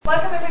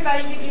Welcome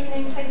everybody, good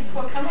evening. Thanks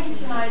for coming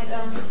tonight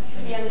to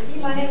the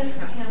LSE. My name is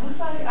Christina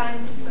Mussalt.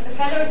 I'm a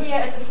fellow here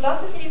at the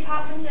philosophy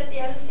department at the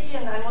LSE,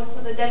 and I'm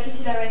also the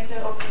deputy director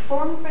of the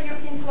Forum for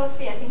European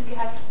Philosophy. I think we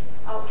have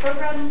our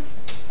program.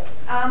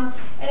 And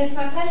it's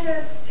my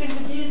pleasure to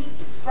introduce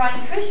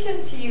Brian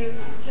Christian to you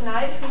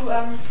tonight, who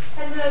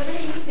has a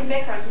really interesting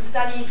background. He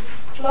studied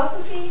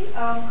philosophy,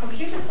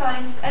 computer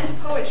science, and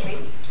poetry,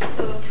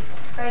 so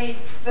very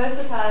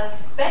versatile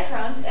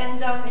background.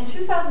 And in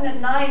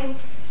 2009,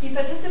 he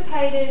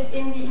participated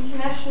in the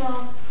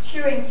International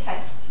Turing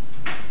Test,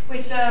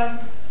 which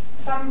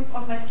some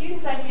of my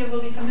students out here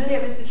will be familiar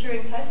with the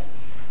Turing Test.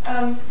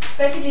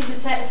 Basically, it's a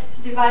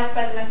test devised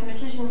by the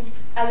mathematician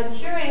Alan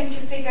Turing to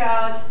figure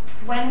out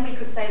when we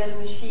could say that a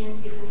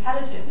machine is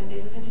intelligent. And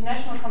there's this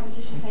international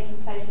competition taking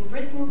place in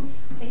Britain,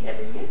 I think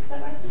every year, is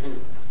that right?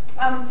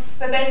 Mm-hmm.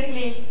 But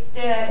basically,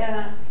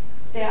 there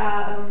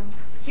are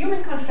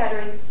human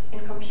confederates in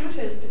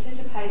computers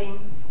participating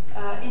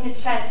in a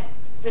chat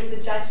with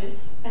the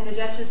judges, and the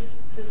judges'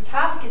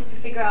 task is to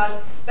figure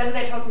out whether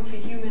they're talking to a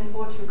human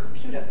or to a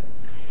computer.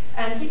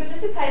 And he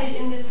participated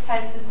in this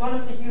test as one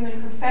of the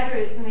human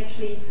confederates and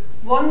actually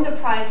won the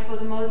prize for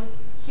the most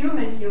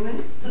human.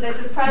 So there's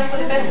a prize for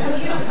the best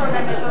computer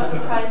program, there's also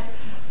a prize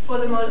for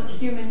the most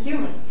human.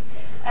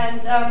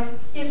 And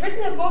he's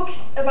written a book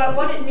about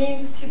what it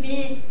means to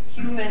be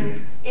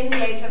human in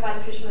the age of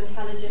artificial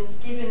intelligence,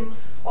 given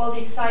all the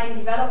exciting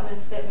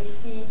developments that we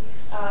see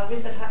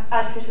with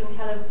artificial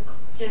intelligence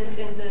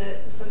in the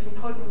sort of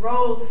important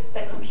role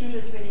that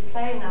computers really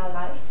play in our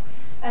lives.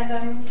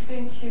 And he's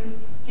going to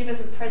give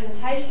us a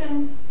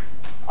presentation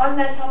on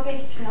that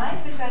topic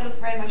tonight, which I look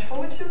very much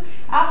forward to.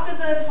 After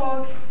the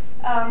talk,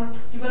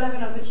 you will have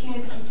an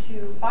opportunity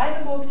to buy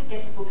the book, to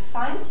get the book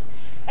signed.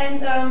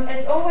 And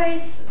as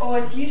always, or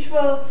as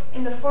usual,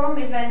 in the forum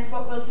events,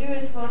 what we'll do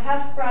is we'll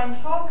have Brian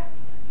talk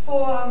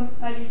for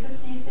maybe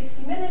 50,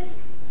 60 minutes,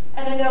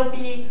 and then there'll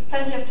be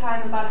plenty of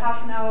time, about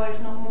half an hour, if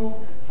not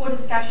more, for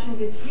discussion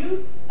with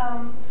you.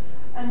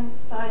 And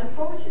so I look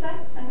forward to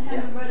that, and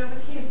hand the word over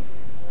to you.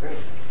 Great.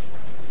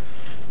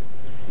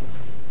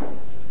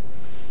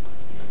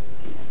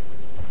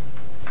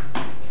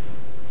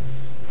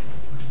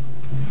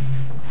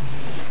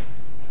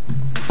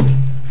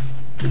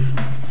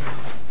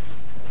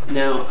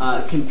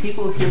 Now, can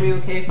people hear me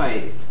okay if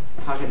I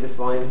talk at this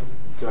volume?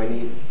 Do I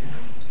need?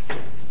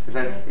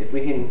 Because if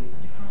we can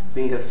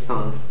go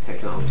sans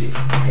technology, it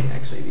might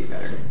actually be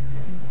better.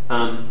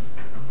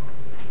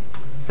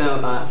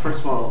 So first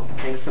of all,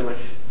 thanks so much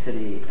to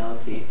the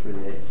LSE for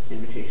the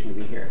invitation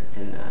to be here,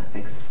 and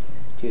thanks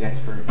to you guys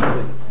for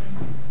coming.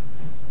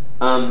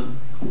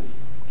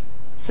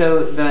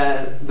 So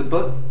the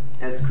book,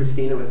 as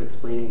Christina was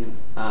explaining,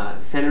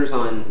 centers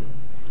on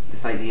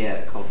this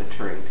idea called the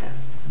Turing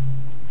test.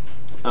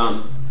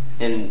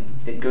 And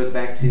it goes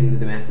back to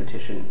the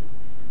mathematician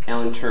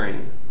Alan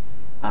Turing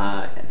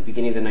at the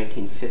beginning of the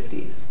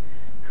 1950s,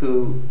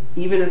 who,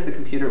 even as the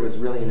computer was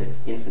really in its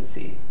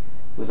infancy,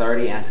 was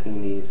already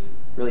asking these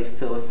really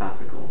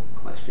philosophical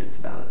questions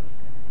about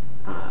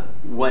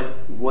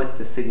what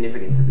the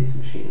significance of these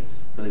machines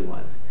really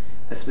was.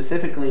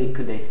 Specifically,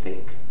 could they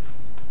think?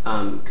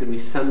 Could we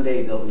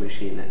someday build a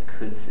machine that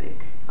could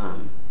think?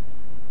 And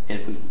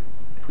if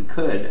we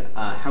could,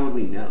 how would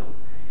we know?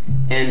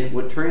 And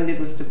what Turing did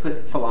was to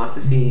put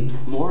philosophy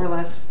more or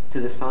less to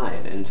the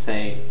side and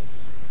say,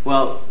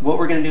 well, what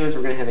we're going to do is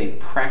we're going to have a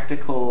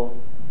practical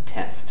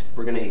test.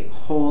 We're going to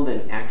hold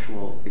an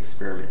actual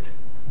experiment.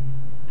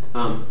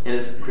 And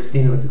as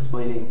Christina was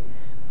explaining,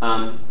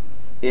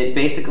 it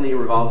basically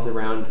revolves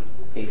around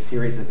a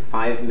series of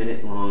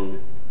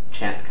 5-minute-long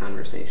chat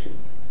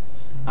conversations.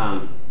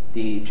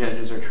 The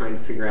judges are trying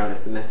to figure out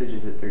if the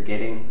messages that they're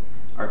getting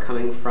are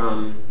coming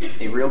from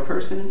a real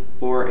person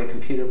or a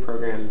computer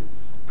program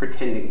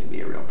pretending to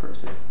be a real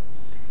person.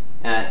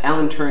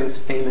 Alan Turing's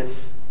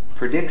famous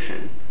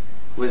prediction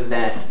was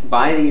that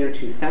by the year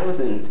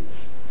 2000,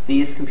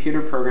 these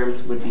computer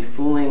programs would be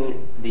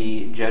fooling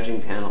the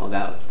judging panel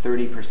about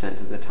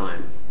 30% of the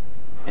time,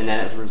 and that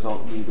as a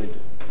result, we would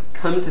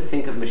come to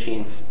think of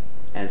machines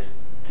as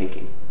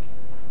thinking.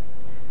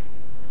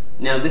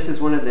 Now, this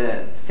is one of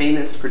the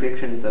famous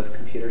predictions of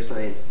computer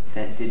science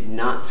that did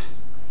not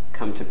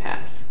come to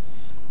pass.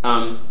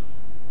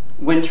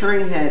 When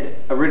Turing had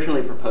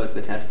originally proposed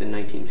the test in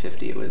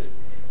 1950, it was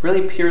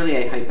really purely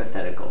a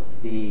hypothetical.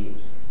 The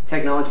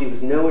technology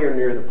was nowhere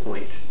near the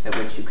point at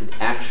which you could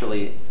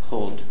actually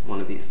hold one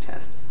of these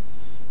tests.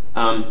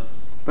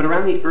 But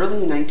around the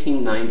early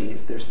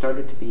 1990s, there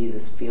started to be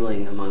this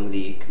feeling among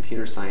the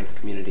computer science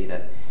community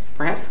that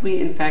perhaps we,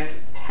 in fact,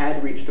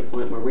 had reached a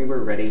point where we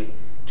were ready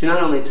to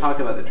not only talk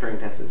about the Turing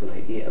test as an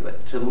idea,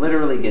 but to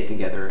literally get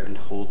together and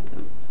hold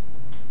them.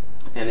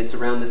 And it's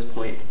around this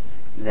point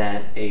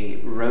that a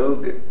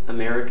rogue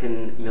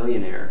American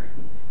millionaire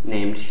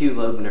named Hugh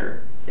Loebner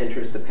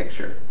enters the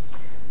picture.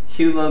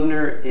 Hugh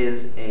Loebner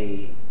is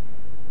a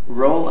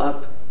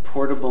roll-up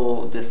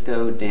portable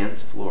disco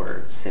dance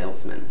floor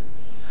salesman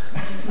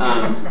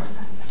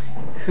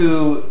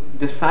who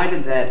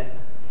decided that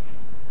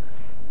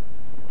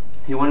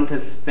he wanted to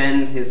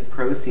spend his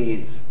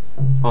proceeds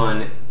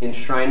on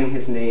enshrining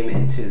his name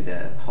into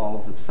the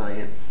halls of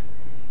science.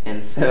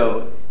 And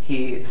so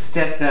he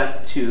stepped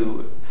up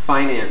to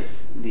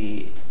finance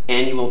the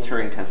annual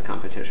Turing test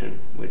competition,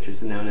 which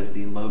is known as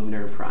the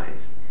Loebner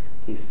Prize.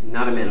 He's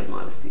not a man of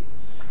modesty.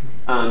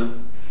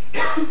 And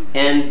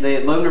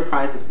the Loebner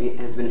Prize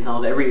has been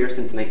held every year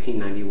since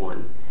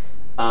 1991.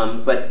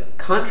 But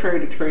contrary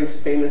to Turing's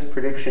famous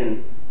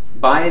prediction,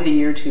 by the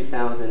year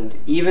 2000,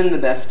 even the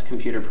best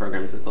computer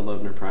programs at the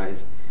Loebner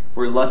Prize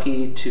were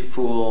lucky to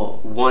fool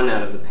one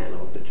out of the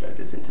panel of the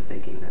judges into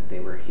thinking that they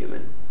were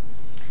human.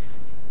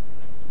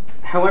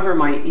 However,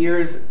 my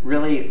ears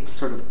really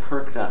sort of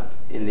perked up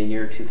in the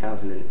year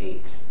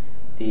 2008.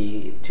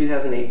 The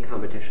 2008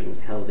 competition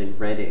was held in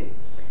Reading,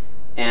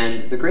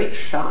 and the great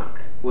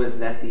shock was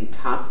that the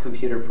top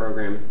computer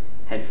program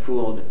had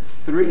fooled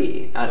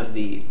 3 out of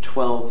the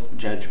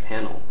 12-judge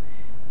panel,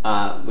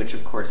 which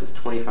of course is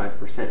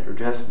 25%, or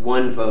just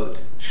 1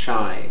 vote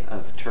shy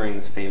of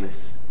Turing's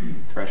famous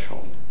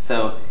threshold.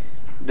 So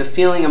the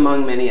feeling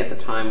among many at the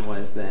time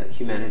was that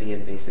humanity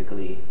had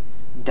basically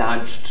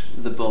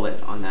dodged the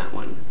bullet on that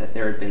one, that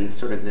there had been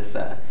sort of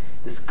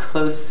this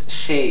close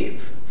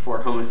shave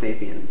for Homo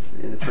sapiens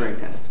in the Turing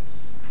test.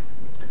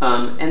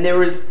 And there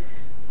was,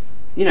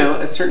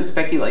 a certain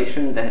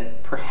speculation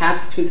that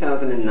perhaps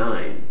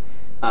 2009,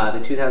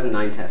 the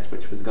 2009 test,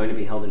 which was going to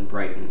be held in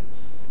Brighton,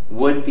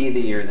 would be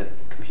the year that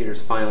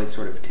computers finally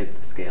sort of tipped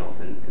the scales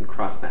and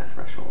crossed that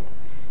threshold.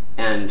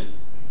 And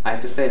I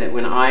have to say that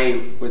when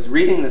I was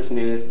reading this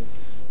news,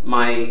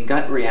 my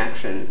gut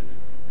reaction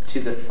to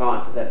the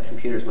thought that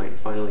computers might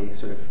finally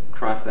sort of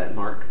cross that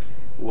mark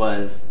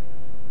was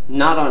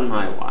not on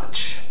my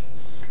watch.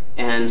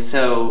 And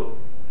so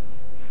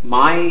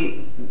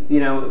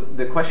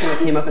the question that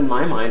came up in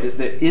my mind is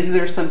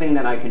there something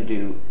that I can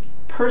do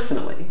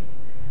personally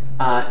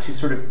to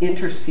sort of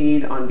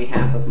intercede on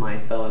behalf of my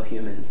fellow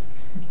humans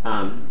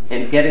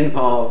and get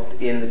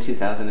involved in the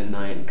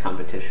 2009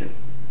 competition?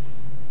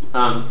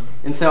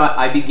 And so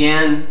I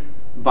began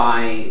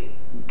by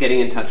getting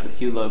in touch with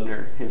Hugh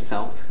Loebner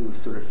himself, who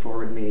sort of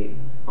forwarded me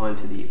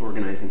onto the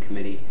organizing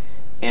committee.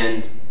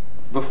 And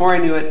before I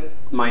knew it,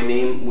 my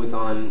name was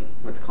on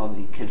what's called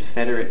the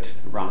Confederate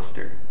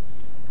roster.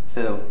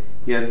 So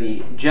you have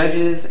the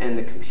judges and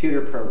the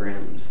computer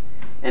programs,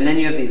 and then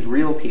you have these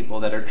real people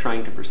that are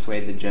trying to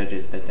persuade the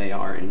judges that they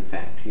are, in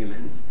fact,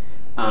 humans.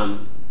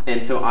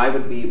 And so I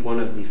would be one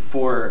of the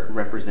 4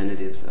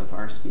 representatives of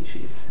our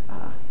species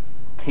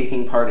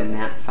taking part in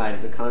that side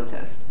of the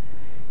contest,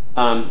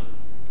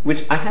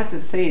 which I have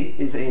to say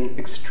is an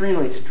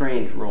extremely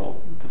strange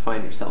role to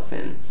find yourself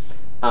in,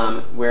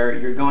 where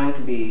you're going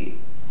to be,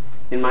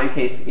 in my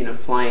case,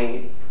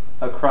 flying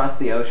across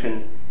the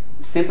ocean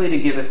simply to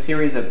give a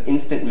series of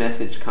instant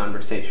message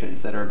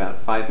conversations that are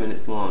about 5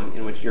 minutes long,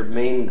 in which your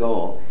main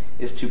goal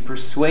is to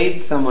persuade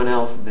someone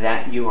else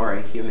that you are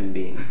a human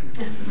being.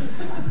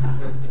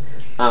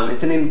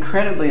 It's an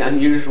incredibly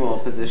unusual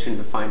position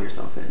to find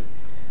yourself in.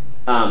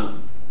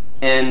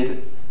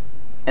 And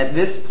at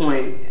this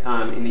point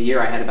in the year,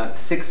 I had about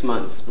 6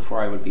 months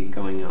before I would be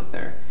going out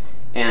there.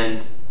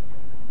 And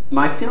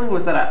my feeling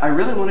was that I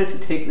really wanted to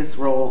take this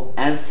role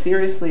as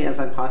seriously as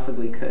I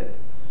possibly could.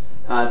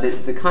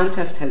 The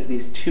contest has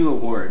these 2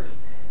 awards,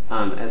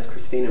 as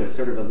Christina was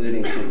sort of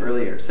alluding to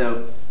earlier.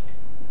 So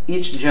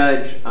each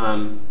judge,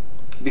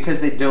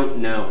 because they don't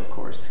know, of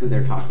course, who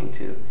they're talking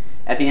to,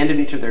 at the end of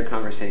each of their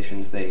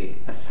conversations, they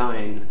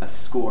assign a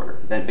score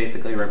that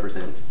basically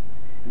represents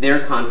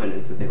their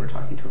confidence that they were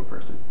talking to a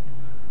person.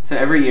 So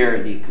every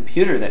year, the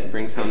computer that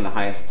brings home the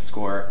highest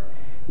score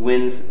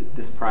wins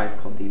this prize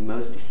called the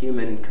Most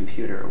Human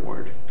Computer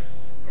Award.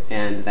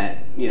 And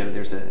that,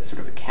 there's a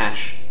sort of a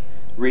cash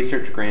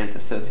research grant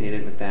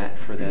associated with that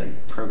for the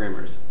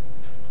programmers.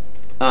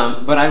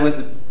 But I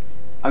was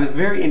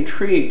very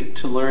intrigued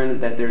to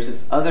learn that there's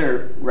this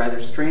other rather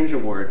strange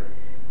award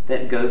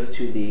that goes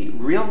to the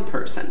real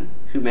person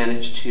who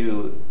managed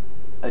to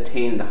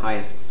attain the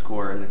highest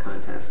score in the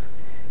contest,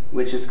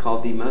 which is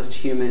called the Most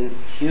Human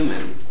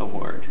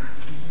Award.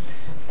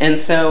 And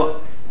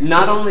so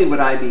not only would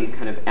I be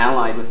kind of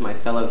allied with my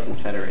fellow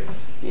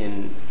Confederates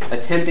in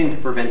attempting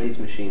to prevent these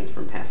machines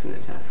from passing the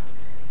test,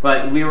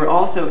 but we were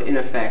also, in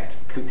effect,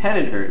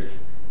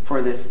 competitors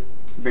for this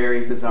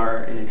very bizarre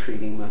and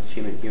intriguing Most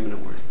Human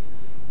Award.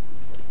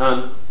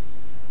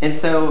 And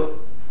so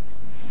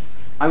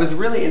I was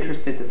really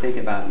interested to think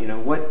about,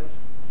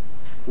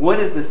 what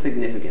is the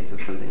significance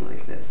of something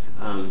like this?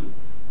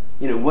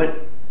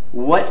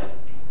 What,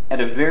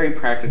 at a very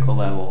practical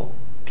level,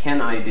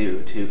 can I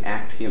do to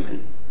act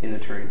human in the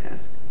Turing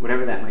test,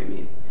 whatever that might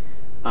mean?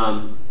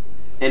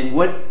 And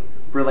what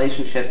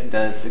relationship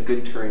does a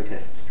good Turing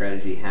test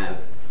strategy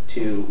have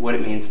to what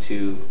it means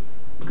to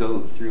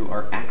go through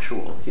our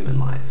actual human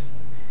lives?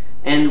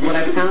 And what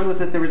I found was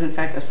that there was, in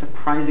fact, a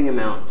surprising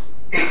amount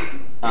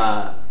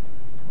that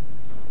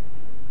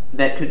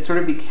could sort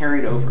of be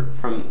carried over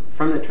from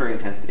the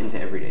Turing test into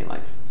everyday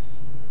life.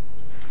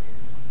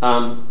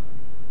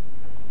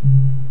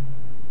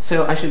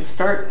 So I should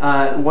start,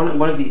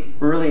 one of the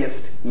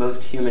earliest,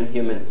 most human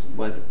humans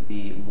was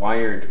the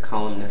Wired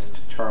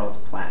columnist Charles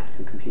Platt,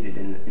 who competed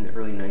in the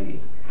early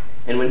 90s.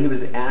 And when he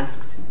was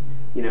asked,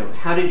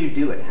 how did you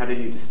do it? How did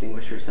you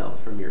distinguish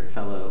yourself from your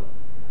fellow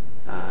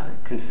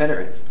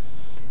Confederates?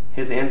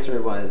 His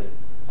answer was,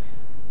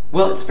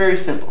 well, it's very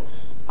simple.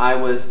 I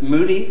was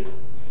moody,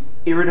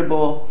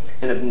 irritable,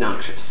 and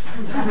obnoxious.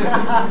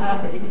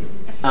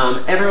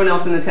 Everyone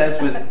else in the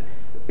test was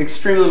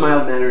extremely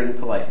mild-mannered and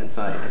polite, and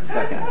so I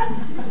stuck out.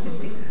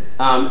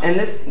 And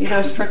this,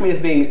 struck me as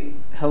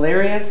being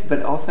hilarious,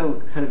 but also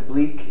kind of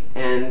bleak,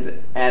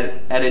 and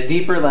at a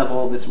deeper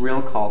level, this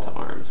real call to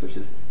arms, which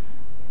is,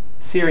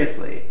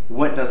 seriously,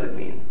 what does it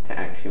mean to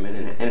act human,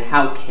 and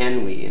how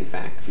can we, in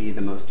fact, be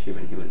the most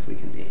human humans we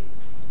can be?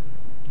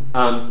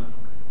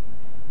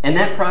 And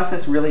that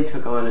process really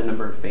took on a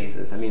number of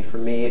phases. I mean, for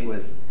me, it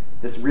was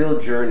this real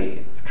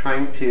journey of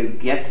trying to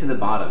get to the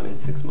bottom in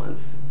 6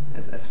 months,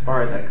 as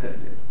far as I could.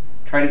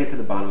 Try to get to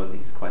the bottom of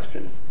these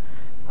questions.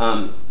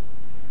 And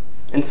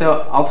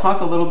so I'll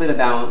talk a little bit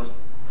about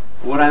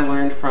what I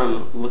learned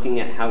from looking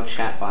at how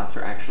chatbots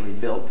are actually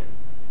built.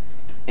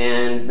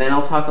 And then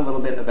I'll talk a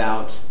little bit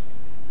about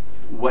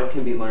what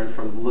can be learned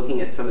from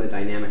looking at some of the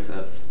dynamics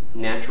of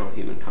natural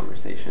human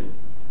conversation.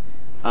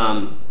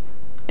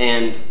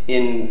 And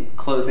in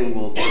closing,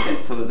 we'll look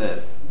at some of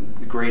the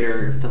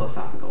greater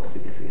philosophical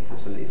significance of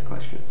some of these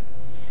questions.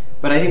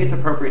 But I think it's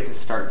appropriate to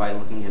start by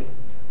looking at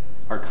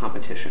our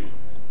competition,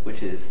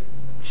 which is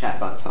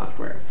chatbot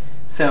software.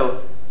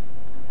 So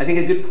I think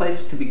a good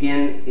place to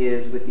begin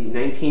is with the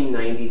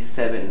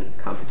 1997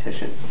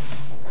 competition.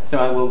 So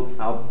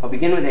I'll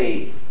begin with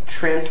a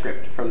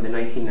transcript from the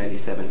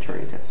 1997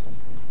 Turing test.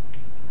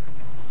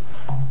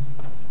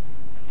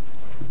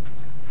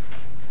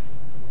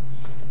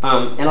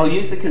 And I'll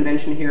use the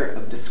convention here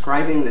of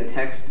describing the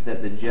text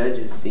that the judge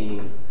is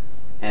seeing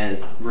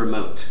as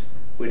remote,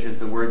 which is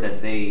the word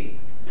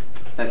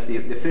that's the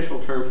official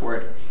term for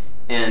it,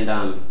 and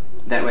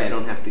that way I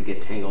don't have to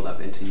get tangled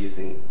up into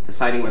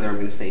deciding whether I'm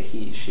going to say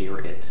he, she, or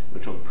it,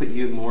 which will put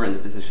you more in the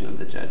position of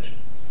the judge.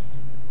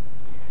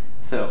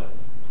 So,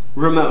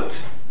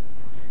 remote.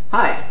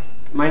 Hi,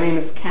 my name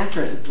is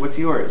Catherine. What's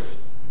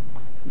yours?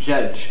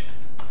 Judge.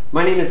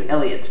 My name is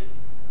Elliot.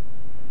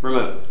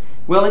 Remote.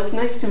 Well, it's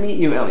nice to meet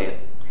you, Elliot.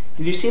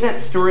 Did you see that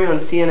story on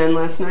CNN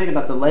last night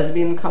about the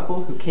lesbian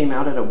couple who came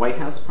out at a White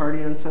House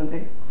party on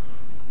Sunday?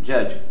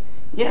 Judge.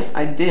 Yes,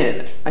 I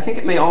did. I think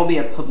it may all be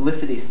a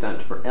publicity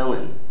stunt for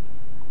Ellen.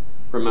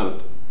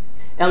 Remote.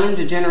 Ellen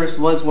DeGeneres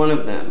was one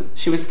of them.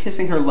 She was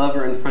kissing her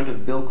lover in front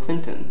of Bill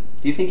Clinton.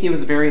 Do you think he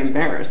was very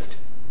embarrassed?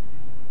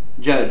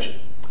 Judge.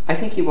 I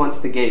think he wants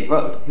the gay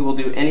vote. He will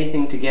do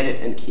anything to get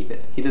it and keep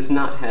it. He does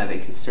not have a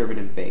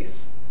conservative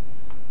base.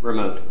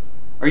 Remote.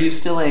 Are you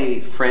still a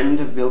friend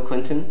of Bill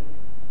Clinton?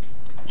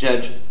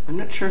 Judge. I'm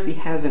not sure if he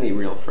has any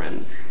real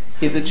friends.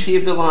 He's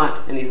achieved a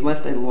lot, and he's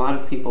left a lot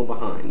of people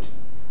behind.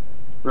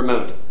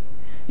 Remote.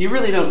 You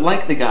really don't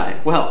like the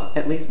guy. Well,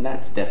 at least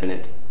that's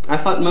definite. I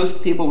thought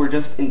most people were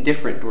just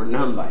indifferent or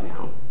numb by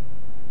now.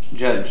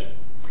 Judge.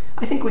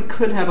 I think we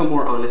could have a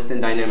more honest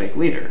and dynamic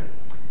leader.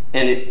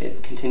 And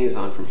it continues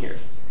on from here.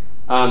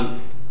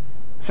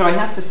 So I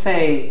have to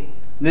say,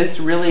 this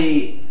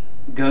really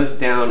goes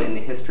down in the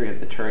history of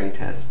the Turing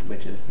test,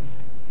 which is,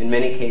 in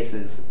many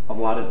cases, a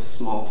lot of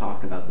small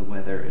talk about the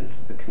weather and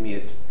the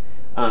commute,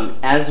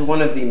 as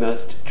one of the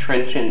most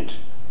trenchant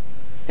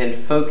and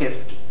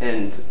focused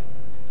and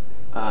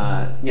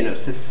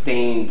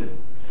sustained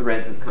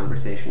threads of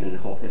conversation in the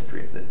whole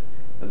history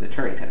of the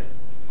Turing test,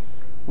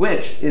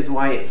 which is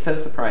why it's so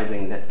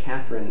surprising that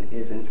Catherine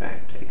is in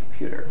fact a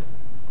computer.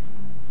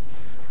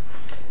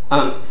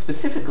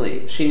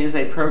 Specifically, she is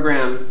a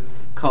program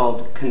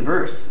called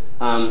Converse,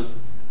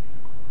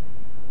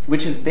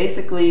 which has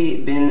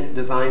basically been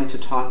designed to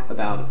talk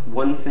about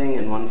one thing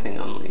and one thing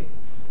only: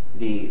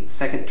 the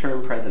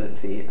second-term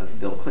presidency of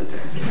Bill Clinton.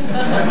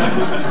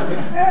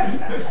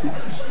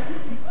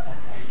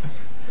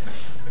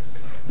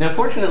 Now,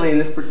 fortunately, in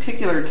this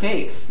particular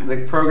case,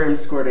 the program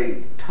scored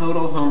a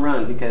total home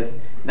run because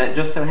that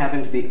just so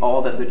happened to be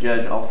all that the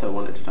judge also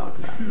wanted to talk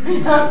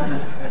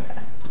about.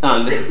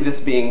 This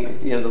being,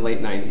 the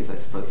late 90s, I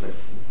suppose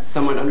that's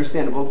somewhat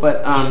understandable.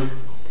 But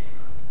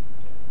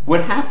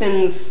what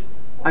happens,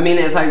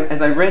 as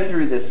I read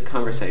through this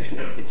conversation,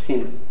 it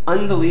seemed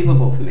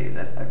unbelievable to me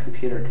that a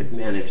computer could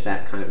manage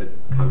that kind of a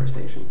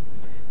conversation.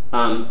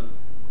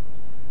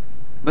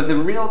 But the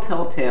real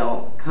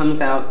telltale comes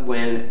out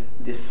when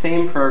this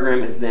same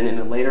program is then in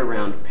a later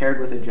round paired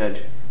with a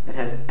judge that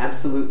has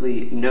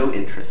absolutely no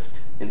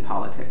interest in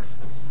politics.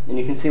 And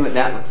you can see what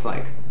that looks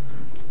like.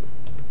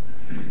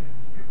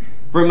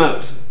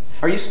 Remote.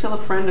 Are you still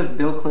a friend of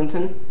Bill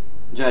Clinton?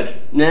 Judge.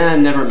 Nah,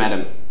 never met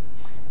him.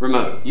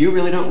 Remote. You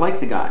really don't like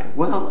the guy.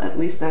 Well, at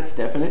least that's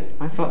definite.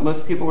 I thought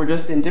most people were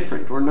just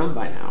indifferent or numb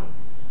by now.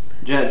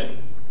 Judge.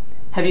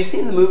 Have you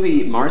seen the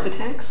movie Mars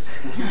Attacks?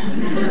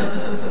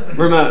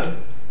 Remote.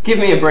 Give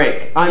me a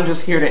break. I'm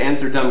just here to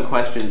answer dumb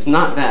questions.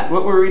 Not that.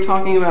 What were we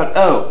talking about?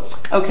 Oh,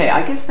 okay.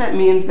 I guess that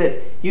means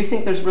that you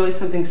think there's really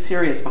something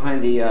serious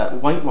behind the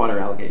Whitewater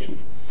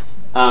allegations.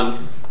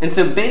 And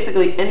so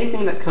basically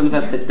anything that comes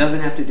up that doesn't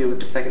have to do with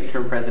the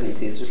second-term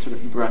presidency is just sort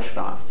of brushed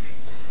off,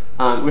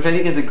 which I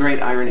think is a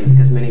great irony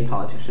because many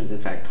politicians, in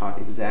fact, talk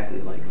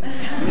exactly like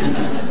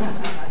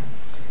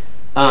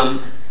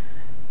that.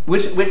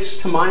 Which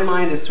to my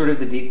mind is sort of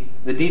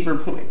the deeper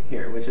point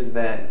here, which is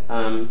that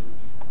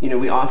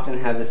we often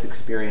have this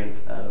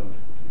experience of,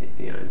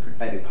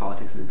 I think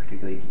politics is a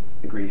particularly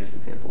egregious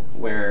example,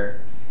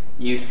 where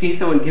you see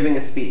someone giving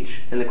a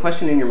speech, and the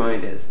question in your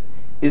mind is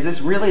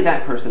this really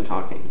that person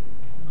talking?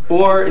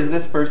 Or is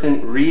this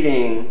person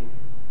reading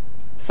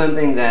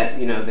something that,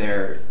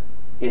 their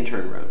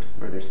intern wrote,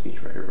 or their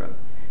speechwriter wrote?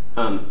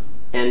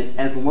 And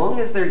as long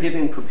as they're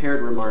giving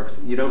prepared remarks,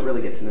 you don't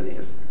really get to know the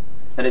answer.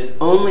 That it's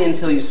only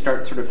until you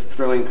start sort of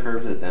throwing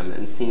curves at them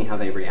and seeing how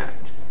they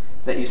react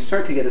that you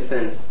start to get a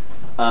sense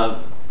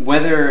of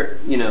whether,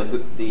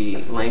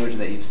 the language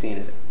that you've seen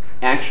is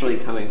actually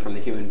coming from the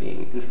human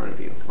being in front of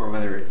you, or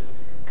whether it's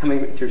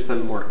coming through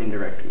some more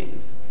indirect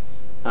means.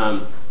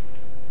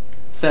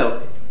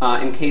 So,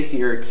 in case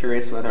you're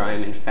curious whether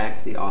I'm in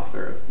fact the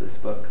author of this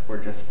book, or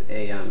just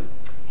a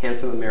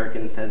handsome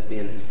American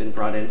thespian who's been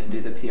brought in to do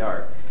the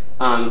PR,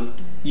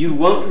 you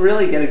won't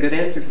really get a good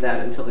answer to that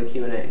until the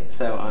Q&A.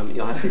 So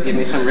you'll have to give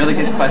me some really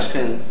good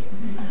questions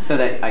so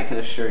that I can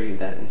assure you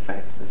that, in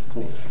fact, this is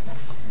me.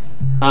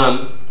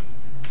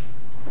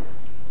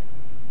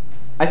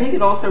 I think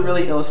it also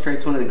really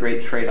illustrates one of the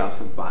great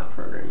trade-offs of bot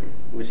programming,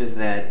 which is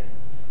that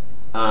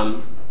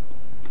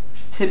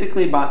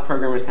typically bot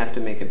programmers have to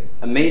make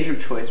a major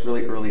choice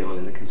really early on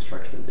in the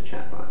construction of the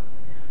chatbot,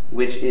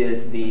 which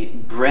is the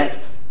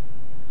breadth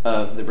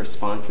of the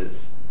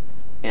responses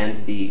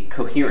and the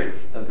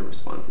coherence of the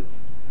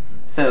responses.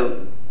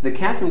 So the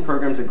Catherine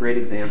program is a great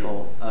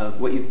example of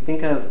what you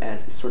think of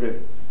as the sort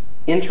of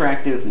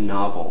interactive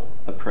novel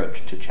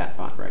approach to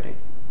chatbot writing,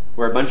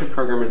 where a bunch of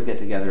programmers get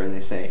together and they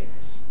say,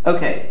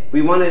 okay,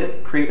 we want to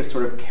create a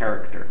sort of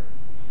character.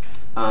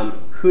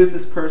 Who is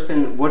this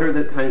person? What are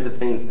the kinds of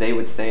things they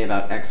would say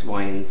about X,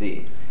 Y, and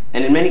Z?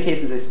 And in many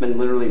cases, they spend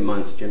literally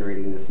months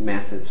generating this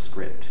massive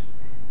script.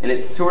 And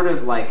it's sort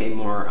of like a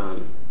more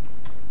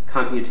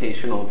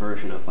computational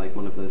version of like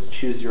one of those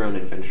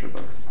choose-your-own-adventure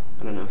books.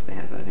 I don't know if they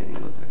have that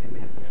anymore. Okay, we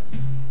have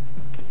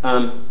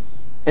that.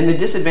 And the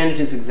disadvantage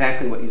is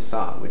exactly what you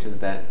saw, which is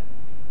that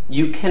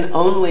you can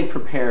only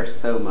prepare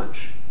so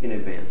much in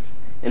advance.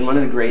 And one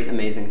of the great,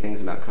 amazing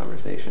things about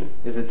conversation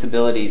is its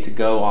ability to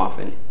go off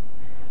in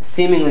a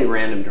seemingly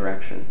random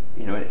direction,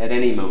 at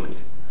any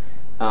moment.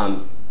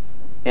 And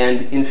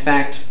in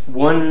fact,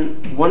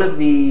 one of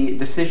the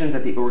decisions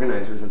that the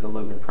organizers of the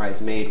Loebner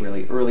Prize made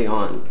really early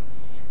on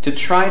to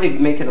try to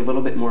make it a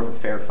little bit more of a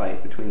fair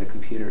fight between the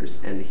computers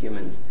and the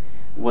humans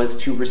was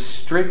to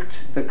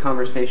restrict the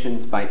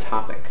conversations by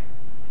topic.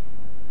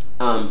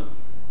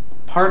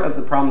 Part of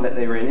the problem that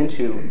they ran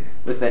into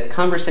was that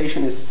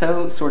conversation is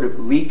so sort of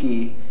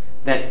leaky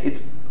that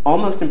it's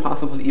almost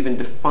impossible to even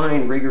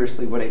define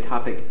rigorously what a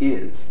topic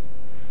is.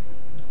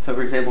 So,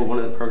 for example, one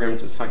of the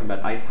programs was talking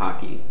about ice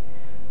hockey,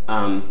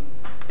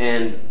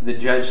 and the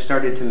judge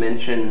started to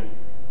mention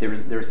there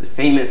was the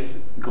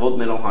famous gold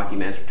medal hockey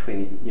match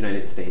between the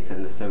United States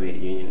and the Soviet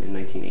Union in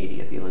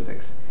 1980 at the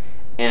Olympics.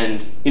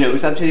 And it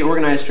was up to the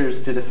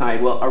organizers to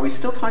decide, well, are we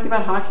still talking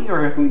about hockey,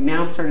 or have we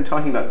now started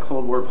talking about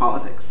Cold War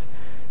politics?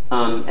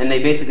 And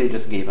they basically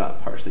just gave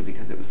up, partially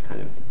because it was kind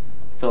of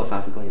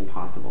philosophically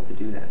impossible to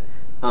do that.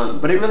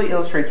 But it really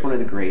illustrates one of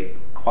the great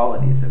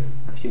qualities of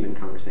human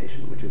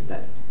conversation, which is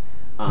that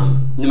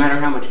no matter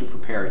how much you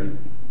prepare, you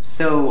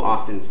so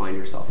often find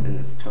yourself in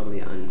this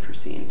totally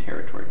unforeseen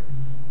territory.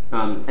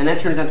 And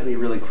that turns out to be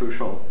really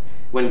crucial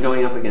when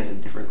going up against a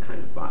different kind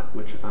of bot,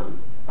 which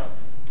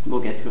we'll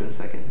get to in a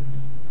second.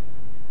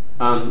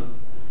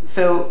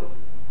 So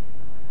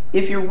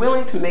if you're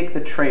willing to make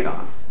the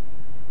trade-off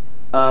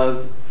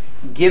of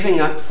giving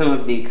up some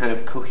of the kind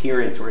of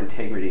coherence or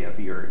integrity of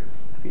your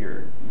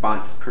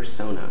bot's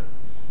persona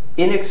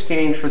in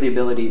exchange for the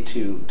ability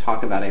to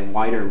talk about a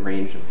wider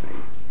range of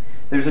things,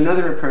 there's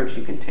another approach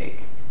you can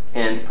take.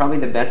 And probably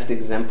the best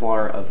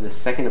exemplar of the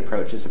second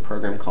approach is a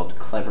program called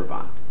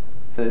Cleverbot.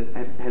 So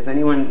is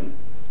anyone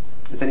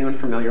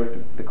familiar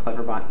with the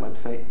Cleverbot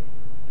website?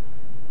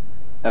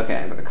 Okay,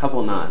 I have a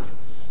couple nods.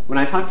 When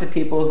I talk to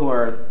people who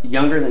are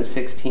younger than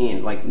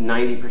 16, like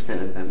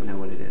 90% of them know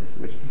what it is,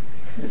 which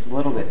is a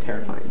little bit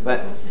terrifying.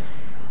 But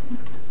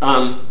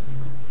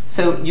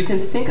so you can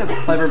think of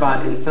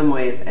Cleverbot in some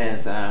ways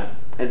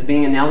as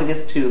being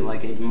analogous to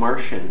like a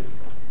Martian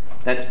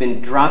that's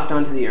been dropped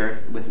onto the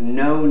Earth with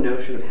no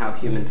notion of how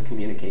humans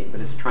communicate,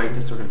 but is trying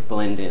to sort of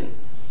blend in.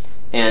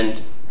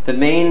 And the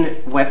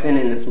main weapon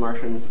in this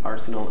Martian's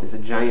arsenal is a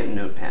giant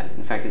notepad.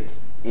 In fact,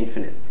 it's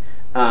infinite.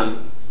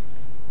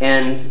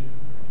 And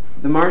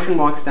the Martian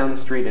walks down the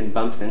street and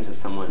bumps into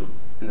someone,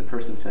 and the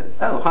person says,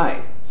 "Oh,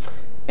 hi."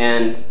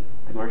 And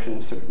the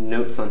Martian sort of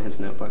notes on his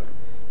notebook,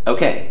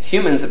 "Okay,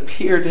 humans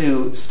appear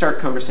to start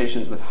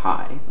conversations with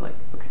hi." Like,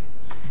 okay.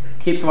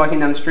 keeps walking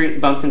down the street,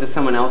 bumps into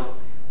someone else.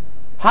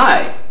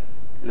 Hi!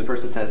 And the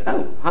person says,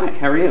 oh, hi,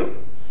 how are you?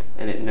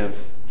 And it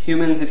notes,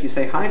 humans, if you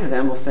say hi to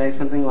them, will say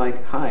something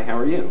like, hi, how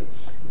are you?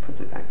 It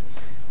puts it back.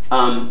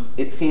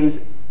 It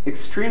seems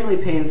extremely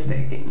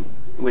painstaking,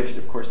 which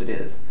of course it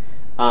is.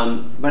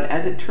 But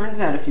as it turns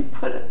out, if you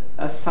put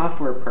a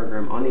software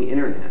program on the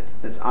internet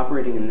that's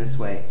operating in this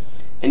way,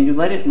 and you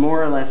let it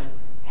more or less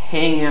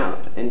hang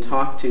out and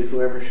talk to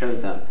whoever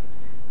shows up,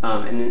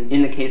 and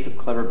in the case of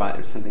Cleverbot,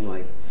 there's something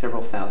like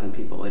several thousand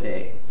people a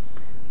day,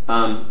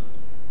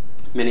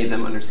 many of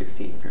them under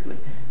 16, apparently.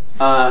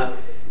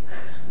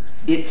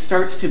 It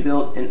starts to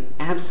build an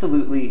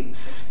absolutely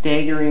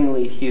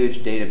staggeringly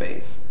huge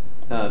database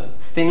of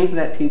things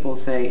that people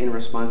say in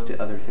response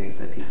to other things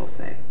that people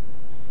say.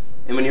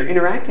 And when you're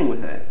interacting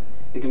with it,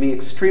 it can be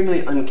extremely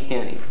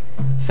uncanny.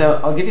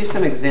 So I'll give you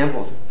some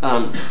examples.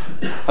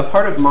 A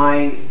part of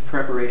my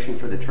preparation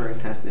for the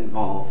Turing test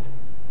involved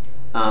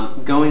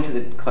going to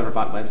the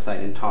Cleverbot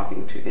website and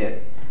talking to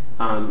it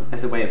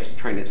as a way of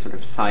trying to sort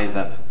of size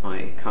up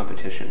my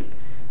competition.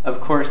 Of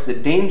course, the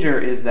danger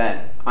is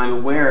that I'm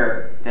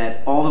aware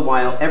that all the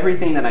while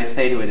everything that I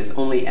say to it is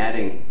only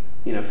adding,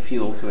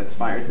 fuel to its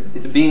fires.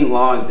 It's being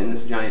logged in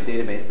this giant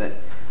database that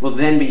will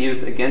then be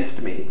used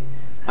against me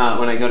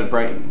when I go to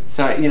Brighton.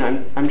 So,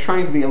 I'm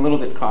trying to be a little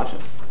bit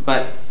cautious.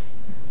 But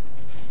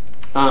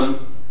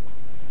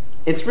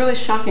it's really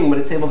shocking what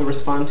it's able to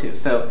respond to.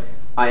 So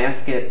I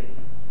ask it,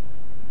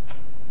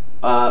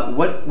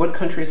 what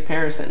country is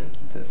Paris in?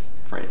 It says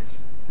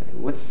France. I say,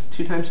 what's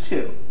 2 times 2?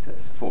 It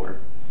says 4.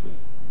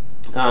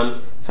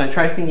 So I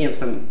try thinking of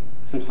some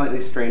slightly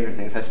stranger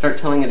things. I start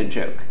telling it a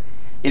joke.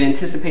 It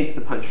anticipates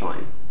the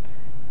punchline.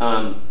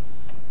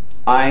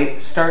 I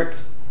start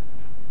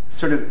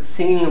sort of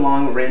singing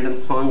along random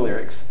song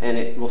lyrics, and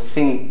it will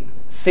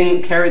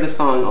carry the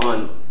song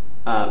on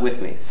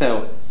with me.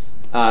 So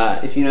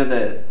if you know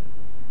the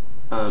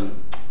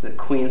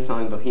Queen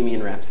song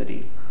Bohemian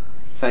Rhapsody,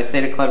 so I say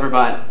to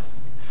Cleverbot,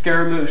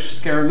 Scaramouche,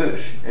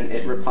 Scaramouche, and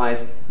it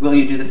replies, will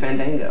you do the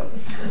fandango?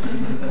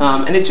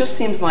 And it just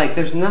seems like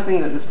there's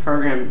nothing that this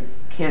program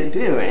can't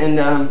do.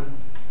 And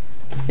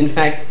in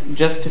fact,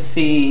 just to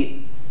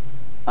see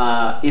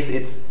if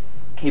its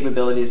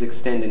capabilities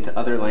extend into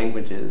other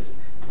languages,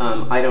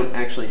 I don't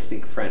actually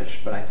speak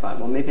French, but I thought,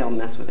 well, maybe I'll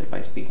mess with it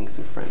by speaking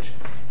some French.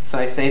 So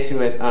I say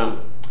to it,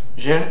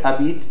 je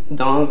habite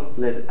dans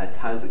les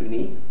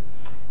États-Unis,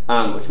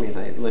 which means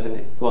I live in,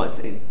 it's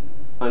a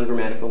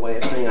ungrammatical way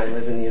of saying I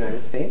live in the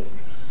United States.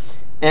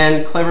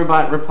 And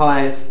Cleverbot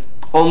replies,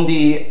 on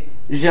dit,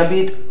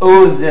 j'habite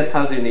aux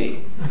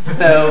États-Unis.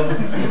 So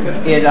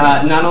it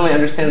not only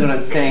understands what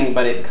I'm saying,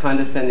 but it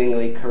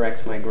condescendingly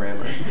corrects my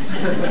grammar.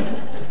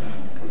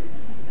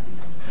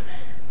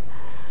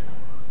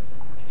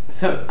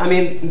 So,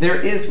 there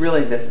is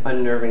really this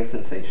unnerving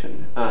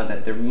sensation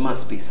that there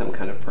must be some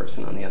kind of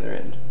person on the other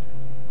end.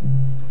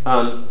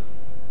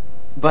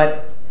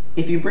 But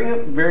if you bring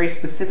up very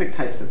specific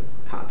types of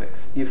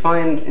topics, you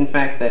find, in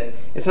fact, that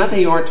it's not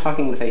that you aren't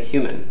talking with a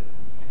human,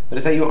 but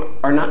it's that you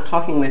are not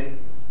talking with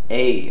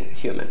a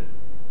human.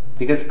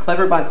 Because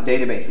Cleverbot's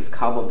database is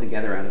cobbled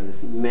together out of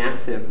this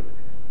massive,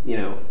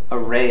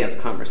 array of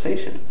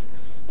conversations.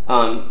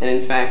 And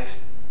in fact,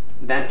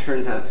 that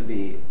turns out to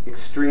be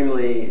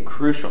extremely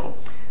crucial.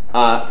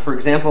 For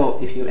example,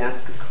 if you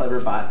ask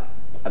Cleverbot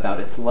about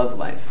its love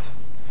life.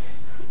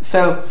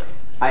 So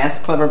I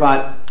asked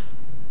Cleverbot,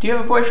 do you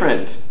have a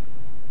boyfriend?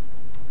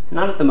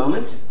 Not at the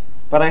moment,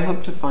 but I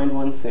hope to find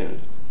one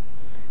soon.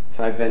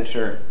 So I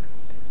venture,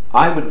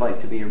 I would like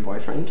to be your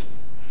boyfriend.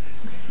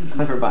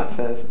 Cleverbot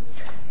says,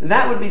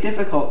 that would be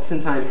difficult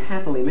since I'm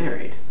happily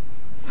married.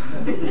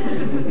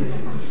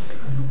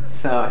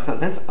 So I thought,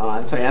 that's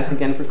odd. So I asked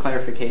again for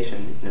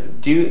clarification.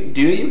 Do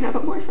you have a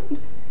boyfriend?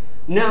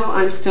 No,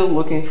 I'm still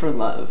looking for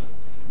love.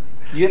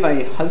 Do you have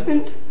a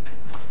husband?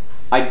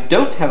 I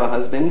don't have a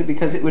husband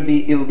because it would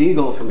be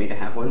illegal for me to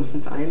have one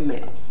since I am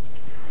male.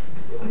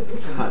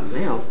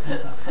 Male?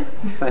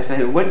 So I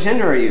said, what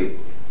gender are you?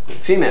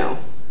 Female.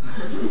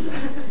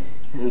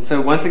 And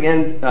so once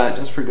again,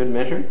 just for good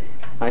measure,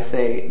 I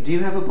say, do you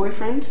have a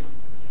boyfriend?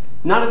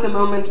 Not at the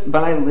moment,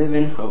 but I live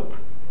in hope.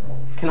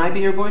 Can I be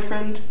your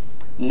boyfriend?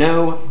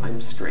 No, I'm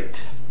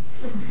straight.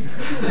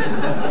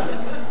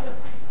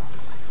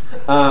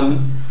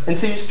 And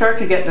so you start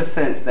to get the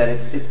sense that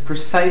it's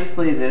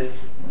precisely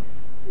this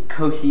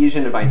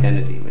cohesion of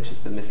identity, which is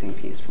the missing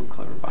piece from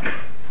Cleverbot.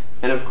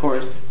 And of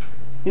course,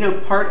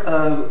 part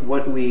of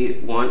what we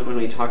want when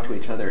we talk to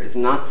each other is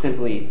not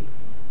simply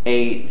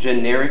a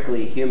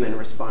generically human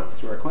response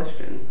to our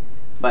question,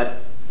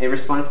 but a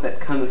response that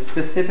comes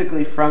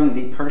specifically from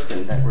the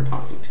person that we're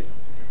talking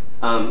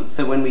to.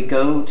 So when we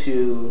go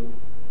to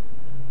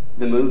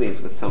the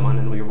movies with someone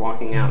and we're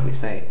walking out, we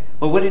say,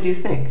 well, what did you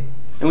think?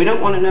 And we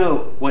don't want to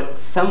know what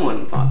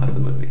someone thought of the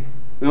movie.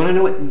 We want to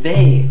know what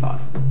they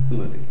thought of the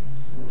movie.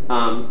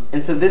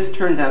 And so this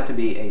turns out to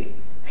be a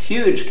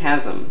huge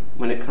chasm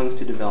when it comes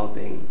to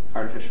developing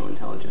artificial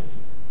intelligence.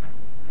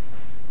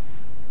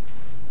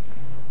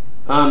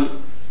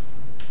 One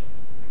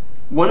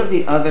of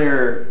the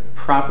other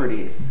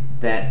properties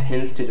that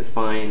tends to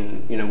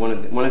define,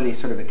 one of these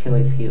sort of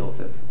Achilles heels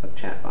of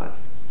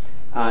chatbots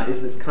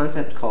is this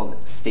concept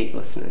called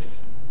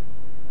statelessness.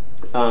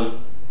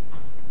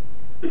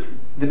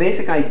 The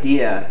basic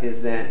idea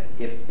is that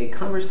if a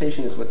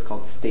conversation is what's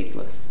called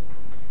stateless,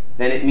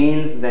 then it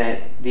means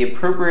that the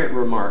appropriate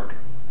remark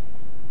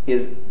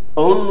is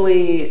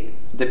only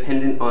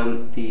dependent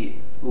on the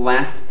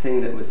last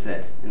thing that was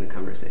said in the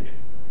conversation.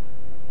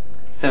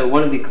 So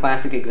one of the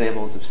classic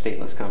examples of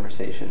stateless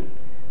conversation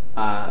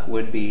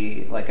would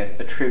be like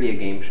a trivia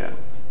game show.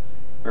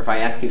 Or if I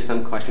ask you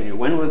some question,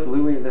 when was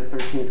Louis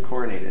XIII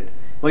coronated?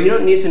 Well, you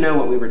don't need to know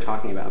what we were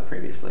talking about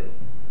previously.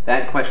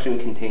 That question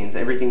contains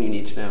everything you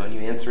need to know, and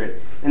you answer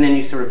it, and then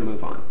you sort of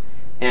move on.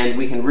 And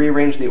we can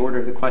rearrange the order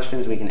of the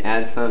questions, we can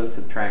add some,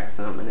 subtract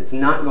some, and it's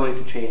not going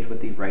to change what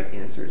the right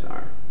answers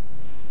are.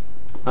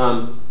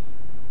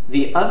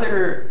 The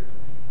other,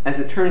 as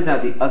it turns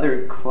out, the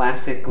other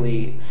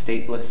classically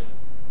stateless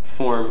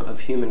form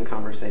of human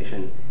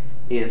conversation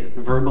is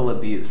verbal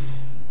abuse,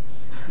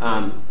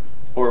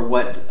 or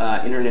what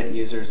internet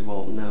users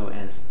will know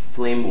as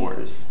flame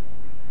wars.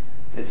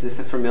 Is this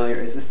a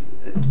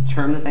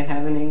term that they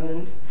have in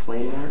England?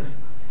 Flame wars?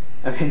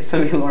 Okay,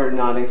 some people are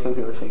nodding, some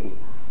people are shaking.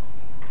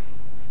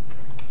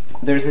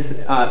 There's this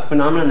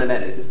phenomenon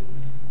that is,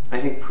 I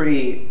think,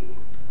 pretty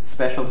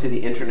special to the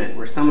internet,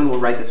 where someone will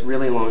write this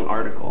really long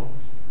article,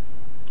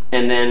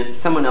 and then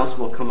someone else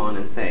will come on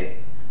and say,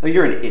 "Oh,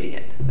 you're an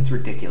idiot. That's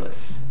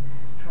ridiculous."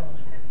 It's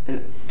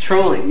trolling.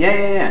 Trolling,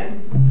 yeah.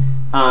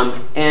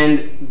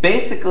 And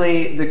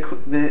basically,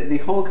 the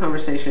whole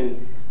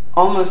conversation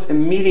almost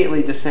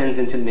immediately descends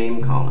into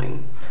name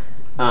calling.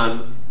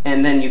 And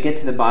then you get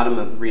to the bottom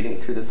of reading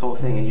through this whole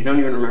thing, and you don't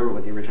even remember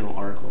what the original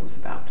article was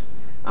about.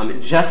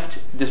 It just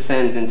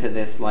descends into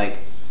this, like,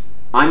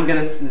 I'm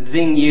going to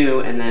zing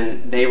you, and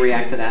then they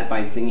react to that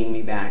by zinging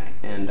me back.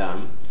 And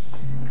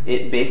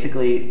it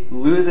basically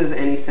loses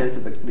any sense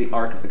of the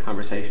arc of the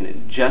conversation.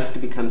 It just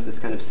becomes this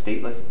kind of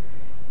stateless,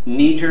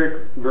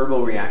 knee-jerk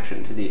verbal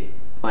reaction to the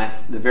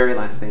very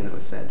last thing that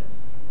was said.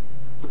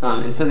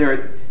 And so there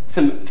are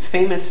some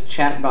famous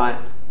chatbot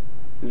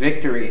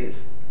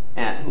victories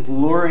at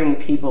luring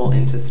people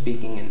into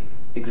speaking in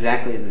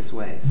exactly this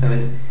way.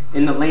 So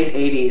in the late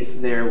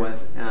 80s, there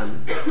was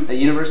a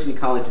University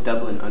College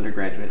Dublin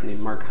undergraduate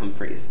named Mark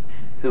Humphreys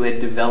who had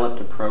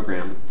developed a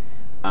program,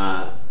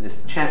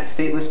 this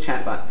stateless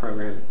chatbot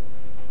program,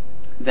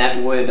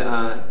 that would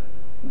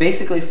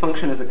basically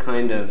function as a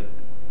kind of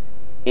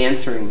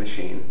answering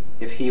machine.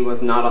 If he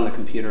was not on the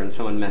computer and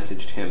someone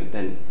messaged him,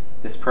 then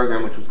this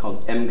program, which was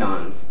called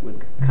MGONS,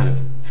 would kind of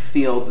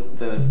field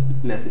those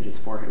messages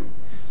for him.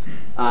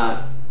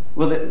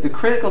 Well, the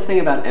critical thing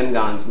about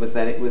MGONS was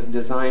that it was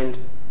designed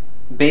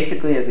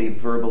basically as a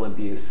verbal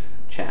abuse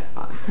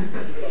chatbot.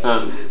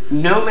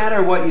 No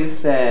matter what you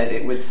said,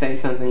 it would say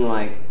something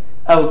like,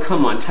 "Oh,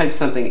 come on, type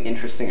something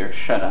interesting," or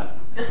 "shut up,"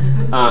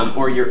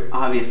 or "you're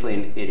obviously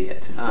an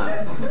idiot."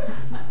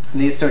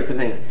 These sorts of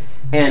things.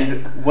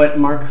 And what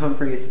Mark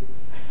Humphreys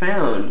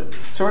found,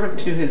 sort of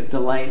to his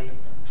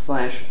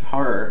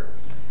delight/horror,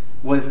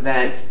 was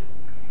that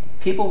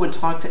people would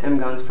talk to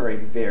MGONS for a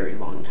very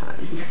long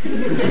time.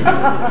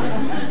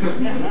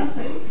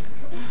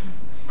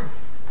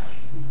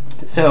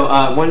 So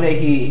one day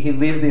he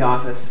leaves the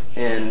office,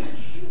 and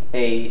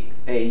a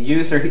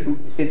user,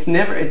 it's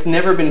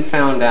never been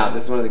found out.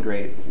 This is one of the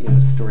great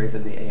stories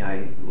of the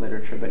AI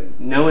literature, but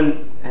no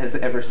one has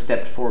ever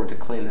stepped forward to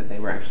claim that they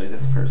were actually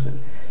this person.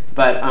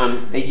 But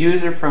a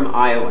user from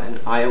Iowa, an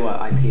Iowa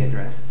IP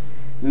address,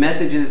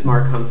 messages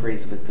Mark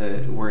Humphreys with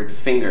the word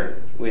finger,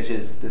 which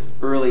is this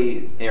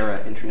early era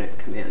internet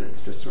command. It's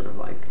just sort of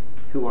like,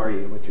 "Who are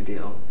you? What's your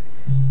deal?"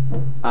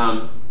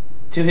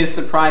 To his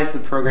surprise, the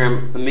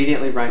program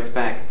immediately writes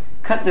back,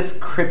 "Cut this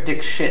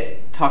cryptic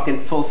shit, talk in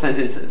full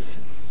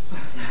sentences."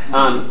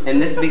 And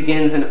this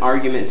begins an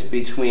argument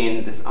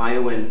between this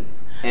Iowan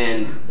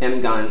and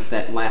MGONS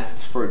that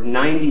lasts for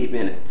 90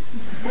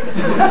 minutes.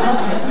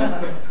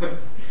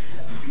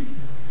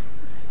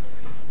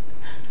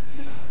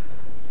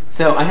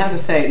 So I have to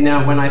say,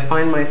 now when I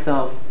find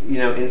myself,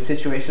 in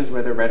situations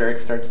where the rhetoric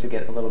starts to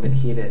get a little bit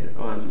heated,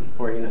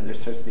 or there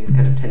starts to be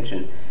kind of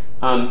tension,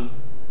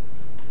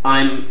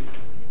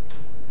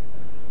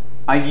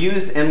 I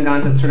use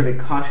MGONS as sort of a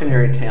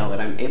cautionary tale that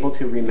I'm able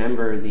to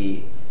remember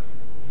the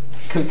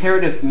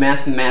comparative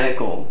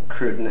mathematical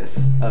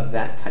crudeness of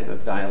that type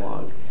of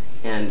dialogue,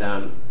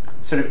 and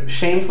sort of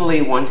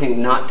shamefully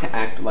wanting not to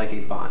act like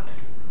a bot.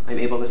 I'm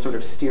able to sort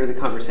of steer the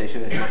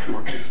conversation in a much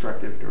more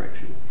constructive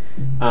direction.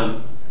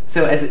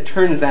 So as it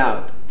turns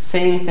out,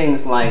 saying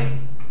things like,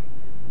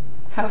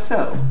 "How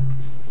so?"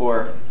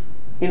 or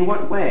 "In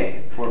what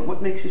way?" or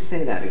 "What makes you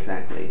say that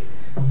exactly?"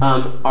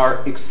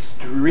 Are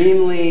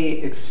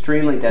extremely,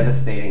 extremely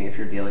devastating if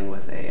you're dealing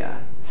with a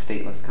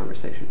stateless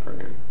conversation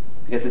program.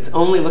 Because it's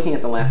only looking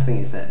at the last thing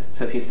you said.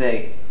 So if you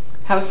say,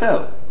 "How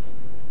so?"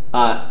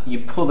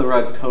 You pull the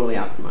rug totally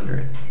out from under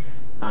it.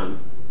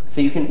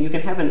 So you can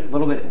have a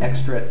little bit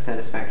extra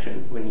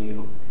satisfaction when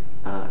you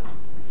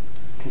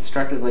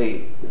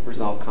constructively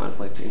resolve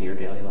conflict in your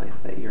daily life,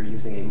 that you're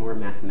using a more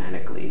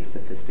mathematically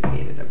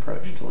sophisticated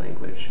approach to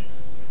language.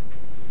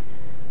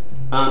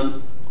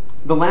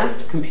 The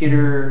last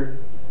computer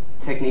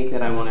technique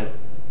that I want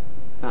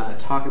to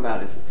talk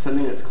about is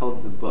something that's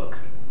called the book.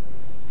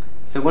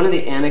 So one of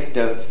the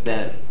anecdotes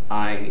that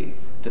I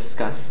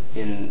discuss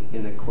in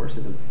the course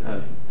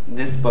of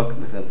this book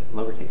with a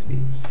lowercase b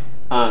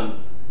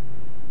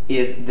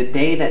is the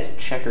day that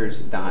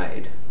checkers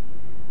died,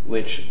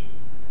 which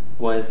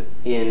was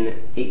in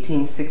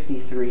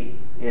 1863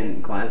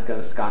 in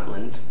Glasgow,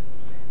 Scotland.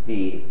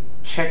 The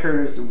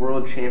checkers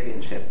World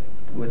Championship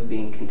was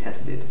being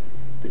contested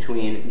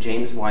between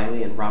James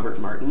Wiley and Robert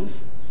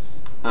Martins.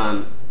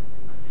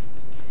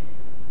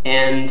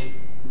 And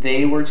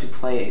they were to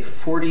play a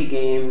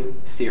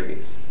 40-game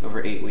series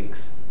over 8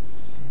 weeks.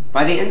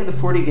 By the end of the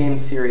 40-game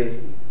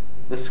series,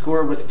 the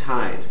score was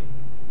tied.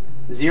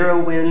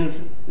 0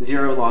 wins,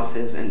 0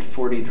 losses, and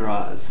 40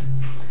 draws.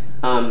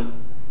 And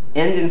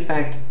in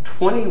fact,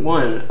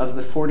 21 of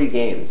the 40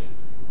 games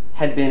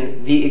had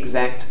been the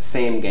exact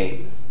same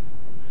game.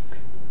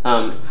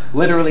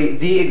 Literally,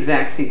 the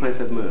exact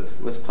sequence of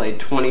moves was played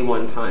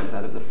 21 times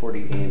out of the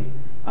 40-game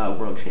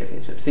World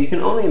Championship. So you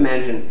can only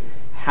imagine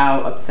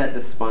how upset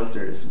the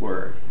sponsors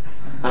were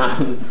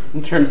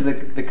in terms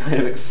of the kind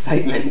of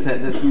excitement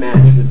that this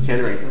match was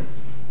generating.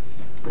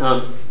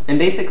 And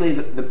basically,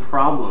 the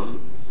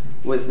problem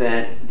was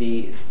that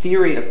the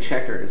theory of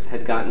checkers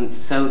had gotten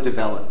so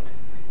developed.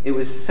 It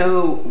was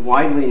so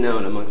widely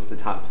known amongst the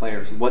top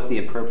players what the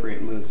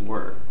appropriate moves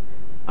were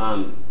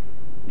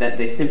that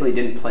they simply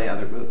didn't play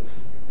other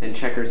moves. And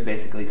checkers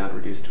basically got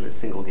reduced to a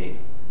single game.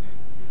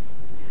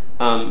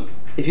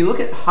 If you look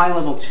at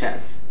high-level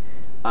chess,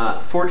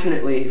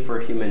 fortunately for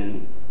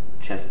human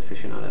chess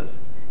aficionados,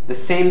 the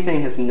same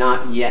thing has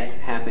not yet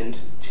happened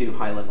to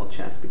high-level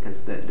chess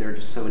because there are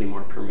just so many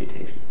more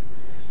permutations.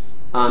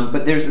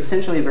 But there's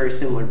essentially a very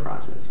similar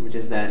process, which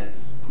is that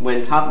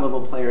when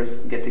top-level players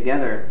get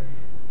together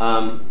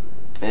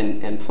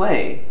and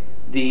play,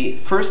 the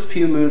first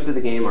few moves of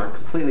the game are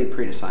completely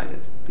pre-decided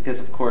because,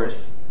 of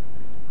course,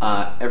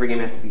 every game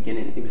has to begin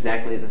in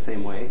exactly the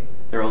same way.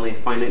 There are only a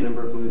finite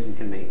number of moves you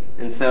can make.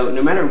 And so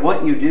no matter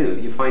what you do,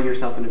 you find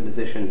yourself in a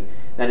position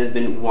that has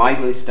been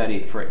widely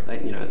studied for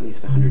at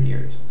least 100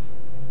 years.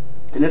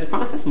 And this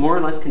process more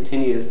or less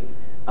continues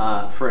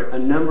for a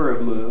number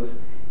of moves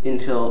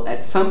until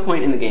at some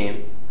point in the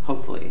game,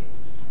 hopefully,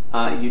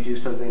 you do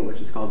something which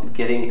is called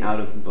getting out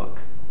of the book,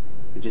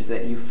 which is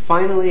that you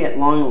finally, at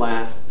long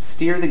last,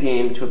 steer the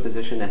game to a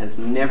position that has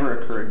never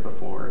occurred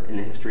before in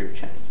the history of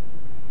chess.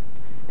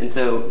 And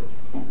so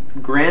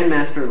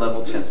grandmaster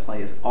level chess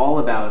play is all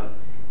about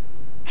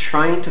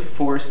trying to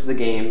force the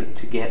game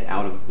to get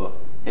out of the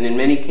book. And in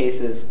many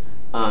cases,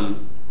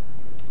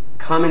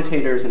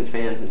 commentators and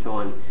fans and so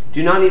on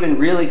do not even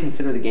really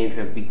consider the game to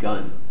have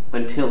begun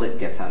until it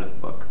gets out of the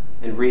book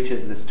and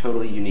reaches this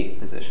totally unique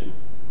position.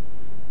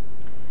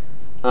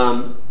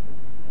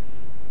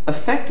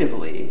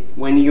 Effectively,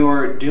 when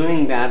you're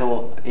doing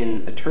battle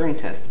in a Turing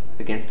test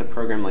against a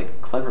program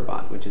like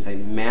Cleverbot, which is a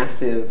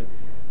massive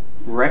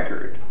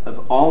record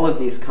of all of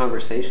these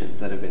conversations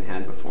that have been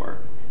had before,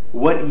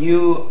 what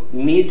you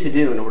need to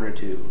do in order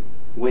to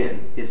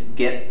win is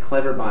get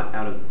Cleverbot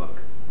out of the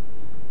book.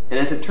 And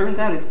as it turns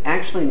out, it's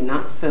actually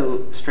not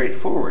so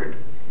straightforward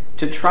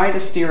to try to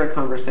steer a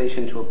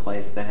conversation to a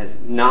place that has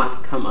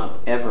not come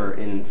up ever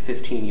in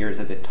 15 years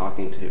of it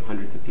talking to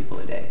hundreds of people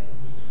a day.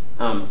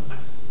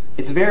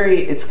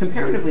 It's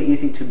comparatively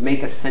easy to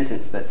make a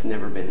sentence that's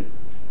never been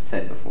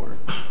said before.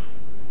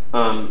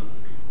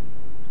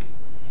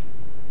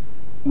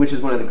 Which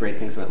is one of the great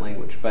things about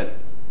language. But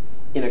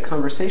in a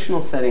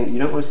conversational setting, you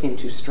don't want to seem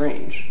too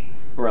strange,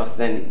 or else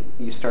then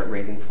you start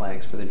raising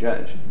flags for the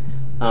judge.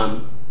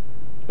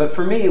 But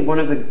for me, one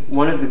of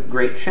the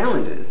great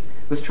challenges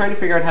was trying to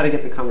figure out how to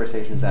get the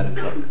conversations out of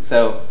the book.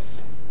 So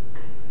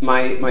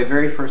my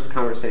very first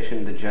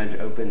conversation, the judge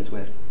opens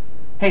with,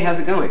 "Hey, how's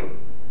it going?"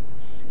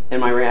 And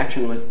my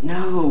reaction was,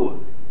 "No,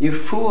 you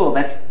fool,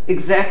 that's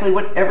exactly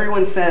what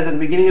everyone says at the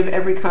beginning of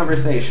every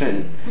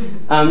conversation.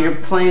 You're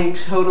playing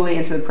totally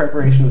into the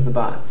preparation of the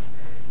bots."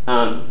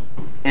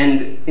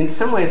 And in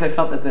some ways, I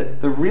felt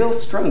that the real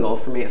struggle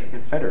for me as a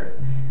Confederate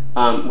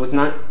was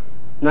not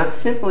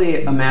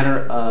simply a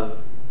matter of,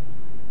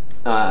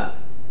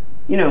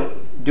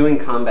 doing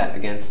combat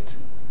against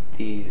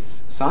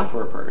these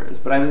software programs,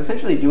 but I was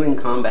essentially doing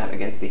combat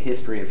against the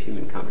history of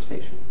human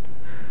conversation.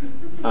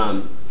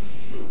 One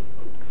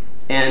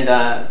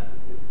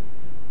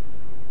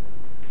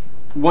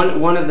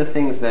of the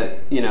things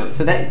that,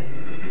 so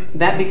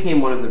that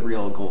became one of the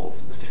real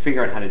goals, was to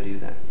figure out how to do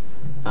that.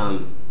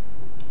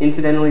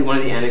 Incidentally, one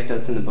of the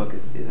anecdotes in the book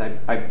is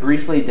I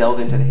briefly delve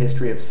into the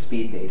history of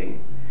speed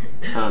dating.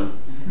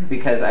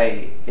 Because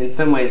I, in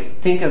some ways,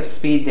 think of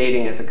speed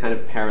dating as a kind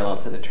of parallel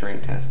to the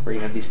Turing test, where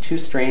you have these two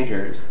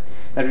strangers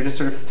that are just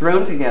sort of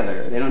thrown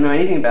together. They don't know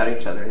anything about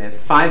each other. They have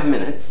 5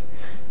 minutes,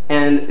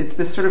 and it's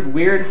this sort of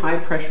weird,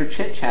 high-pressure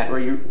chit-chat where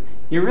you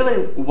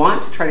really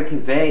want to try to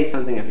convey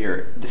something of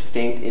your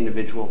distinct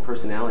individual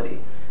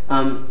personality.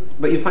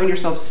 but you find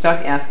yourself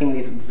stuck asking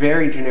these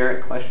very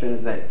generic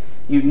questions that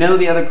you know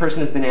the other person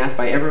has been asked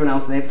by everyone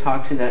else they've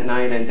talked to that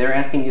night, and they're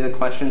asking you the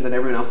questions that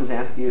everyone else has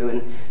asked you,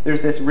 and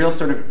there's this real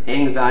sort of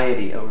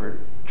anxiety over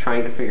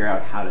trying to figure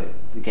out how to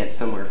get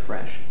somewhere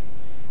fresh.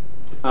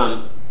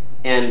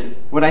 And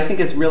what I think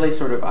is really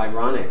sort of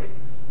ironic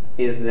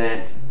is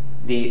that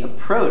the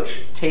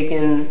approach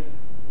taken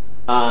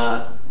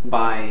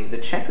by the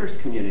checkers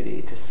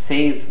community to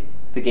save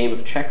the game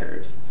of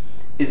checkers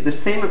is the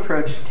same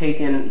approach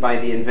taken by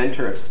the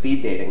inventor of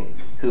speed dating,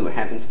 who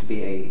happens to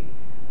be a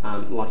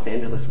Los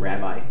Angeles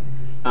rabbi,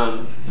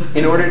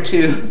 in order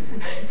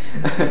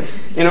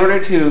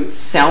to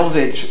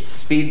salvage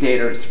speed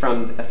daters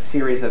from a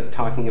series of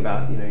talking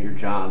about your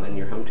job and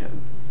your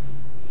hometown.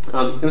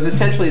 It was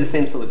essentially the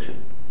same solution,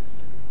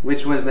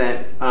 which was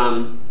that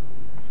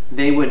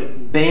they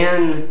would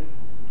ban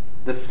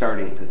the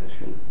starting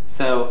position.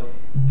 So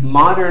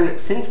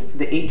since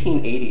the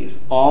 1880s,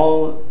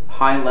 all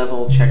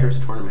high-level checkers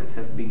tournaments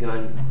have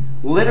begun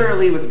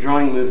literally with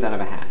drawing moves out of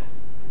a hat.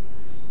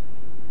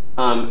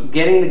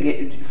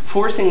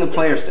 Forcing the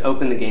players to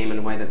open the game in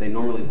a way that they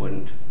normally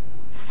wouldn't,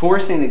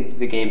 forcing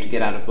the game to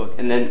get out of book,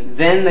 and then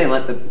they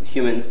let the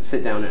humans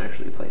sit down and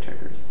actually play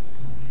checkers.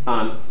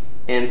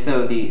 And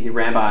so the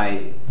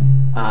rabbi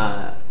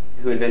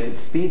who invented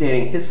speed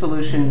dating, his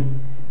solution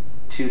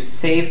to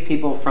save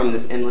people from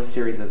this endless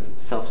series of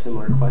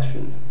self-similar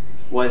questions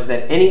was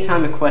that any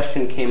time a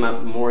question came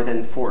up more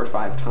than 4 or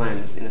 5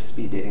 times in a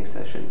speed dating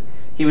session,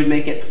 he would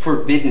make it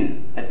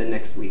forbidden at the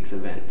next week's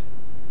event.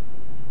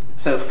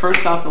 So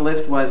first off the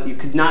list was you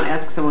could not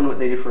ask someone what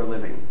they do for a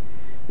living.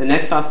 The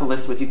next off the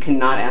list was you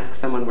cannot ask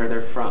someone where they're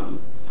from.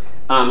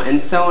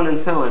 And so on and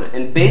so on.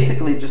 And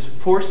basically just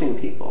forcing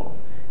people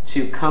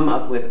to come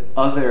up with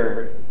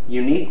other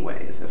unique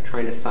ways of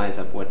trying to size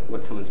up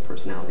what someone's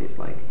personality is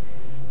like.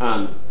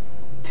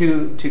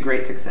 To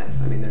great success.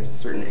 I mean, there's a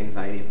certain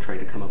anxiety of trying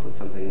to come up with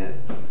something that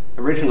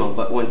original,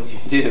 but once you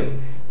do,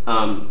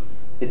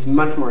 it's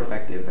much more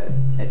effective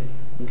at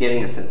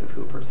getting a sense of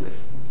who a person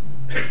is.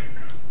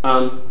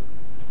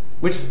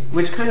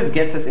 Which kind of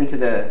gets us into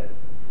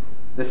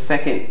the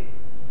second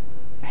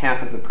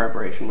half of the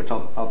preparation, which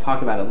I'll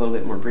talk about a little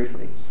bit more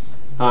briefly.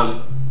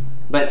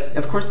 But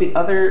of course, the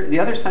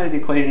other side of the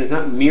equation is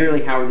not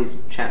merely how are these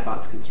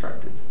chatbots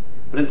constructed,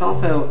 but it's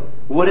also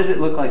what does it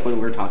look like when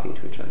we're talking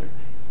to each other.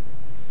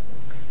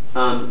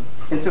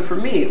 And so for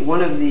me,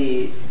 one of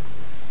the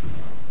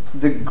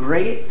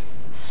great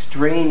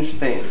strange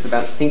things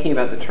about thinking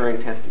about the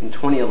Turing test in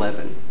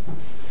 2011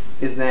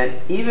 is that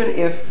even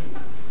if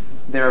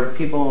there are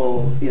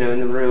people in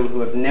the room who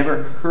have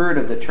never heard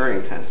of the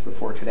Turing test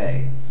before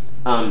today,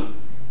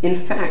 in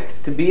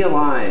fact, to be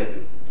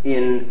alive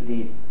in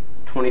the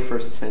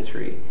 21st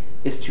century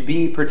is to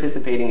be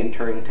participating in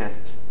Turing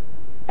tests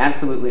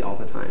absolutely all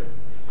the time.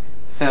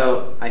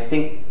 So I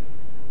think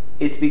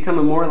it's become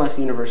a more or less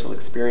universal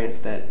experience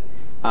that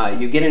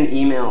you get an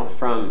email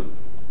from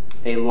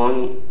a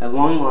long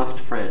lost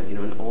friend,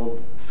 an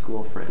old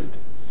school friend,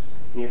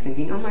 and you're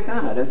thinking, oh my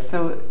God, it's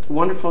so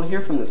wonderful to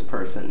hear from this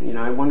person.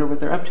 I wonder what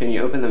they're up to. And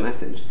you open the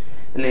message,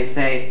 and they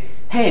say,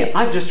 hey,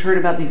 I've just heard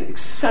about these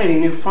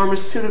exciting new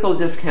pharmaceutical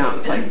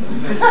discounts. Like,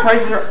 these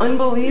prices are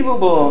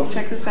unbelievable.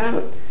 Check this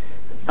out.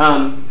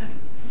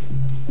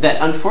 That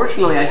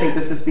unfortunately, I think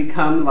this has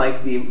become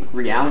like the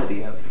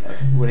reality of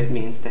what it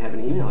means to have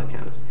an email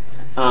account.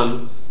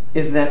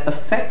 Is that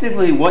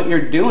effectively what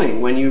you're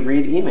doing when you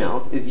read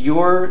emails is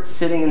you're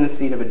sitting in the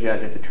seat of a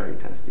judge at the Turing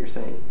test. You're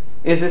saying,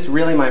 is this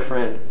really my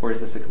friend, or is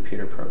this a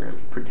computer program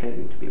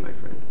pretending to be my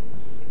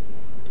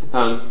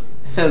friend?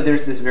 So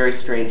there's this very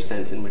strange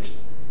sense in which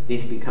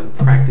these become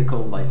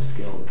practical life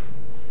skills.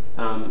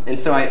 And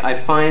so I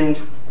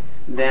find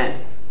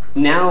that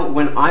now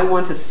when I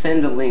want to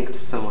send a link to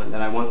someone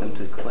that I want them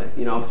to click,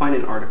 I'll find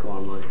an article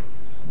online,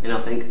 and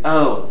I'll think,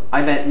 oh,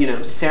 I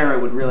bet, Sarah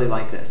would really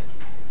like this.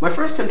 My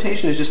first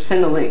temptation is just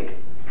send a link.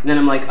 And then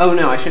I'm like, oh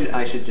no, I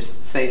should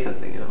just say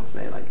something, and I'll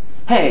say like,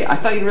 hey, I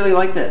thought you'd really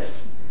like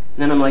this.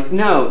 And then I'm like,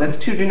 no, that's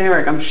too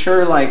generic. I'm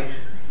sure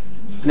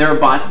there are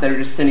bots that are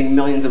just sending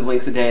millions of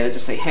links a day that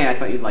just say, hey, I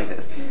thought you'd like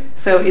this.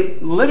 So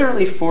it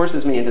literally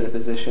forces me into the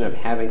position of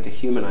having to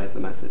humanize the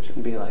message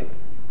and be like,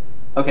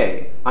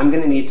 okay, I'm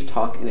going to need to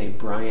talk in a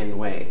Brian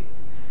way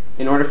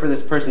in order for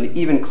this person to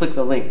even click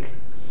the link.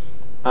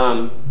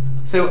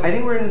 So I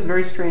think we're in this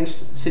very strange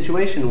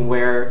situation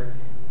where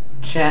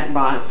chat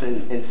bots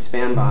and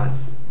spam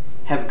bots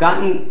have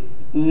gotten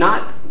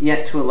not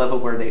yet to a level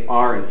where they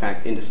are, in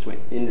fact,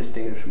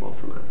 indistinguishable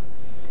from us,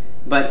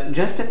 but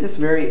just at this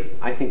very,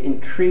 I think,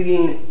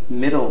 intriguing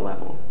middle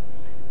level,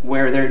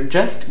 where they're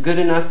just good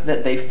enough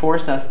that they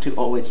force us to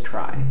always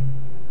try,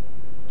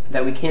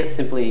 that we can't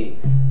simply,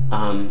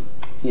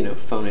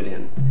 phone it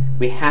in.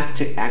 We have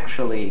to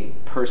actually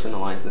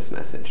personalize this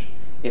message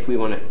if we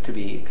want it to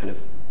be kind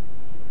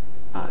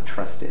of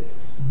trusted.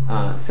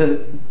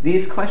 So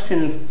these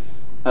questions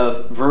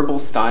of verbal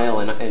style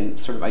and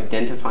sort of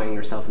identifying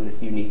yourself in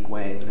this unique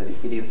way, the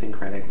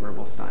idiosyncratic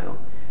verbal style,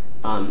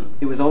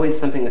 it was always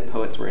something that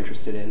poets were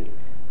interested in.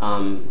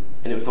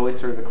 and it was always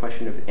sort of a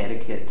question of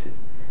etiquette.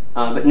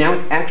 But now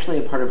it's actually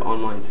a part of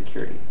online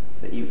security,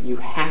 that you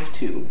have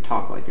to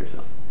talk like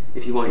yourself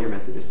if you want your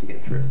messages to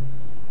get through.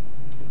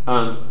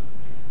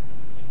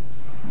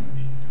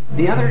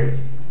 The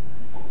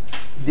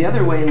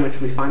other way in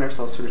which we find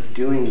ourselves sort of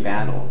doing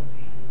battle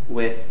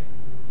with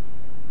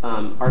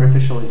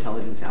artificial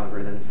intelligence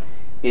algorithms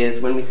is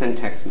when we send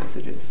text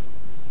messages.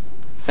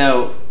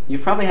 So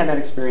you've probably had that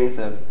experience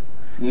of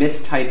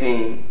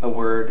mistyping a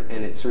word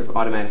and it sort of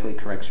automatically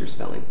corrects your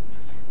spelling.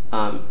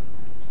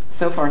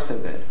 So far, so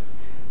good.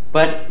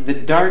 But the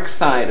dark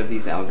side of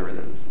these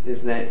algorithms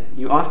is that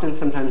you often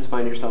sometimes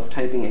find yourself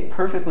typing a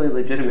perfectly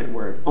legitimate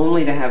word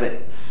only to have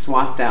it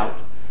swapped out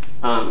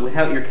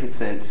without your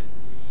consent,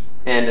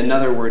 and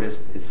another word is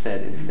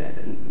said instead.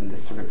 And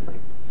this sort of like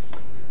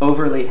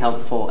overly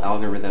helpful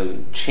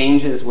algorithm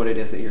changes what it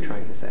is that you're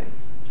trying to say.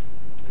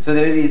 So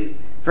there are these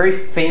very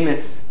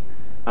famous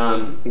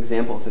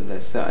examples of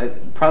this. So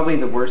probably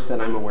the worst that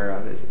I'm aware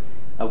of is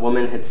a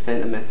woman had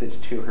sent a message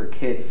to her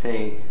kids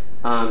saying,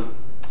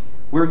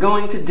 we're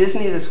going to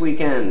Disney this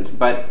weekend,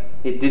 but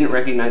it didn't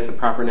recognize the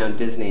proper noun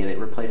Disney, and it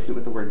replaced it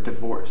with the word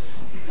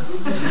divorce.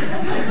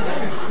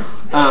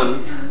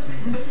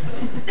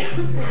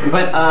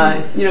 But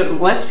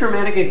less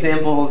dramatic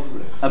examples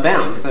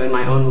abound. So in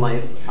my own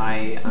life,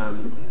 a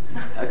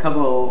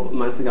couple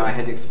months ago, I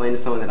had to explain to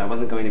someone that I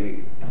wasn't going to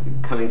be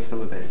coming to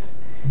some event,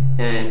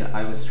 and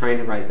I was trying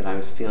to write that I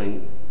was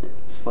feeling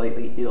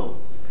slightly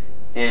ill,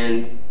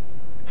 and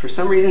for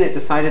some reason it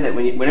decided that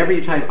whenever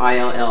you type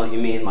ILL, you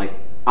mean like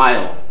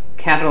aisle,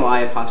 capital I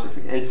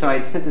apostrophe. And so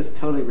I'd sent this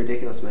totally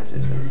ridiculous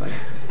message that was like,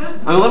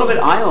 I'm a little bit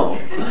ill.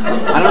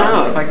 I don't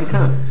know if I can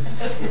come.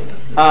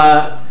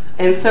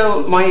 And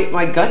so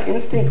my gut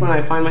instinct when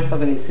I find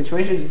myself in these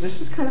situations is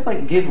just kind of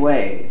like give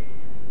way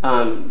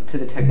to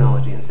the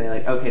technology and say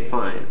like, okay,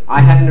 fine.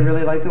 I happen to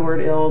really like the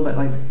word ill, but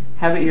like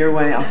have it your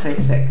way, I'll say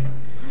sick.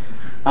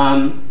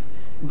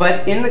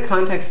 But in the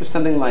context of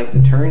something like the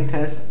Turing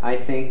test, I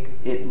think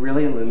it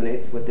really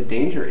illuminates what the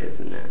danger is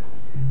in that,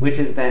 which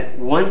is that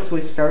once we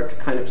start to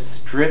kind of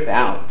strip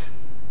out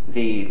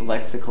the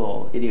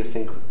lexical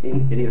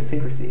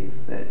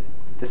idiosyncrasies that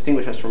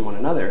distinguish us from one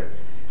another,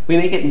 we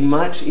make it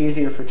much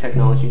easier for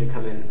technology to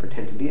come in and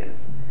pretend to be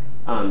us.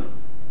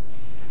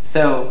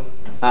 So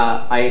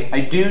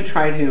I do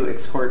try to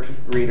exhort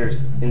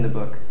readers in the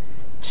book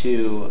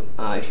to,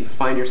 if you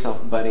find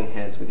yourself butting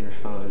heads with your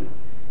phone,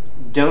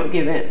 don't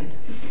give in.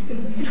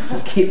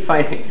 Keep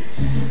fighting.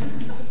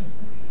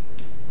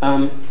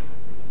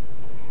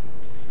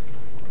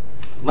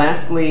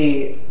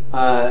 Lastly,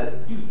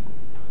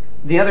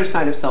 the other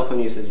side of cell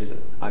phone usage is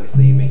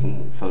obviously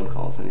making phone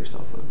calls on your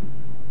cell phone.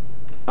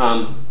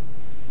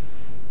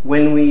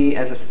 When we,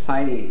 as a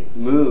society,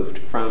 moved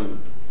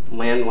from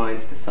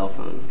landlines to cell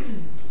phones,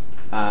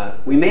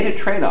 we made a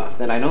trade-off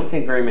that I don't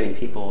think very many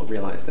people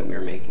realized that we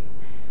were making.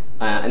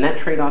 And that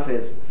trade-off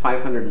is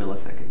 500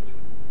 milliseconds.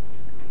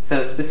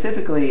 So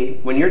specifically,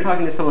 when you're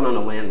talking to someone on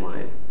a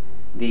landline,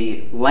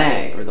 the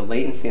lag, or the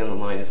latency on the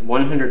line, is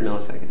 100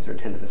 milliseconds, or a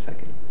tenth of a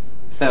second.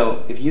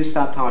 So if you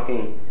stop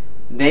talking,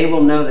 they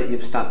will know that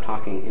you've stopped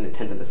talking in a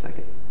tenth of a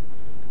second,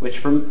 which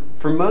for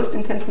most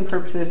intents and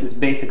purposes is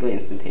basically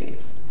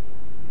instantaneous.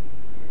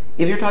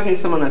 If you're talking to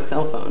someone on a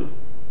cell phone,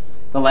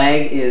 the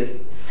lag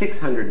is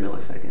 600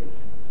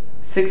 milliseconds,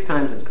 6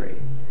 times as great.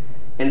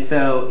 And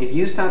so if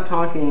you stop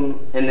talking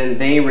and then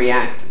they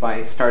react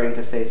by starting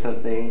to say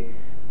something,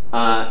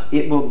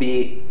 it will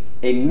be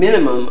a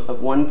minimum of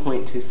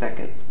 1.2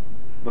 seconds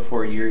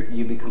before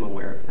you become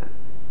aware of that.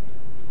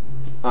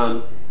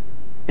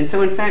 And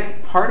so, in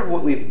fact, part of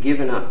what we've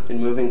given up in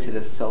moving to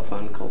this cell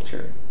phone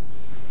culture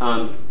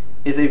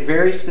is a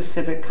very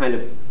specific kind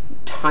of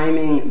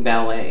timing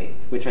ballet,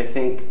 which I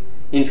think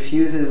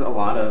infuses a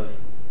lot of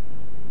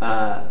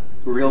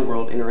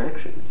real-world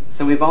interactions.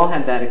 So we've all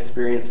had that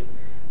experience.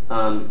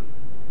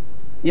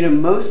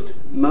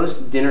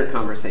 Most dinner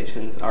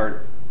conversations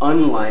are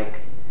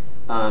unlike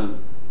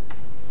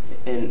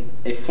in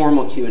a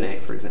formal Q&A,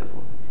 for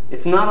example.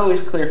 It's not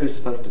always clear who's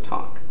supposed to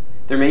talk.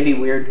 There may be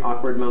weird,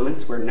 awkward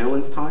moments where no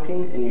one's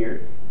talking, and you're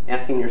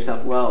asking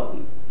yourself, well,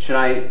 should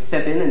I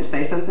step in and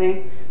say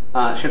something?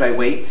 Should I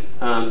wait?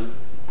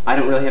 I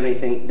don't really have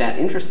anything that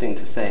interesting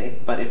to say,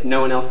 but if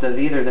no one else does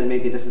either, then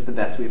maybe this is the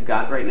best we've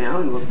got right now,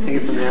 and we'll take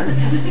it from there.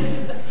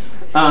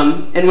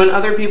 And when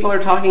other people are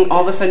talking,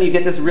 all of a sudden you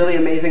get this really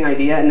amazing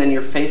idea, and then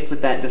you're faced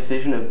with that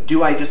decision of,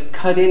 do I just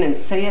cut in and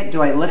say it?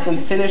 Do I let them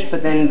finish?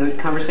 But then the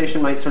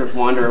conversation might sort of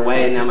wander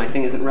away, and now my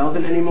thing isn't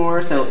relevant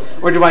anymore.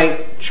 Or do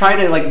I try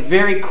to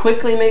very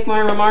quickly make my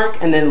remark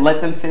and then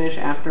let them finish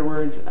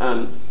afterwards?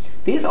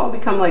 These all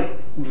become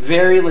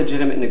very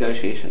legitimate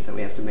negotiations that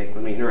we have to make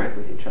when we interact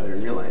with each other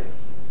in real life.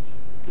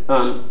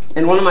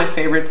 And one of my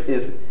favorites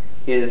is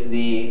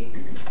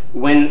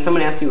when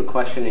someone asks you a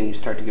question and you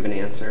start to give an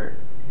answer,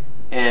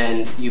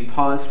 and you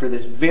pause for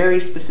this very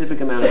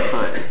specific amount of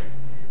time,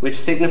 which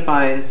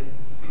signifies,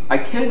 I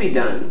can be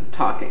done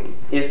talking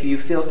if you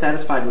feel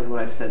satisfied with what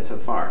I've said so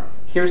far.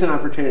 Here's an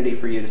opportunity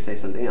for you to say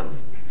something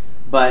else.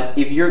 But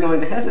if you're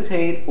going to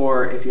hesitate,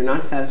 or if you're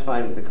not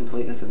satisfied with the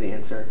completeness of the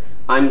answer,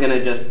 I'm going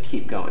to just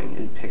keep going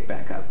and pick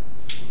back up.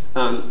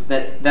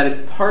 That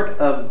a part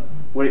of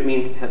what it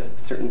means to have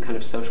certain kind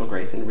of social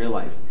grace in real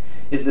life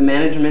is the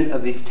management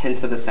of these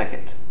tenths of a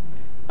second.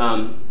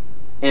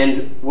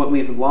 And what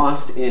we've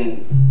lost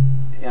in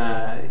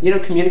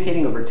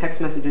communicating over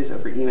text messages,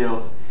 over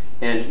emails,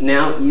 and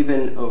now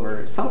even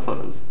over cell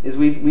phones, is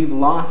we've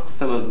lost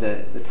some of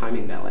the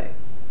timing ballet.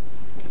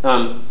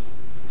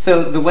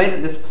 So the way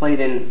that this played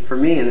in for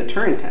me in the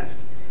Turing test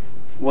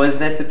was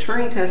that the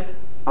Turing test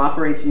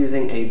operates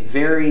using a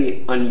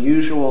very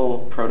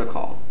unusual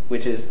protocol,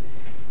 which is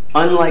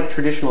unlike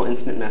traditional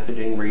instant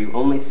messaging where you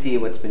only see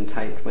what's been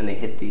typed when they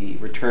hit the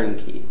return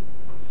key.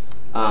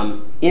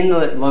 In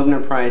the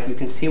Loebner Prize, you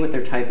can see what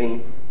they're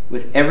typing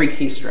with every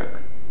keystroke.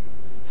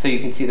 So you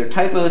can see their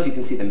typos, you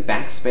can see them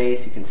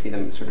backspace, you can see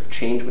them sort of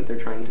change what they're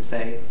trying to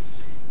say.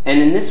 And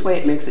in this way,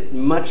 it makes it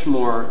much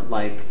more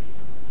like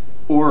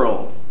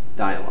oral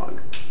dialogue.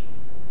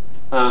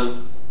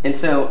 And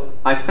so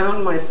I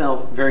found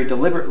myself very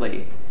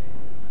deliberately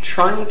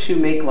trying to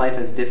make life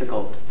as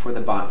difficult for the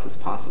bots as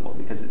possible,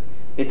 because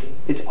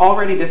it's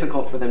already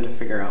difficult for them to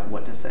figure out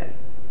what to say.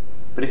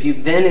 But if you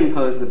then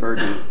impose the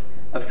burden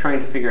of trying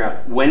to figure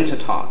out when to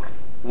talk,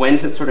 when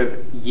to sort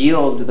of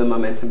yield the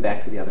momentum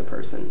back to the other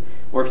person,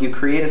 or if you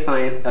create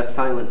a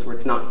silence where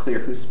it's not clear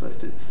who's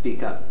supposed to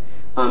speak up,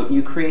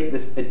 you create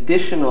this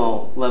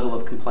additional level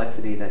of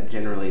complexity that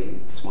generally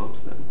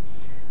swamps them.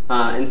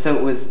 And so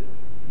it was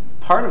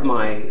part of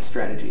my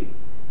strategy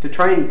to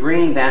try and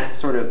bring that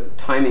sort of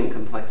timing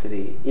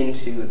complexity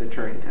into the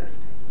Turing test.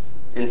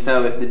 And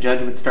so if the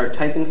judge would start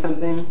typing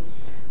something,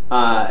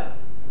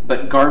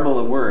 but garble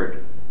a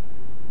word,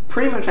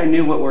 pretty much I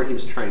knew what word he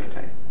was trying to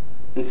type.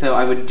 And so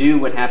I would do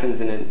what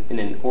happens in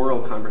an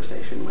oral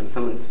conversation when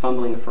someone's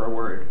fumbling for a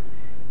word.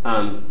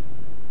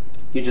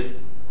 You just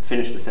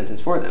finish the sentence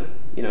for them.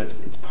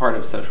 It's part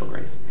of social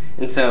grace.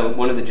 And so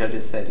one of the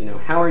judges said,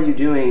 how are you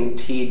doing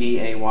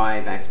TDAY,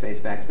 backspace,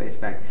 backspace,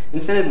 back?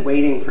 Instead of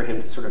waiting for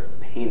him to sort of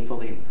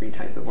painfully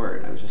retype the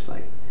word, I was just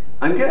like,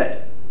 I'm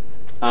good.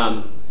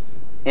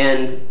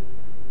 And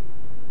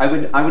I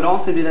would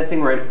also do that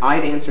thing where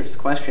I'd answer his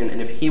question,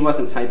 and if he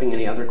wasn't typing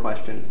any other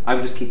question, I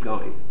would just keep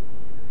going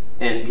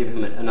and give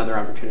him another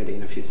opportunity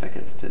in a few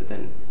seconds to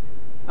then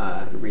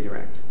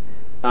redirect.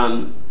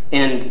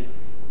 And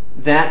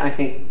that, I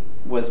think,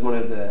 was one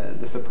of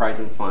the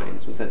surprising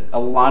finds, was that a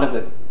lot of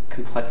the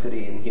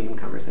complexity in human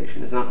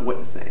conversation is not what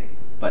to say,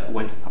 but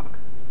when to talk.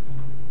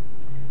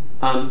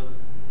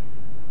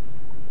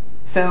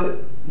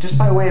 So just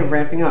by way of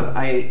wrapping up,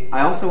 I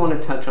also want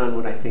to touch on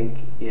what I think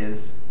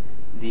is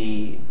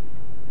the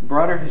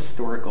broader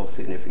historical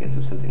significance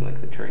of something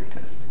like the Turing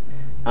test,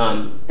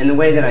 and the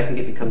way that I think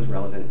it becomes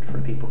relevant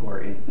for people who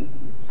are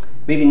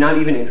maybe not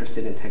even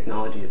interested in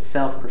technology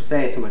itself per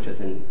se, so much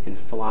as in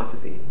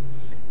philosophy,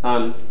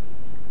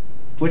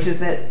 which is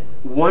that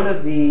one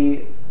of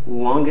the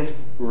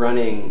longest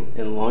running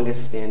and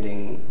longest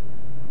standing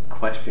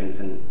questions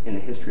in the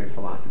history of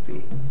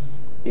philosophy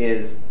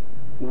is,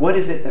 what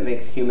is it that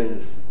makes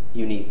humans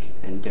unique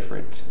and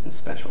different and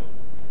special?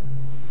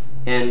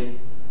 And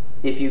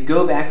if you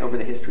go back over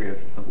the history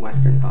of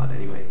Western thought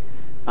anyway,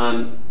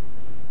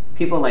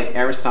 people like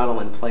Aristotle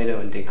and Plato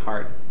and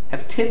Descartes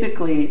have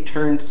typically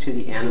turned to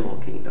the animal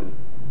kingdom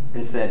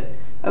and said,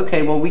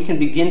 okay, well, we can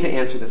begin to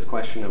answer this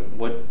question of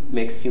what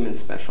makes humans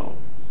special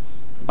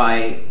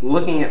by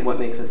looking at what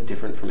makes us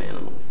different from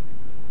animals.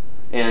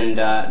 And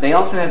they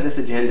also have this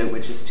agenda,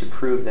 which is to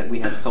prove that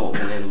we have souls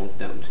and animals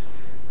don't.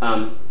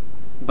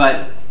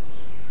 But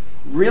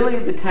really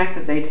the tack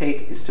that they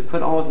take is to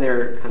put all of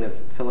their kind of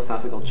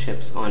philosophical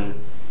chips on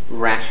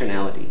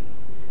rationality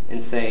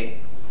and say,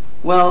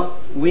 well,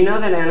 we know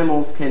that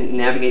animals can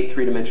navigate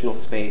three-dimensional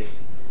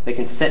space, they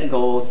can set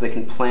goals, they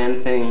can plan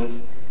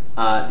things,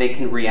 they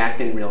can react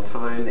in real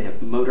time, they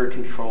have motor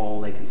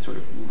control, they can sort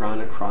of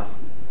run across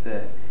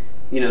the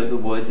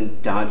woods and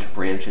dodge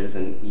branches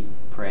and eat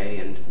prey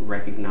and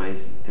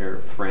recognize their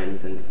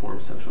friends and form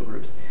social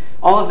groups.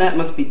 All of that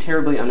must be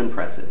terribly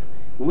unimpressive.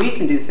 We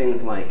can do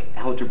things like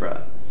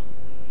algebra.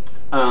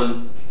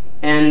 And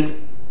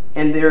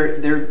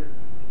they're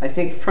I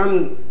think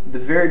from the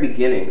very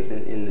beginnings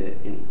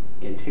in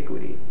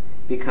antiquity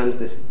becomes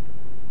this,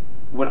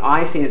 what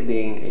I see as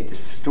being a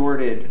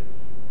distorted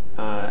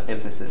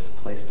emphasis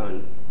placed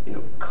on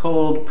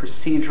cold,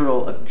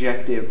 procedural,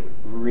 objective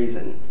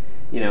reason,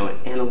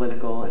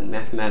 analytical and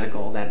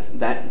mathematical,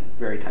 that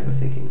very type of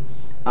thinking.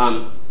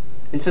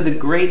 And so the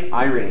great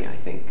irony, I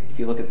think, if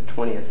you look at the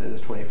 20th and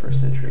the 21st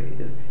century,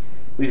 is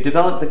we've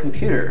developed the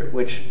computer,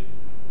 which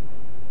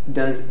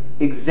does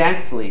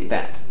exactly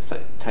that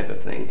type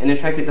of thing, and in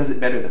fact, it does it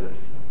better than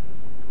us.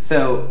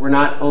 So we're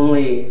not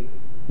only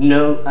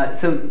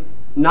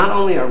not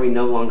only are we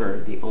no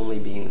longer the only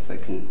beings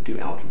that can do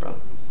algebra,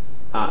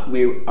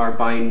 we are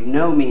by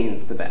no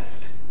means the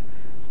best.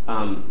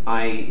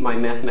 My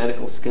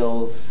mathematical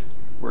skills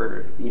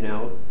were,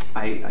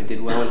 I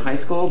did well in high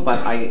school, but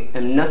I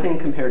am nothing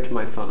compared to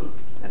my phone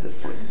at this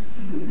point.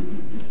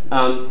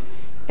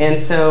 And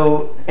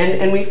so,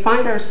 and we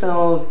find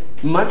ourselves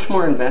much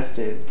more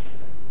invested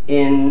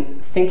in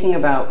thinking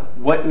about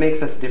what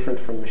makes us different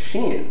from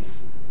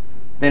machines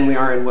than we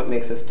are in what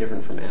makes us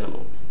different from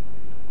animals.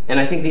 And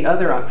I think the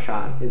other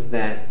upshot is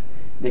that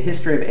the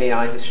history of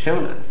AI has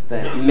shown us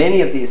that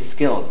many of these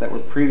skills that were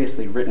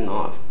previously written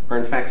off are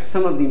in fact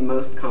some of the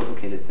most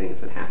complicated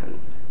things that happen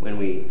when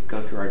we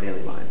go through our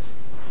daily lives.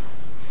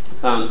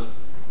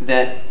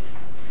 That,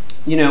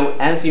 you know,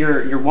 as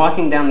you're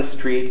walking down the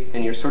street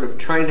and you're sort of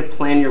trying to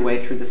plan your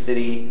way through the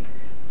city,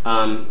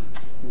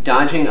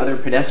 dodging other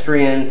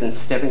pedestrians and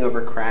stepping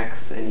over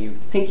cracks, and you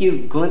think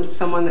you glimpse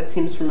someone that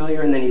seems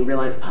familiar, and then you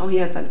realize, oh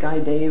yeah, it's that guy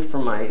Dave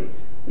from my,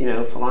 you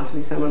know,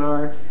 philosophy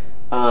seminar,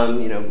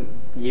 you know,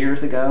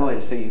 years ago,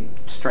 and so you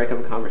strike up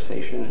a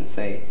conversation and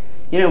say,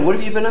 you know, what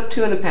have you been up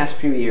to in the past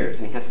few years?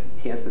 And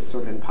he has this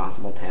sort of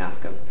impossible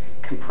task of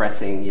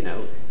compressing, you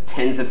know,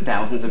 tens of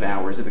thousands of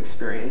hours of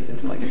experience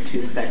into like a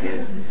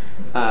 2-second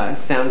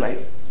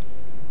soundbite.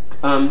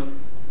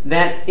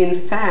 That in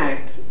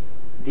fact,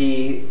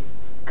 the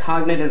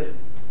cognitive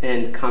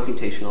and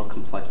computational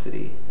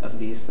complexity of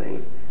these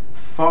things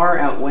far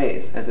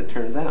outweighs, as it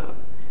turns out,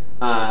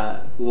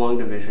 long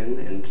division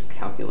and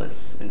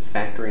calculus and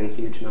factoring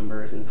huge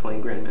numbers and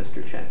playing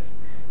grandmaster chess.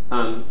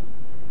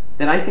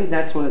 That I think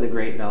that's one of the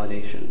great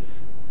validations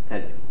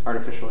that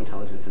artificial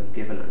intelligence has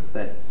given us,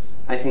 that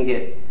I think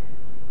it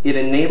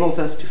enables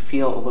us to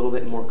feel a little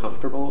bit more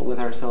comfortable with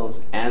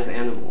ourselves as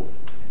animals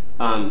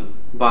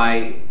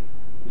by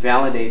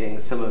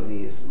validating some of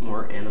these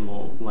more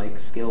animal-like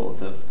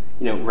skills of,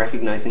 you know,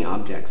 recognizing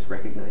objects,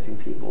 recognizing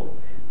people,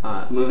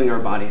 moving our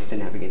bodies to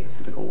navigate the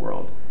physical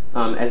world,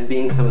 as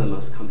being some of the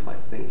most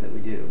complex things that we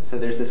do. So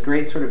there's this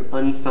great sort of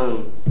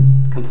unsung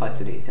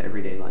complexity to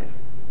everyday life.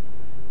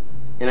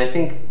 And I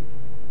think,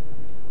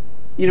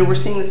 you know, we're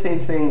seeing the same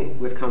thing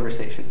with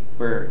conversation,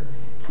 where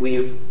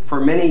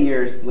for many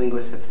years,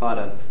 linguists have thought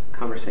of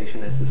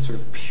conversation as this sort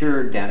of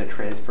pure data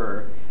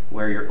transfer,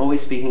 where you're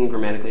always speaking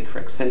grammatically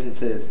correct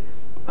sentences.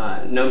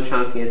 Noam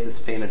Chomsky has this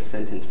famous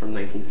sentence from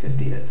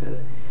 1950 that says,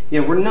 you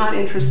know, we're not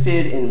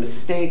interested in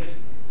mistakes,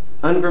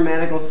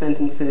 ungrammatical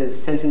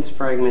sentences, sentence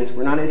fragments.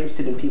 We're not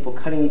interested in people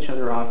cutting each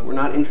other off. We're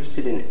not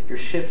interested in your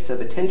shifts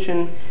of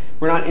attention.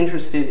 We're not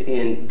interested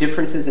in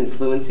differences in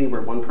fluency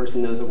where one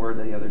person knows a word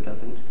that the other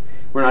doesn't.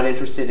 We're not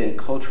interested in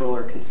cultural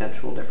or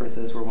conceptual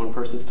differences where one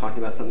person's talking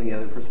about something the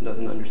other person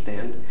doesn't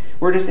understand.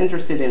 We're just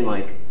interested in,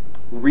 like,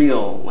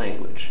 real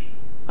language.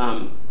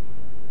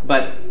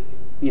 But,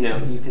 you know,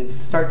 you can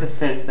start to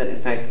sense that, in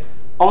fact,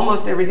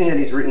 almost everything that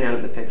he's written out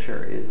of the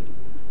picture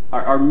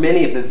are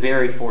many of the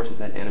very forces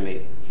that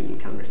animate human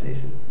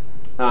conversation.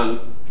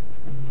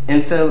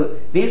 And so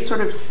these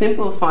sort of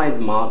simplified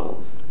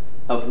models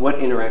of what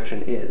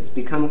interaction is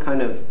become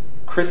kind of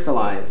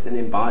crystallized and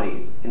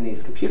embodied in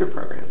these computer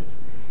programs.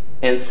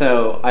 And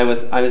so I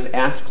was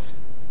asked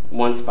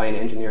once by an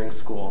engineering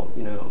school,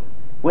 you know,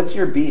 what's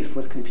your beef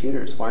with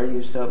computers? Why are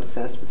you so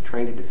obsessed with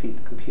trying to defeat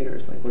the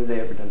computers? Like, what have they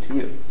ever done to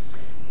you?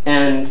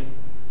 And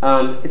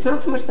it's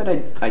not so much that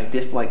I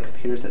dislike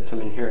computers at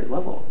some inherent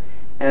level,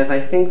 as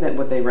I think that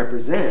what they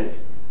represent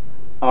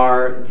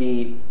are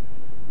the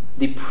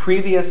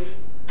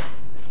previous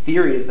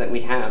theories that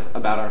we have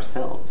about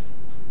ourselves.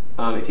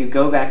 If you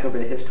go back over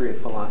the history of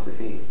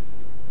philosophy,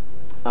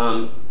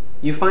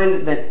 you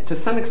find that to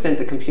some extent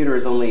the computer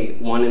is only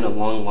one in a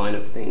long line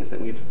of things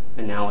that we've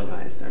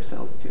analogized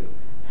ourselves to.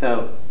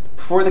 So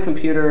before the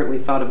computer, we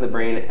thought of the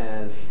brain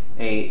as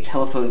a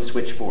telephone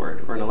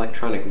switchboard or an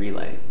electronic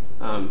relay,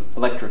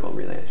 electrical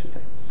relay, I should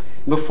say.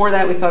 Before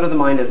that, we thought of the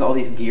mind as all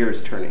these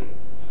gears turning.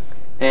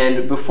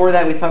 And before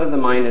that, we thought of the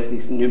mind as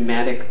these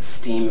pneumatic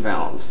steam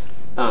valves.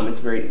 It's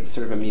very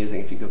sort of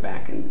amusing if you go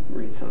back and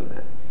read some of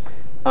that.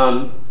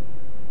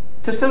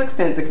 To some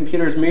extent, the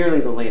computer is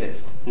merely the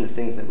latest in the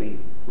things that we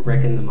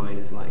reckon the mind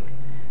is like.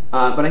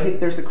 But I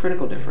think there's a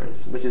critical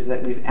difference, which is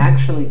that we've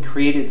actually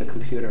created the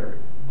computer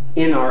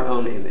in our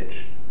own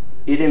image.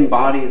 It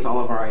embodies all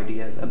of our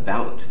ideas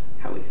about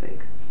how we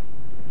think.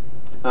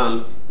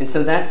 And so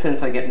in that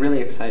sense, I get really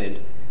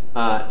excited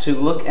to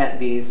look at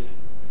these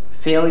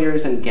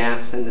failures and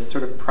gaps and this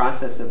sort of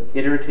process of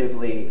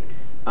iteratively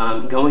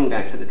going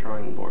back to the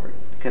drawing board.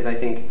 Because I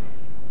think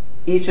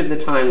each of the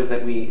times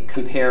that we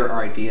compare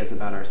our ideas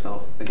about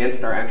ourselves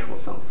against our actual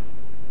self,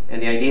 and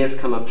the ideas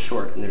come up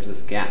short and there's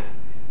this gap,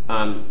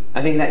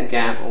 I think that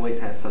gap always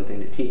has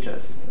something to teach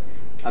us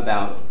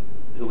about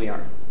who we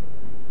are.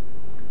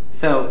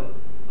 So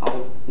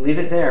I'll leave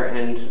it there,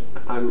 and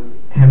I'm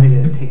happy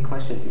to take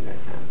questions you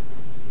guys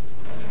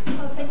have.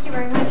 Well, thank you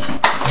very much.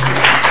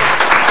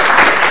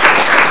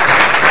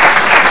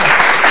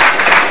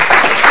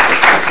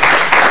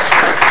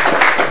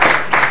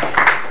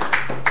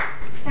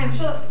 I'm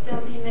sure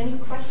there'll be many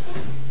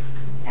questions.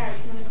 Eric,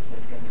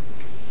 let's go.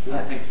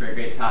 Yeah, thanks for a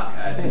great talk.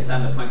 Just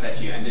on the point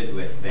that you ended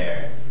with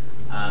there,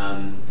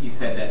 you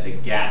said that the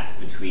gaps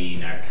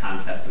between our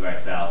concepts of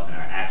ourself and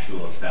our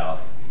actual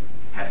self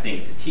have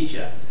things to teach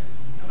us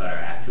about our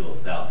actual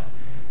self.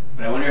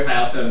 But I wonder if I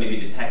also maybe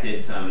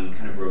detected some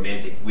kind of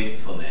romantic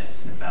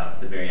wistfulness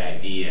about the very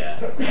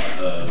idea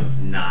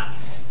of not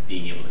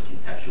being able to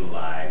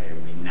conceptualize, or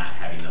maybe not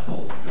having the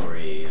whole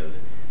story of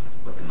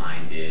what the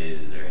mind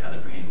is, or how the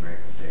brain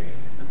works, or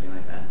something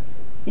like that.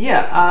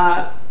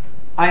 Yeah,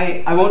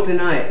 I won't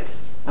deny it.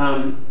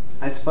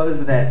 I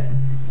suppose that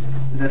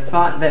the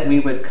thought that we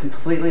would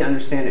completely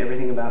understand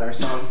everything about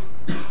ourselves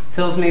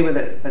fills me with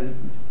a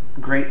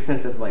great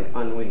sense of like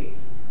ennui.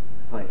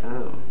 Like,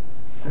 oh,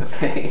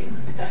 okay.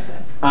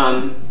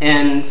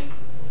 And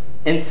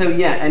so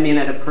yeah, I mean,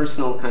 at a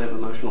personal kind of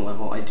emotional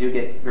level, I do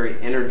get very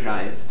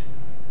energized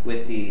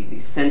with the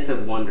sense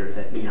of wonder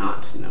that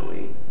not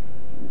knowing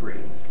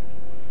brings.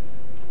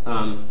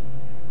 And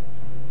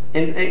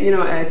you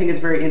know, I think it's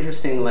very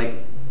interesting. Like,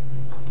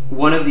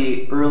 one of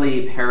the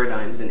early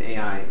paradigms in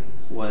AI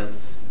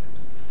was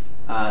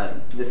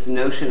this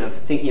notion of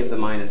thinking of the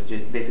mind as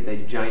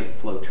basically a giant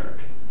flowchart.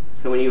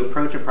 So when you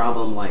approach a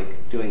problem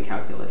like doing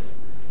calculus,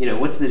 you know,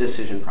 what's the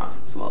decision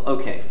process? Well,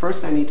 okay,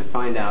 first I need to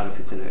find out if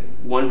it's in a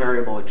one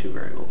variable or two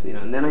variables, you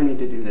know, and then I need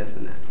to do this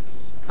and that.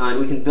 And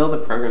we can build a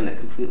program that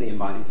completely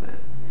embodies that.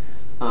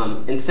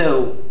 And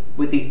so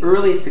with the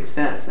early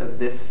success of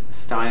this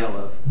style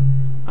of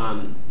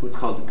what's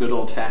called good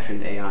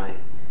old-fashioned AI,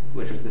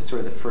 which was the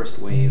sort of the first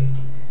wave,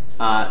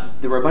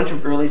 there were a bunch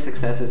of early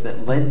successes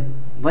that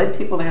led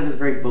people to have this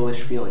very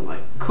bullish feeling, like,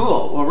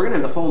 cool, well, we're going to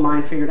have the whole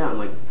mind figured out in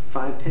like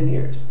 5-10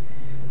 years.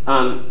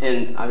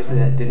 And obviously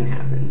that didn't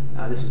happen.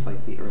 This was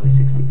like the early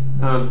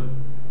 60s.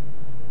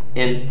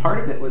 And part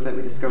of it was that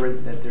we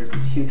discovered that there's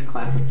this huge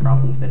class of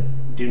problems that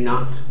do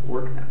not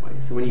work that way.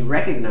 So when you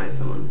recognize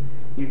someone,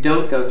 you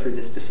don't go through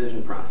this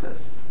decision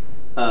process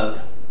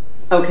of,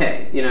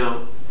 okay, you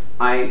know,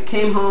 I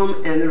came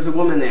home and there was a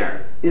woman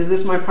there. Is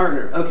this my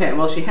partner? Okay,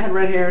 well, she had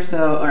red hair,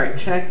 so all right,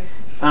 check.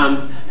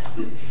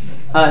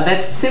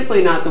 That's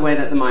simply not the way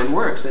that the mind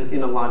works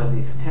in a lot of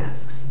these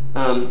tasks.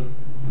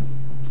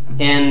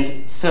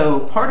 And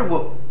so part of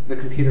what the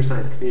computer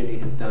science community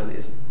has done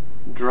is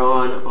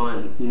drawn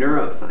on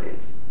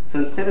neuroscience. So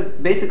instead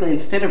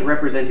of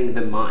representing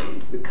the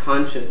mind, the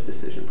conscious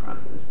decision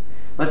process,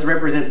 let's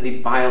represent the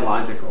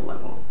biological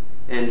level.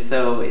 And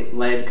so it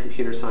led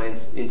computer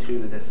science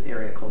into this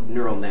area called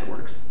neural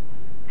networks,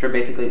 which are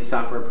basically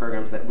software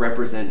programs that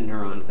represent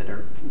neurons that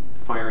are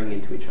firing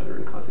into each other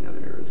and causing other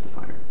neurons to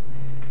fire.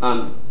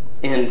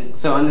 And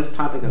so on this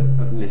topic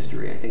of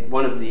mystery, I think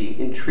one of the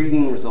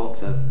intriguing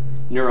results of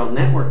neural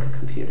network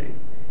computing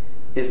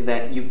is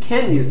that you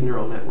can use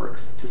neural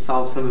networks to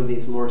solve some of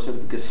these more sort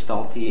of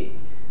gestalty,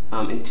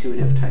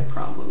 intuitive type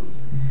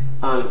problems.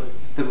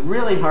 The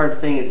really hard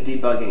thing is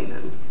debugging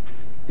them,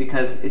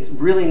 because it's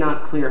really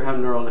not clear how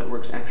neural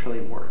networks actually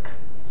work.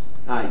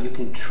 You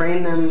can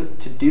train them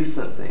to do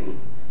something,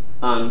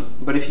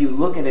 but if you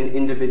look at an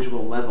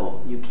individual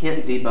level, you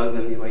can't debug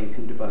them the way you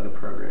can debug a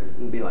program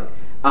and be like,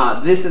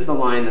 this is the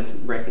line that's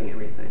wrecking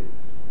everything.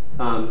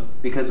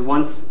 Because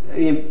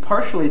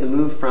partially the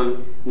move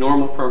from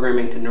normal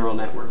programming to neural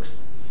networks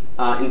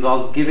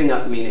involves giving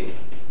up meaning.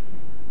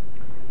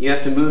 You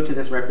have to move to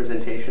this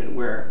representation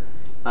where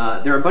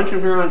there are a bunch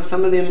of neurons,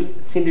 some of them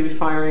seem to be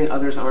firing,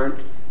 others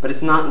aren't, but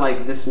it's not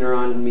like this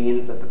neuron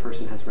means that the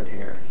person has red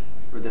hair,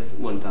 or this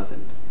one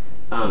doesn't.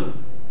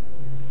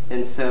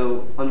 And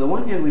so, on the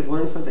one hand, we've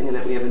learned something in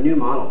that we have a new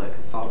model that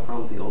can solve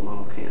problems the old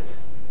model can't.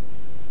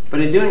 But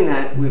in doing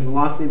that, we've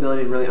lost the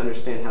ability to really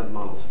understand how the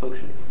model's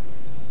functioning.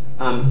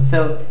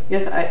 So,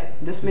 yes,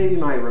 this may be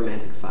my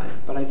romantic side,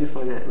 but I do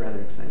find that rather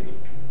exciting.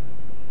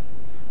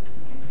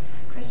 Okay.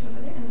 Question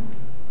over there, and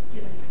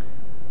you next.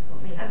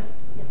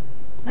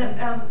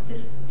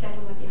 This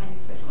gentleman behind you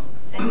first,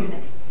 then you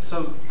next.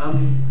 So,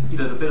 you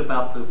know, the bit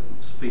about the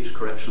speech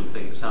correction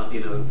thing, it sounds, you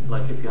know,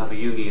 like if you have a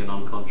Jungian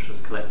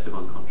unconscious, collective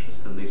unconscious,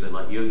 then these are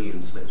like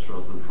Jungian slips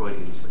rather than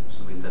Freudian slips.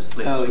 I mean, they're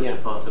slips which are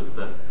part of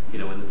the, you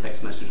know, when the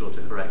text message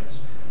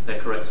autocorrects, they're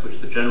corrects which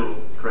the general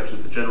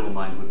corrections the general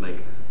mind would make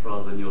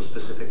rather than your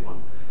specific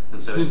one.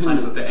 And so it's kind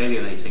of a bit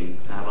alienating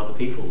to have other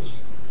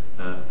people's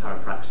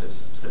parapraxis,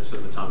 slips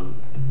of the tongue,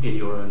 in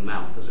your own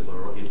mouth, as it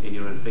were, or in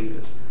your own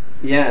fingers.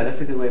 Yeah, that's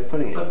a good way of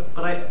putting it.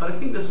 But I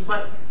think there's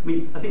I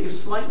think you're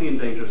slightly in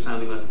danger of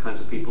sounding like the kinds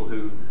of people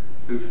who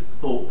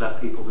thought that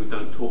people who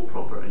don't talk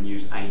proper and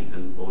use ain't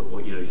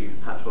or you know, use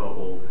patois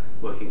or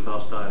working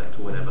class dialect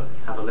or whatever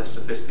have a less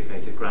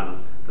sophisticated grammar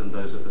than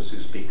those of us who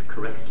speak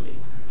correctly.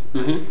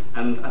 Mm-hmm.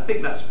 And I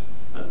think that's,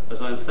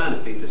 as I understand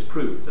it, being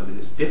disproved. I mean,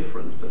 it's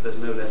different, but there's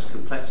no less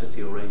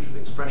complexity or range of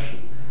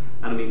expression.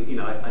 And I mean, you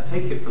know, I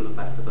take it from the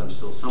fact that I'm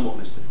still somewhat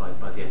mystified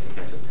by the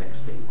etiquette of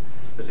texting.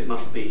 That it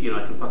must be, you know,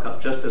 I can fuck up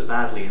just as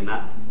badly in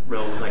that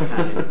realm as I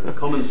can in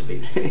common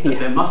speech. That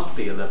there must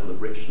be a level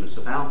of richness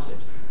about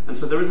it. And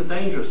so there is a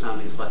danger of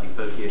sounding slightly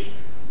folkish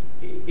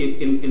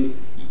in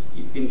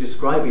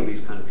describing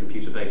these kind of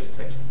computer-based,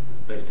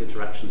 text-based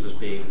interactions as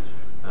being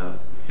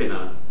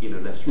thinner, you know,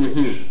 less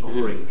rich,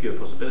 offering fewer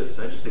possibilities.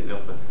 I just think they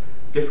offer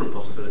different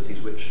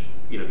possibilities which,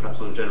 you know,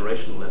 perhaps on a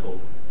generational level,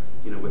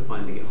 you know, we're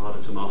finding it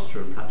harder to master,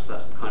 and perhaps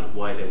that's kind of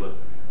why they were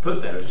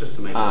put there, is just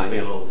to make us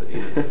feel old.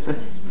 You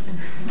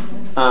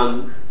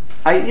know,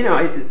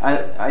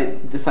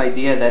 This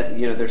idea that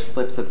there's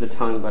slips of the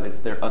tongue,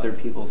 but they're other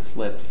people's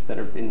slips that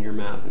are in your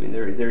mouth. I mean,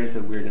 there is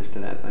a weirdness to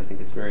that. I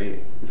think it's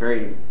very,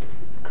 very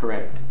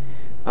correct.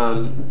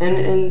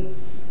 And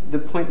the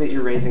point that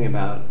you're raising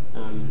about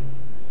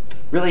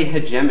really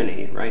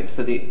hegemony, right?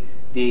 So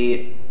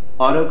the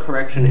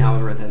autocorrection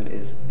algorithm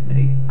is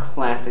a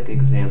classic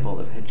example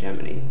of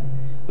hegemony,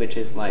 which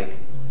is like,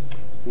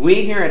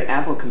 we here at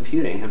Apple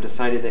Computing have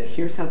decided that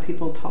here's how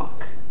people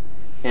talk.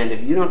 And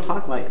if you don't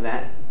talk like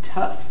that,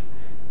 tough.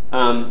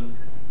 And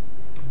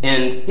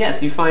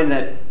yes, you find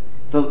that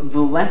the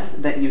less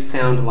that you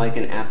sound like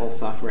an Apple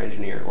software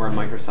engineer or a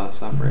Microsoft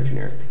software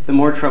engineer, the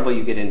more trouble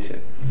you get into.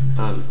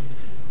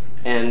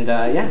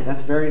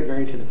 That's very,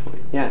 very to the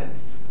point. Yeah.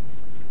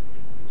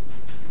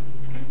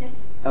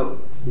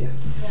 Oh, yeah.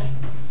 Yeah.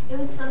 It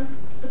was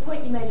the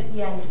point you made at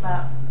the end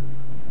about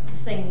the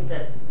thing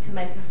that can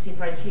make us seem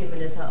very human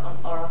is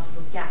our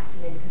sort of gaps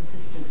and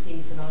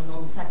inconsistencies and our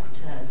non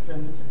sequiturs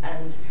and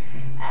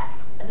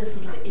the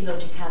sort of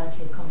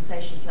illogicality of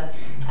conversation flow.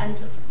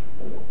 And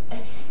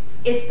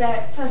is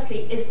there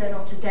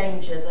not a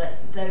danger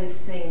that those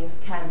things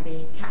can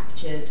be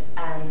captured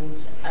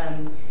and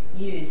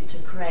used to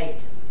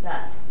create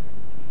that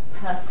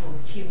personal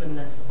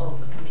humanness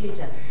of a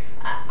computer?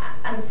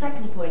 And the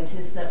second point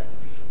is that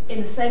in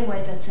the same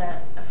way that,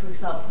 for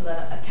example,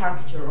 a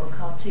caricature or a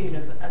cartoon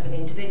of an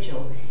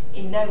individual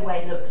in no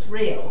way looks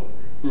real,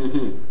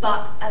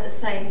 but at the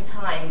same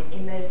time,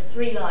 in those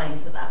 3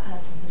 lines that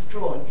person has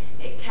drawn,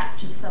 it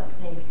captures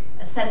something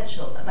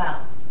essential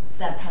about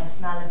their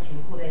personality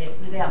and who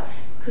they are.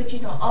 Could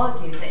you not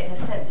argue that in a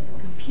sense, if a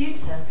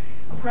computer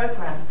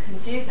program can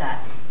do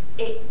that,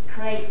 it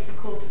creates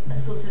a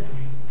sort of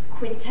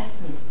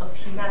quintessence of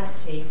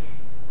humanity,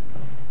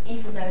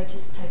 even though it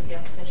is totally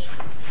artificial?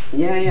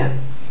 Yeah.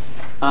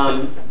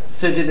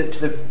 So to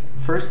the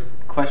first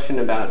question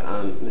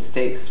about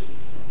mistakes,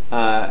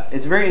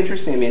 it's very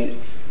interesting. I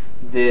mean,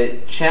 the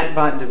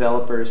chatbot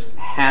developers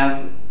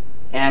have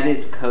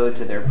added code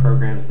to their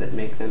programs that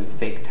make them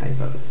fake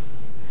typos,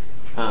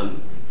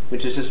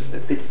 which is just,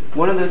 it's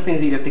one of those things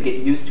that you have to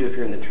get used to if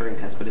you're in the Turing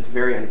test, but it's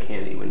very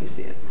uncanny when you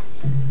see it.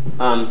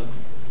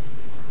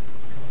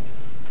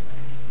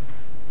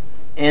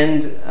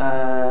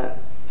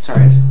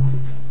 Sorry,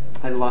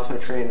 I lost my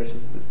train, which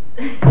is this.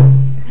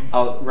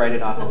 I'll write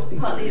it off as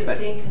speaking. Partly it was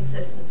the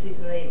inconsistencies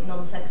and the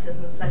non sequiturs,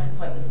 and the second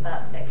point was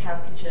about a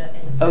caricature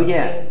in a sense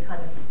being kind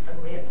of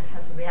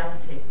has a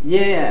reality.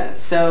 Yeah,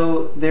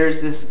 so there's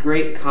this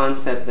great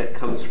concept that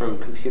comes from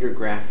computer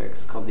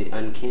graphics called the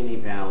uncanny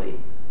valley.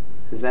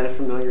 Is that a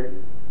familiar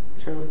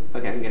term?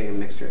 Okay, I'm getting a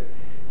mixture.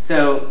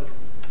 So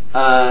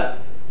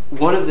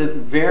one of the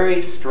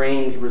very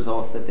strange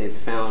results that they've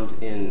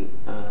found in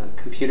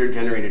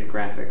computer-generated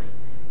graphics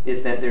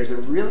is that there's a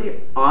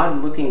really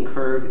odd-looking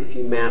curve if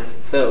you map.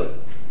 So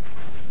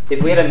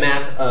if we had a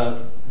map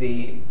of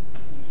the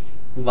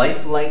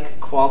lifelike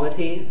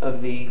quality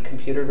of the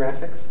computer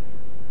graphics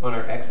on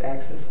our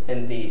x-axis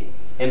and the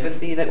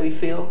empathy that we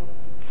feel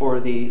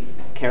for the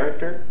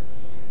character,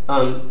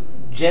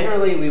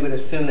 generally we would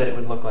assume that it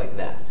would look like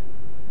that,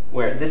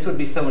 where this would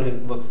be someone who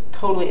looks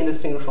totally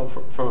indistinguishable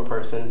from a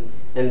person,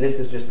 and this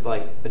is just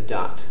like a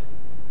dot.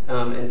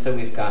 And so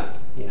we've got,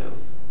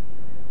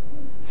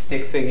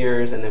 stick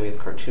figures, and then we have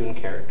cartoon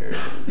characters,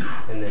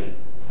 and then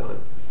so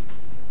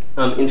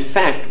on. In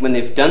fact, when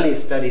they've done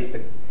these studies,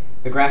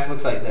 the graph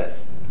looks like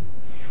this.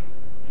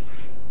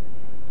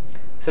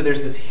 So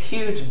there's this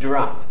huge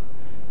drop,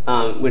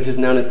 which is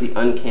known as the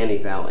uncanny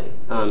valley.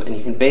 And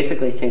you can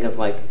basically think of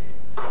like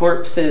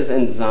corpses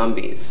and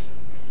zombies,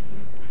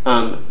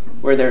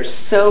 where they're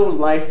so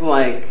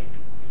lifelike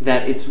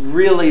that it's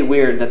really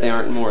weird that they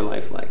aren't more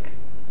lifelike.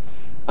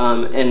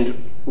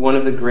 And one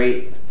of the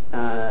great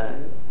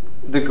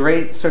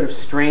sort of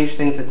strange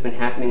things that's been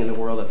happening in the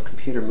world of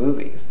computer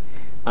movies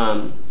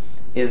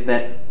is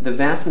that the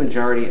vast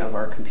majority of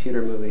our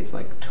computer movies,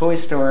 like Toy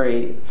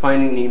Story,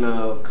 Finding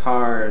Nemo,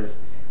 Cars,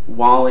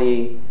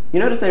 WALL-E, you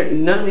notice that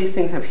none of these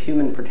things have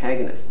human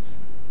protagonists.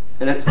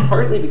 And that's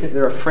partly because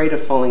they're afraid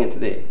of falling into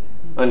the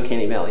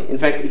uncanny valley. In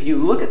fact, if you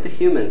look at the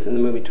humans in the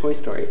movie Toy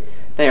Story,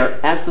 they are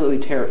absolutely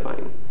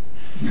terrifying.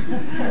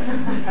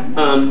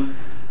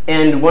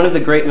 And one of the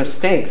great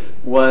mistakes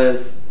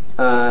was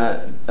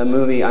a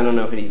movie, I don't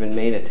know if it even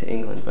made it to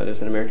England, but it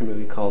was an American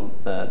movie called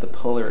The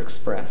Polar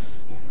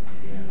Express.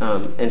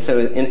 And so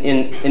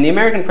in the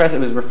American press, it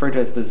was referred to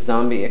as the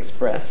Zombie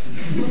Express,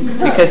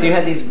 because you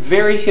had these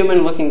very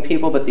human-looking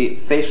people, but the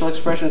facial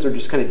expressions are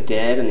just kind of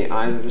dead, and the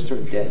eyes are just sort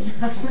of dead.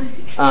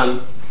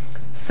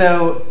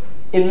 So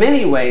in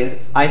many ways,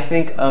 I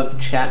think of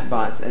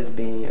chatbots as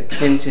being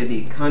akin to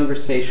the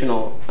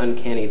conversational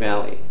uncanny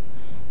valley,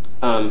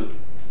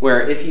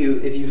 where if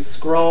you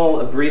scroll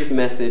a brief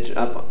message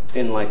up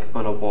in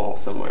on a wall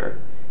somewhere,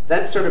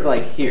 that's sort of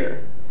like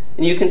here.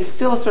 And you can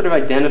still sort of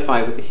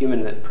identify with the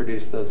human that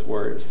produced those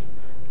words,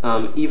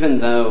 even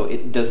though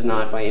it does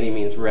not by any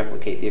means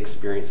replicate the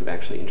experience of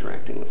actually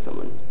interacting with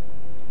someone.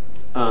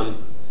 And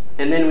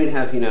then we'd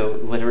have,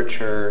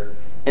 literature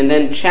And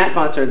then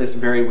chatbots are this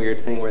very weird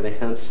thing where they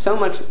sound so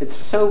much, it's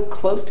so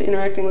close to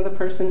interacting with a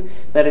person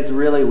that it's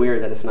really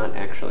weird that it's not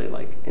actually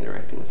like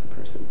interacting with a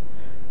person.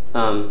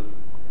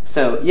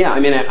 So yeah, I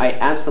mean, I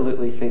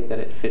absolutely think that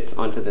it fits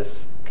onto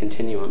this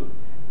continuum,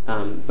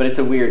 but it's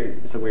a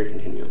weird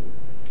continuum.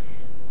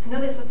 I know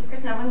there's lots of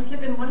questions. I want to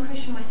slip in one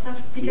question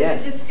myself because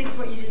it just fits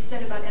what you just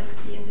said about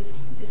empathy and this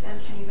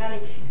uncanny valley.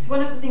 Because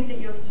one of the things that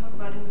you also talk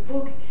about in the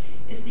book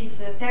is these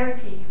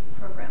therapy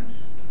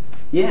programs.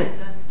 Yeah, and,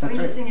 how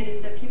interesting it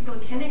is that people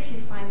can actually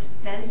find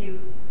value,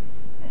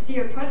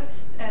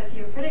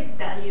 therapeutic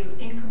value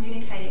in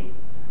communicating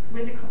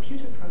with a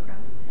computer program.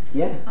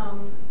 Yeah.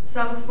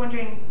 So I was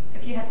wondering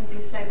if you had something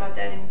to say about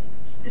that, and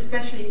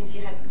especially since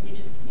you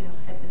just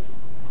had this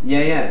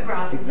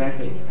graph.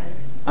 Exactly.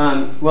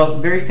 Well,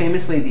 very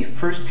famously, the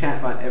first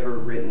chatbot ever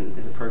written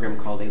is a program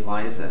called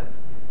Eliza.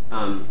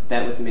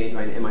 That was made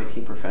by an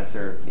MIT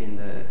professor in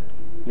the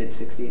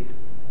mid-'60s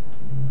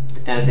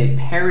as a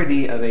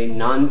parody of a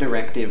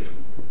non-directive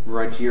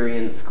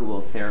Rogerian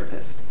school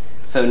therapist.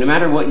 So no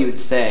matter what you would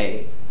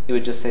say, it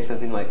would just say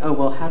something like, "Oh,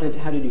 well, how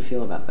did you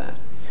feel about that?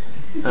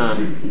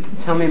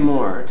 Tell me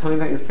more. Tell me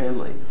about your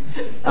family."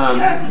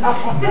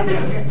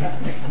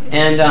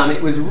 And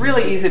it was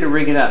really easy to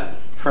rig it up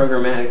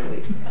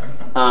programmatically.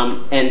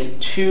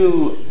 And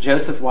to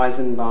Joseph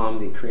Weizenbaum,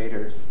 the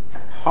creator's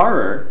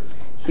horror,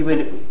 he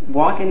would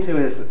walk into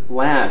his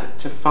lab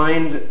to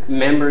find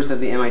members of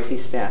the MIT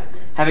staff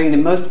having the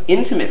most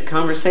intimate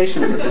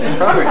conversations with this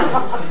program.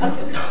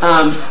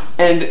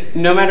 And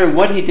no matter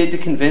what he did to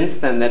convince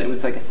them that it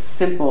was like a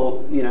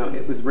simple,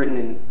 it was written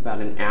in about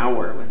an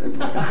hour with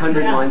like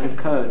 100 lines of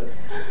code,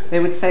 they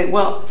would say,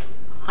 "Well,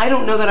 I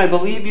don't know that I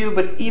believe you,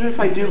 but even if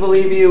I do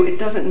believe you, it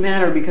doesn't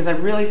matter because I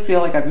really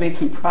feel like I've made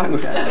some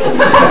progress."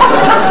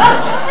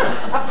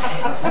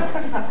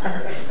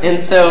 And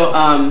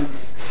so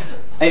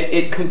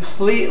it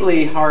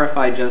completely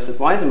horrified Joseph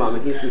Weizenbaum,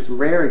 and he's this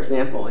rare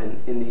example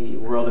in the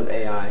world of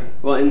AI,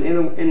 well,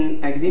 in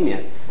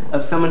academia,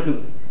 of someone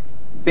who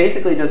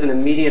basically does an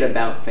immediate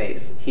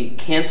about-face. He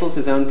cancels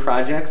his own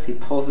projects, he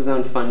pulls his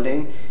own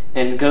funding,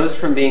 and goes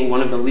from being one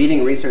of the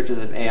leading researchers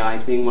of AI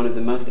to being one of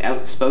the most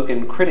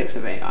outspoken critics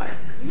of AI,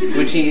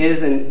 which he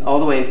is all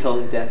the way until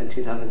his death in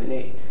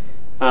 2008.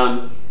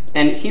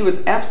 And he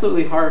was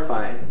absolutely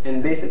horrified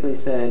and basically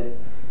said,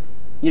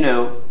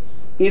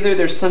 either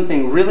there's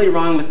something really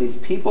wrong with these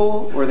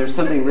people, or there's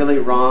something really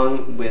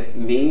wrong with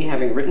me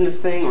having written this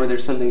thing, or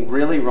there's something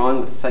really wrong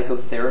with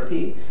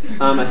psychotherapy.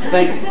 What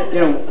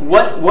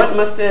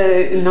must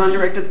a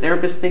non-directive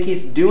therapist think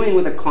he's doing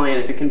with a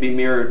client if it can be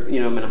mirrored,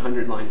 in a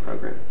 100-line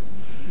program?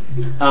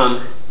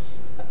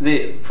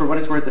 For what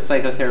it's worth, the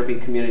psychotherapy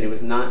community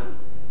was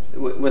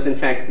in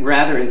fact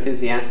rather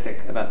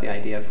enthusiastic about the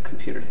idea of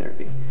computer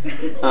therapy.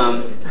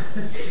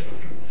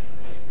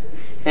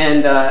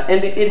 And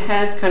it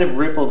has kind of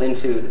rippled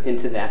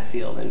into that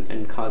field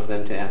and caused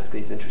them to ask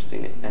these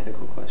interesting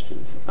ethical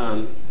questions.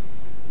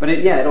 But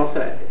it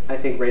also, I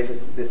think,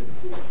 raises this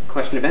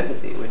question of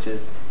empathy, which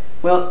is,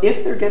 well,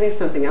 if they're getting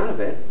something out of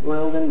it,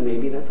 well, then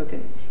maybe that's okay.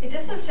 It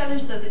does sort of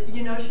challenge the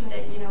notion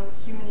that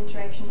human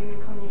interaction,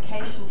 human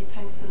communication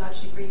depends to a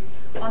large degree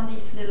on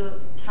these little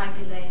time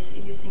delays,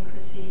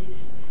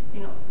 idiosyncrasies,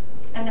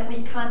 and that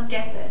we can't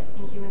get that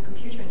in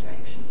human-computer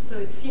interactions. So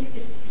it's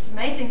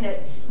amazing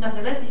that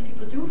nonetheless these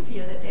people do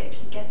feel that they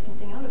actually get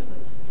something out of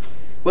those.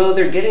 Well,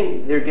 they're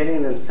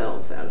getting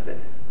themselves out of it.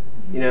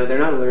 They're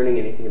not learning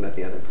anything about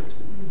the other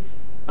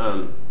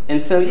person.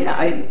 And so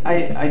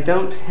I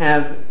don't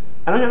have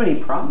any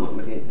problem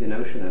with the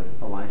notion of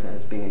Eliza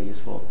as being a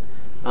useful.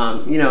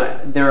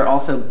 There are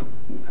also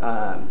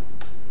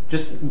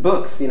just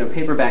books,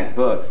 paperback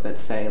books that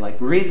say, like,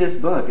 read this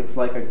book. It's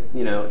like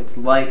it's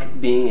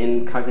like being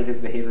in cognitive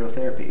behavioral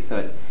therapy.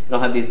 So it'll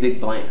have these big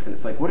blanks, and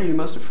it's like, what are you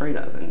most afraid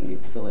of? And you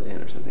fill it in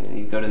or something, and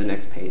you go to the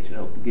next page, and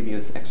it'll give you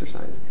this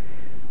exercise.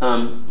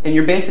 And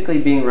you're basically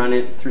being run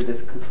it through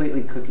this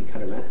completely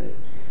cookie-cutter method.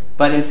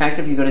 But in fact,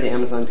 if you go to the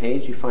Amazon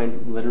page, you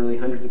find literally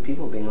hundreds of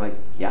people being like,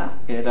 yeah,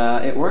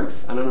 it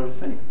works. I don't know what to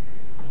say.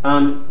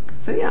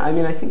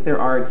 I think there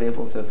are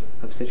examples of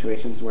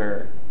situations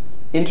where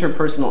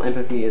interpersonal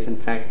empathy is in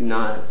fact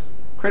not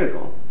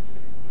critical.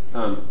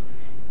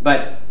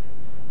 But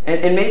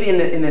maybe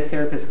in the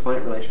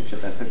therapist-client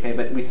relationship that's okay,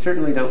 but we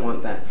certainly don't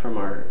want that from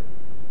our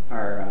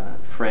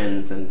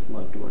friends and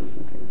loved ones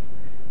and things.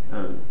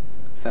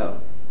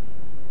 So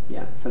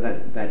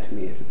that to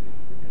me is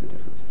a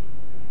difference.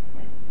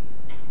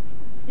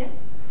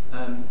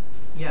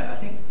 Yeah. I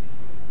think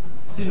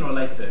sooner or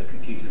later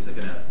computers are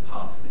going to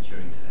pass the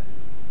Turing test.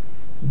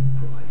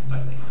 I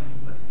think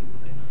most people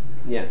think.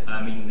 Yeah.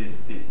 I mean,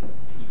 there's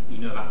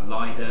about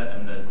LIDAR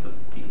and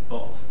these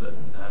bots that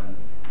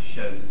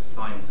shows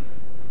signs of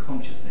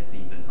consciousness,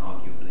 even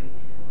arguably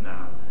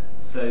now.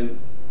 So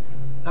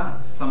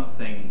that's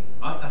something.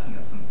 I think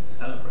that's something to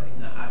celebrate.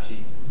 Now,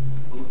 actually,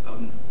 I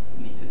wouldn't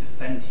need to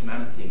defend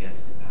humanity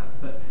against it, perhaps.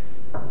 But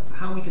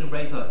how are we going to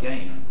raise our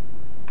game?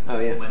 Oh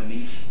yeah. When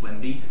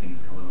these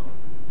things come along?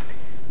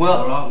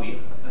 Well, or are we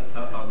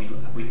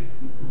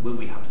will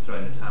we have to throw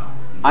in the towel?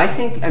 I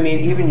think,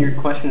 even your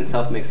question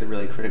itself makes a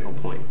really critical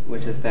point,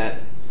 which is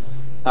that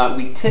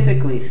we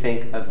typically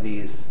think of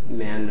these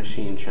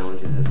man-machine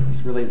challenges as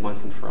this really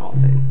once-and-for-all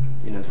thing.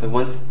 So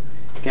once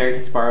Garry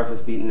Kasparov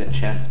was beaten at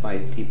chess by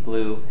Deep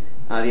Blue,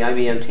 the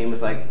IBM team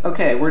was like,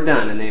 okay, we're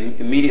done, and they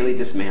immediately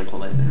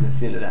dismantled it, and that's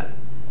the end of that.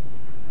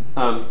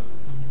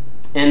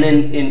 And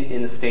then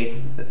in the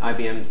States,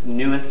 IBM's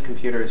newest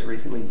computer has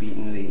recently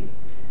beaten the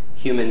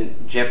human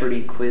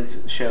Jeopardy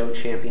quiz show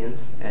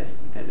champions at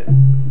a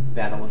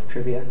battle of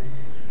trivia,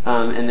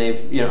 and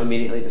they've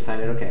immediately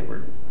decided, okay,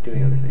 we're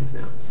doing other things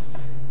now.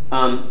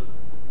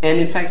 And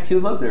in fact,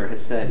 Hugh Loebner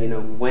has said,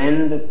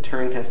 when the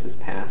Turing test is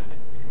passed,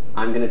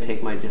 I'm going to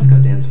take my disco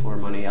dance floor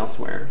money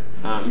elsewhere.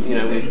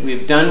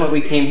 We've done what we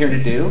came here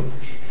to do,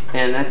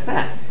 and that's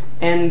that.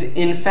 And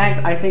in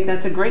fact, I think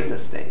that's a great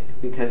mistake,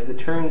 because the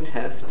Turing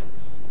test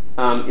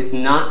is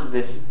not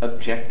this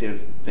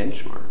objective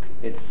benchmark.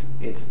 It's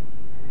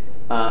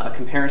a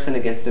comparison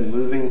against a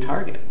moving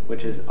target,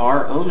 which is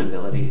our own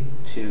ability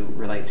to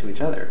relate to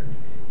each other.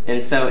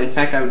 And so, in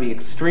fact, I would be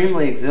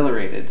extremely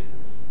exhilarated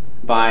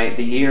by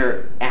the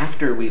year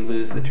after we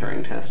lose the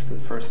Turing test for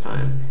the first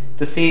time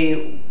to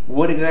see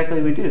what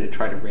exactly we do to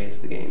try to raise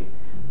the game.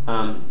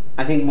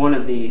 I think one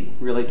of the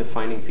really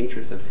defining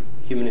features of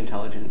human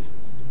intelligence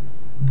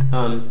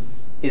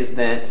is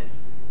that,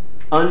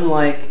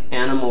 unlike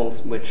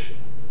animals which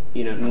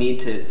need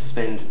to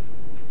spend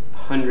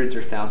hundreds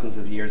or thousands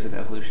of years of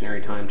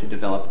evolutionary time to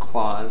develop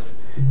claws,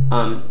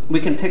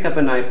 we can pick up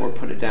a knife or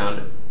put it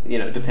down,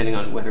 depending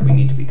on whether we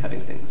need to be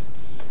cutting things.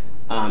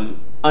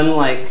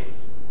 Unlike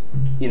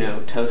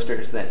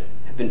toasters that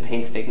have been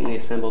painstakingly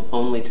assembled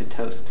only to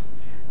toast,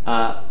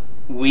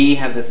 we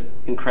have this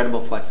incredible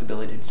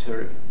flexibility to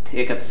sort of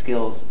take up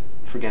skills,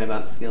 forget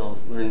about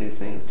skills, learn new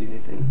things, do new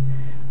things.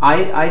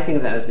 I think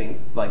of that as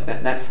being like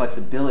that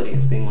flexibility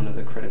as being one of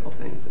the critical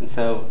things. And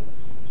so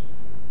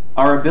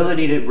our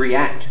ability to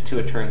react to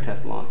a Turing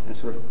test loss and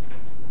sort of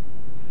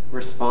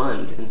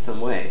respond in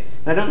some way.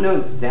 And I don't know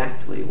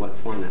exactly what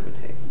form that would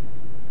take,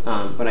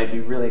 but I'd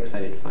be really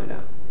excited to find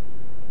out.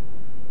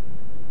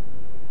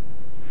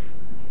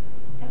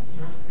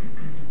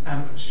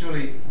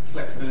 Surely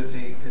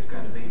flexibility is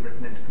going to be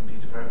written into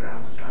computer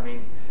programs.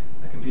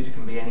 A computer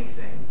can be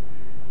anything.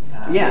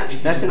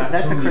 That's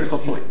a critical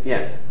point.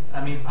 Yes.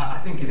 I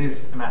think it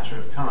is a matter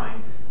of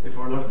time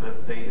before a lot of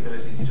the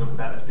abilities you talk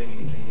about as being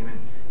uniquely human,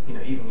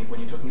 even when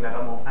you're talking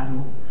about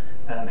animal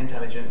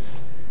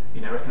intelligence,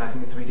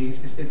 recognizing the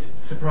 3Ds, it's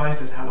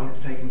surprised us how long it's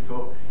taken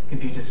for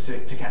computers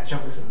to catch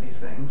up with some of these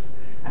things,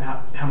 and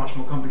how much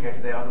more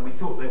complicated they are than we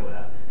thought they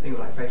were, things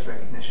like face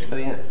recognition. Oh,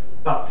 yeah.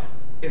 But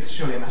it's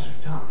surely a matter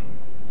of time.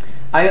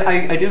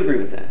 I do agree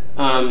with that.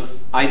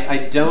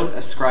 I don't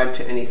ascribe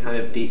to any kind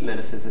of deep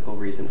metaphysical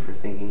reason for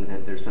thinking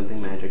that there's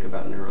something magic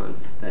about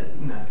neurons that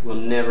will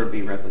never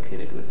be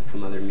replicated with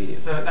some other medium.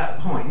 So at that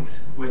point,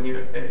 when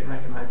you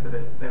recognize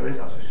that there is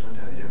artificial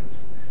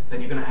intelligence, then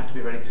you're going to have to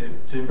be ready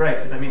to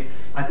embrace it.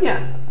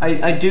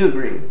 I do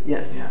agree.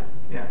 Yes.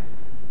 Yeah.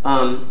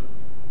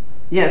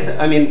 Yes.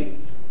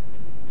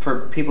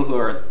 For people who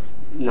are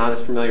not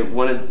as familiar,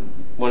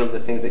 one of the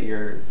things that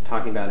you're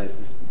talking about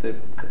is the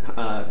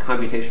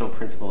computational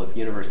principle of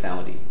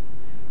universality.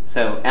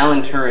 So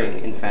Alan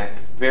Turing, in fact,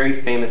 very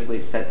famously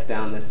sets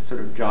down this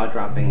sort of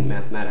jaw-dropping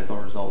mathematical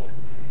result,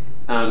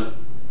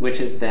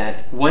 which is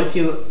that once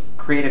you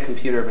create a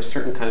computer of a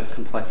certain kind of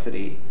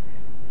complexity,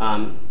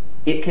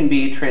 it can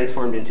be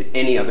transformed into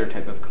any other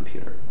type of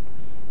computer.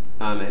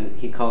 And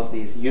he calls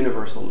these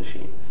universal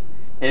machines.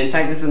 And in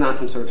fact, this is not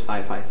some sort of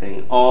sci-fi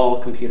thing.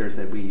 All computers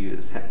that we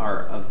use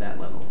are of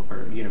that level,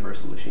 are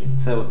universal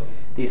machines. So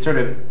the sort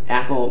of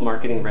Apple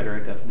marketing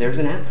rhetoric of, there's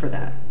an app for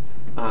that.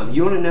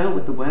 You want to know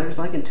what the weather's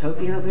like in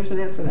Tokyo? There's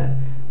an app for that.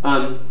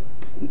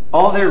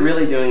 All they're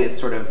really doing is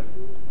sort of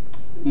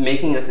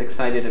making us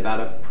excited about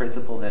a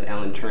principle that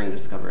Alan Turing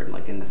discovered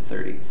like in the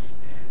 30s,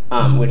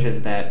 which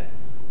is that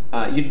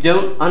you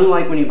don't,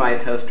 unlike when you buy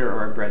a toaster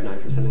or a bread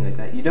knife or something like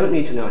that, you don't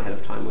need to know ahead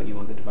of time what you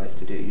want the device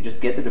to do. You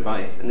just get the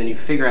device, and then you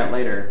figure out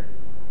later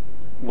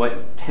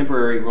what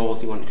temporary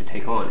roles you want it to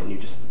take on, and you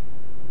just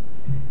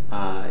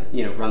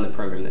run the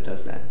program that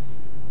does that.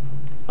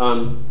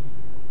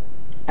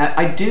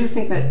 I do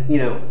think that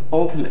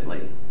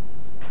ultimately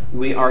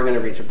we are going to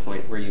reach a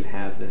point where you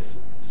have this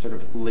sort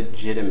of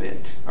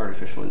legitimate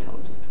artificial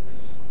intelligence.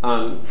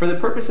 For the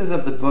purposes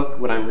of the book,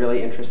 what I'm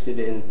really interested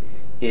in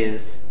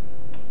is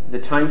the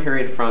time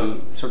period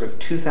from sort of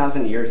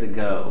 2,000 years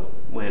ago,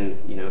 when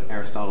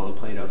Aristotle and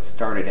Plato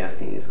started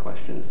asking these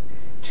questions,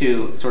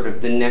 to sort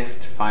of the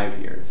next 5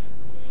 years,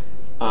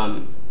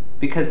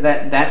 because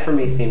that for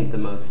me seemed the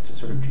most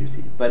sort of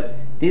juicy. But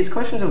these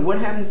questions of what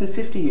happens in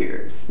 50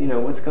 years,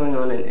 what's going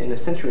on in a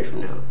century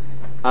from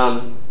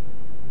now,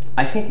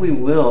 I think we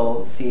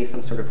will see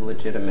some sort of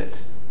legitimate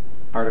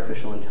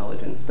artificial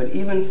intelligence. But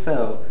even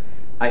so,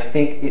 I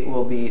think it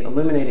will be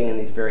illuminating in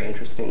these very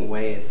interesting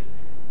ways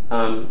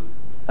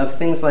of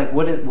things like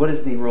what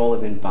is the role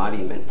of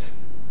embodiment,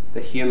 the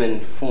human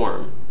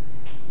form,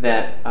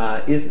 that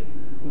is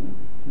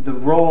the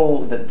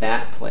role that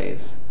that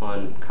plays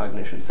on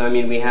cognition. So I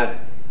mean, we have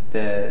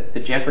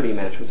the Jeopardy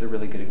match was a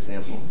really good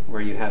example,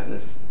 where you have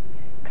this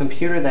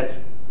computer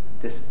that's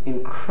this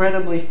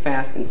incredibly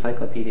fast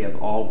encyclopedia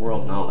of all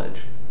world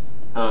knowledge,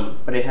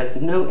 but it has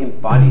no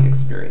embodied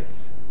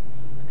experience.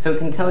 So it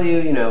can tell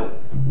you,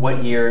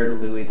 what year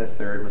Louis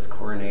III was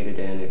coronated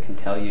in. It can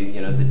tell you,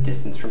 the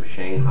distance from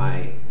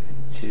Shanghai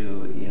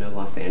to,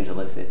 Los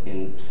Angeles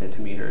in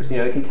centimeters.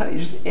 It can tell you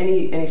just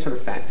any sort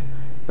of fact.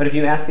 But if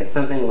you ask it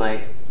something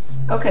like,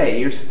 okay,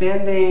 you're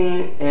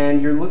standing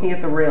and you're looking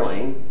at the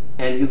railing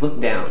and you look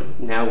down,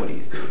 now what do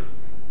you see?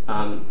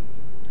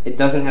 It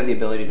doesn't have the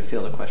ability to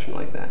field a question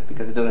like that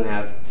because it doesn't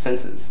have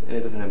senses and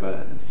it doesn't have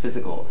a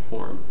physical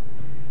form.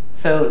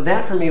 So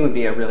that for me would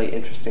be a really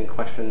interesting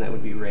question that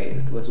would be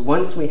raised, was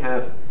once we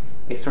have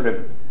a sort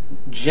of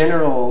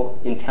general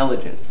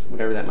intelligence,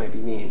 whatever that might be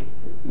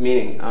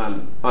meaning,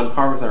 on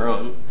par with our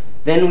own,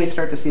 then we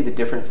start to see the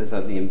differences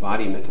of the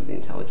embodiment of the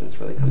intelligence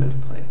really come into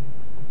play.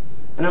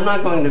 And I'm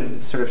not going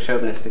to sort of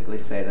chauvinistically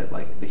say that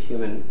like the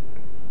human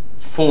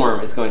form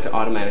is going to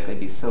automatically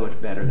be so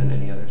much better than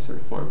any other sort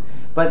of form.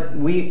 But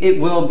it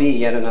will be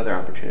yet another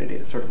opportunity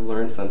to sort of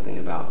learn something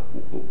about,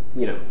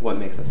 what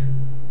makes us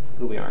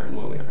who we are and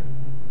what we are.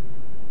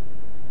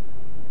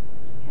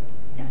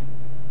 Yeah.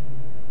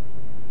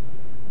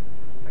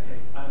 Okay,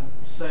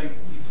 so you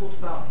talked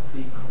about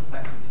the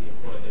complexity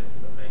of what it is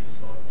that makes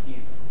someone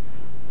human.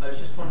 I was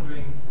just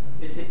wondering,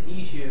 is it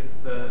easier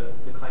for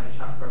the kind of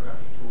chat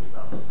programs you talked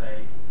about to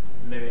say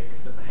mimic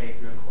the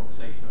behaviour and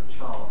conversation of a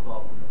child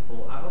rather than a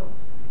full adult?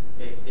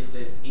 Is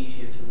it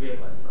easier to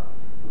realise that?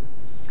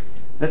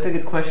 That's a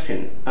good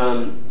question.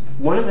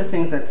 One of the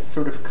things that's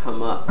sort of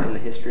come up in the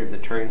history of the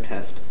Turing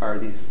test are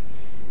these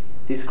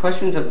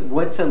questions of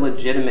what's a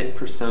legitimate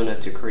persona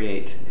to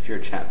create if you're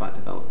a chatbot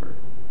developer.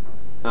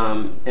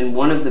 And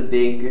one of the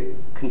big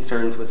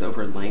concerns was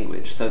over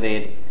language. So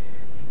they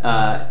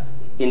had,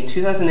 in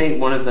 2008,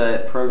 one of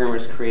the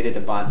programmers created a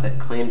bot that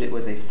claimed it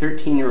was a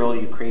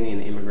 13-year-old Ukrainian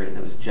immigrant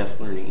that was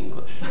just learning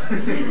English.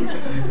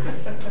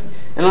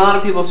 And a lot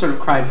of people sort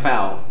of cried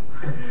foul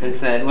and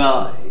said,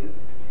 well,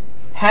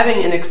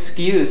 having an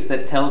excuse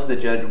that tells the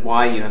judge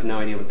why you have no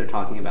idea what they're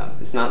talking about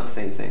is not the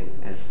same thing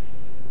as,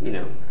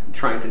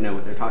 trying to know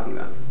what they're talking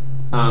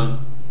about.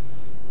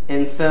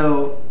 And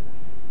so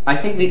I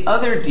think the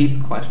other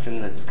deep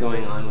question that's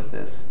going on with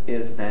this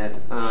is that,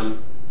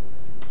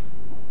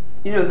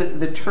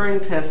 the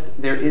Turing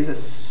test, there is a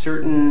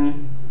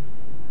certain...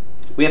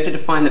 We have to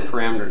define the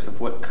parameters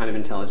of what kind of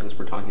intelligence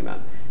we're talking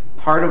about.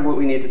 Part of what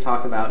we need to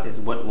talk about is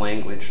what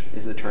language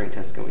is the Turing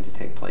test going to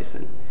take place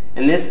in.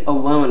 And this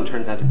alone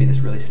turns out to be this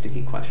really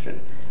sticky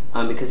question,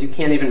 because you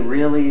can't even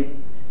really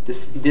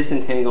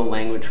disentangle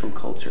language from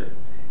culture.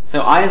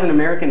 So I, as an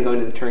American going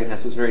to the Turing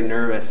test, was very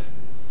nervous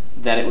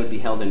that it would be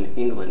held in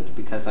England,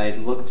 because I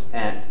had looked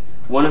at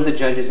one of the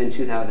judges in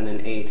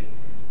 2008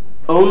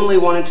 only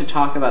wanted to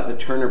talk about the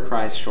Turner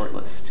Prize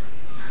shortlist.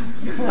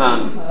 And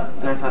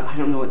I thought, I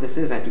don't know what this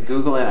is. I have to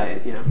Google it. I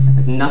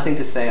have nothing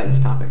to say on this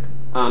topic.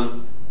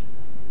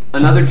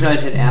 Another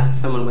judge had asked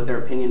someone what their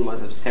opinion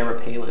was of Sarah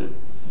Palin.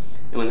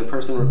 And when the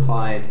person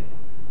replied,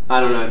 I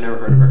don't know, I've never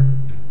heard of her,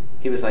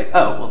 he was like,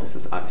 oh, well, this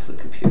is obviously a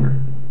computer.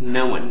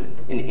 No one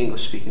in the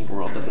English-speaking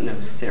world doesn't know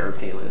who Sarah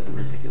Palin is.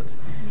 Ridiculous.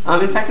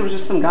 In fact, it was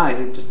just some guy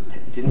who just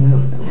didn't know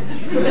who that was.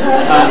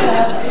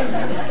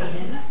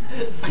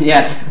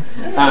 Yes.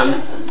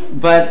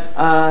 But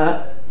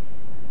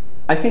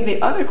I think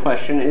the other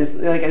question is,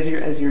 like, as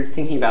you're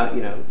thinking about,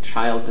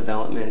 child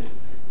development,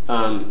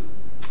 one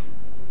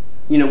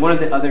of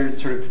the other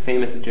sort of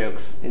famous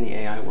jokes in the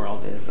AI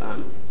world is,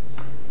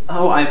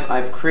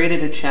 I've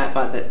created a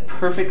chatbot that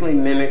perfectly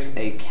mimics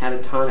a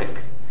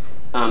catatonic.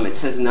 It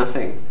says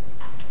nothing.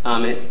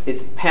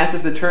 It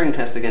passes the Turing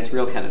test against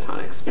real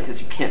catatonics because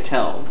you can't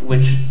tell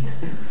which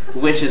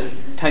is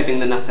typing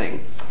the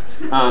nothing.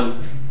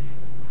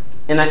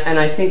 And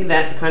I think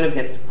that kind of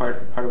gets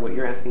part of what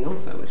you're asking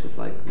also, which is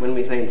like when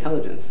we say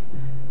intelligence,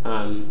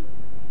 how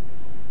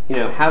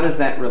does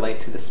that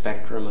relate to the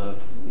spectrum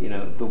of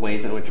the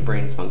ways in which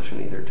brains function,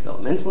 either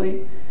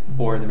developmentally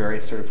or the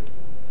various sort of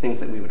things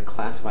that we would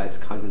classify as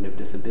cognitive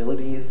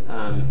disabilities,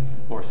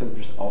 or some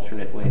just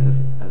alternate ways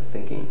of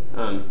thinking.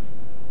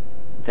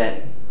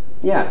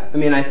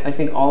 I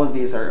think all of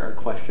these are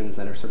questions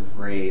that are sort of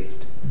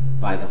raised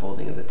by the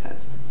holding of the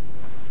test.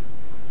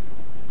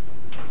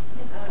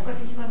 What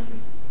did you want to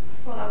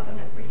follow up on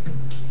that briefly?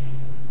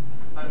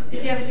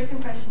 If you have a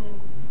different question.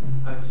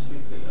 Just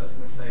briefly, I was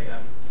going to say,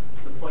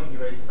 the point you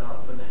raised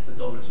about the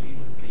methodology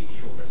with the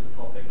shortlist of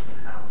topics and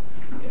how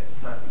it's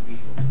perfectly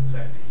reasonable to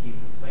expect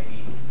humans to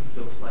maybe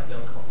feel slightly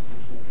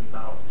uncomfortable talking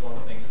about one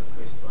thing as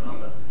opposed to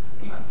another.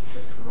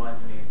 Just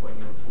reminds me of when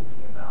you were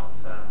talking about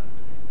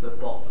the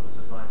bot that was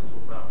designed to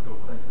talk about Bill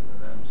Clinton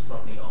and then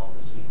suddenly asked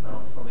to speak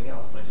about something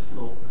else. And I just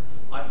thought,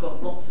 I've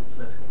got lots of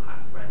political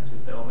hack friends who,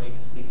 if they were made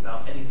to speak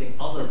about anything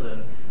other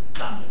than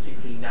that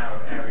particularly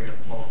narrow area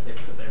of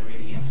politics that they're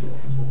really into or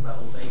to talk about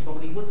all day,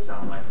 probably would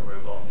sound like a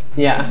robot.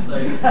 Yeah. So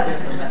it's a bit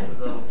of a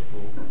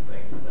methodological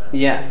thing there.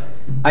 Yes.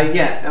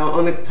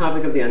 On the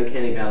topic of the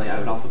uncanny valley, I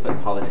would also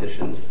put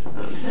politicians.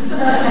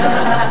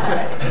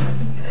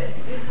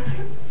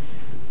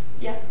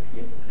 Yeah.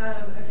 You.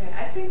 Okay,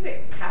 I think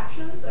that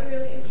captions are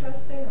really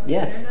interesting on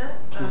Yes.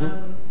 the internet.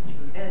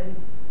 And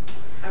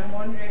I'm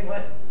wondering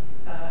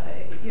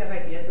if you have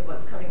ideas of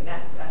what's coming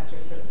next after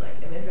sort of like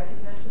image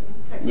recognition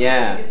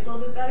technology gets a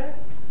little bit better.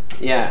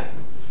 Yeah.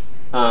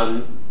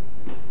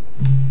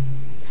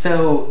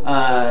 So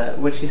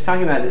what she's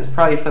talking about is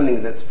probably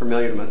something that's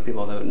familiar to most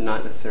people, though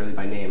not necessarily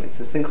by name. It's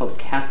this thing called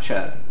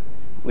CAPTCHA,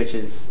 which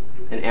is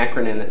an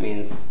acronym that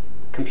means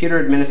Computer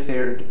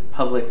Administered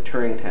Public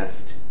Turing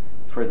Test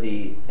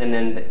and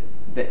then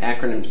the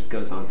acronym just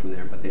goes on from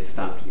there, but they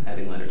stopped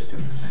adding letters to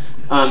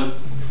it.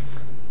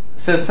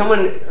 So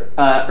someone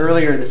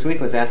earlier this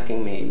week was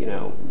asking me,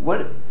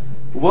 what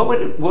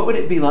would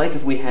it be like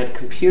if we had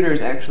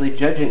computers actually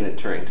judging the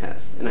Turing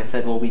test? And I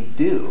said, well, we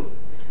do.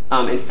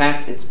 In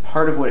fact, it's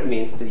part of what it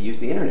means to use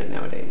the internet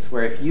nowadays,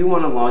 where if you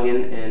want to log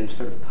in and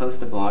sort of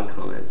post a blog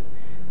comment,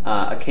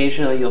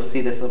 occasionally you'll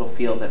see this little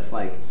field that's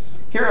like,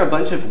 here are a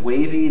bunch of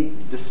wavy,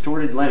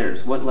 distorted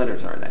letters. What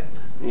letters are they?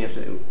 And you have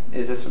to,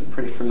 is this a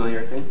pretty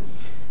familiar thing?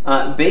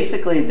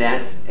 Basically,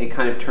 that's a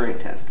kind of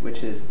Turing test,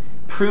 which is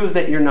prove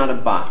that you're not a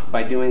bot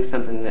by doing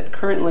something that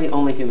currently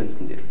only humans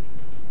can do.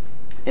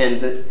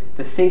 And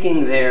the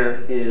thinking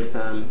there is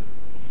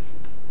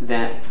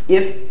that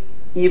if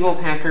evil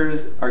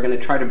hackers are going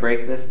to try to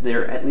break this,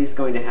 they're at least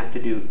going to have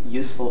to do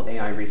useful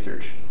AI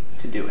research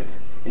to do it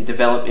and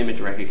develop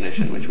image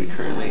recognition, which we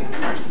currently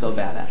are still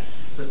bad at.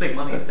 There's big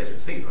money if they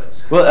succeed,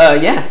 right?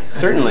 Well, yeah,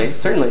 certainly.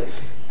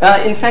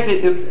 In fact,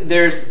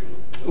 there's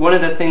one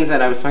of the things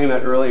that I was talking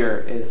about earlier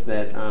is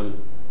that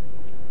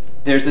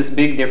there's this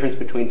big difference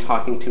between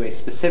talking to a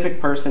specific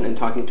person and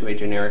talking to a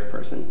generic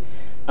person.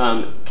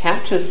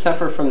 CAPTCHAs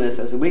suffer from this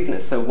as a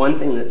weakness. So one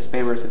thing that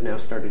spammers have now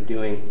started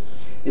doing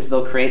is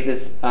they'll create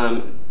this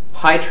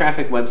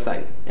high-traffic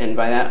website, and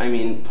by that I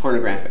mean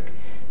pornographic.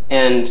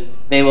 And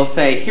they will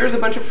say, here's a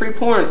bunch of free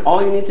porn.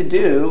 All you need to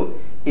do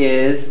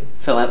is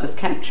fill out this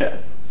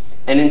CAPTCHA.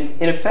 And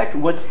in effect,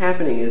 what's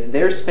happening is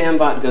their spam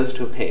bot goes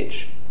to a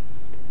page,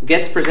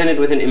 gets presented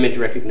with an image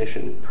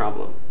recognition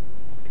problem.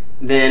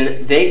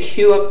 Then they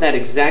queue up that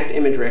exact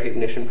image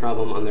recognition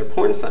problem on their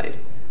porn site.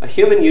 A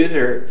human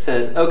user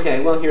says,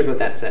 okay, well, here's what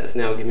that says.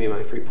 Now give me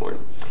my free porn.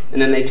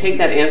 And then they take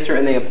that answer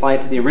and they apply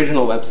it to the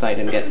original website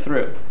and get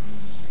through.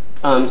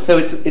 So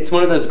it's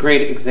one of those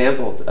great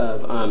examples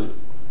of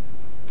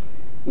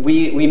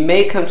we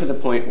may come to the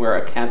point where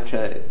a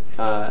CAPTCHA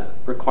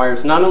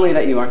requires not only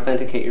that you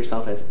authenticate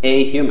yourself as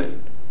a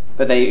human,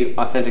 but that you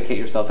authenticate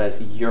yourself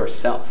as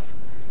yourself.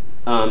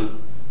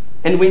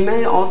 And we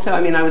may also,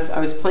 I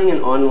was playing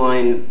an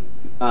online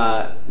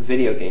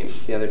video game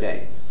the other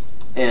day,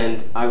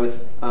 and I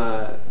was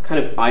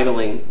kind of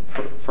idling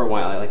for a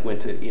while. I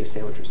went to eat a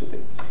sandwich or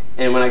something.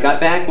 And when I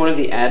got back, one of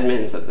the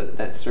admins of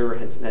that server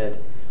had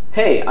said,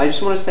 hey, I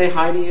just want to say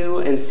hi to you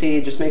and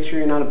just make sure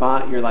you're not a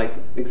bot. You're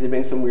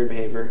exhibiting some weird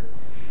behavior.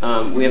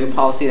 We have a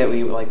policy that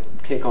we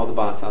kick all the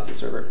bots off the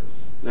server.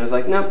 And I was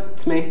like, no,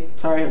 it's me.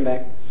 Sorry, I'm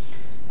back.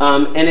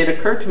 And it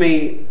occurred to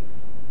me,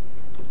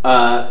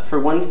 for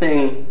one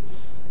thing,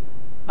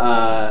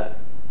 and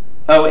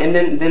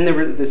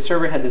then the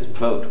server had this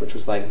vote, which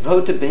was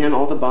vote to ban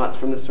all the bots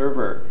from the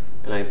server.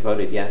 And I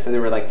voted yes, and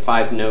there were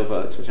 5 no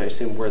votes, which I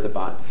assume were the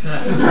bots.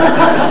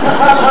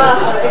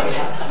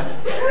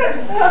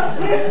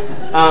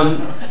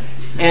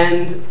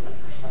 And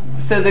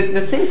so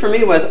the thing for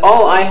me was,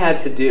 all I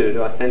had to do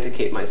to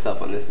authenticate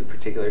myself on this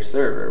particular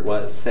server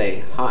was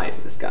say hi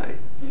to this guy.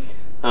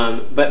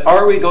 But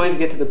are we going to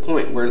get to the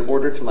point where in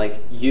order to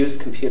use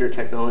computer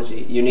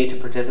technology, you need to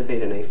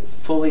participate in a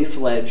fully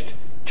fledged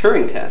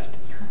Turing test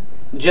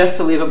just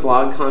to leave a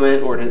blog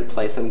comment or to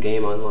play some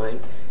game online?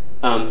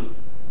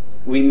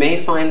 We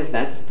may find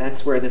that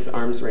that's where this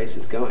arms race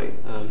is going.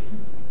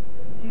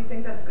 Do you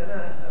think that's going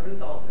to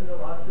result in the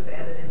loss of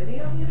anonymity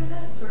on the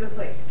internet? Sort of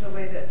like the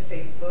way that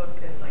Facebook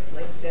and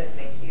LinkedIn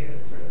make you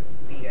sort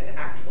of be an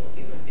actual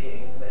human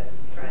being with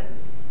friends?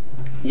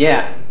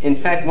 Yeah. In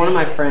fact, one of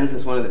my friends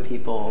is one of the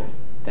people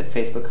that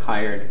Facebook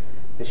hired,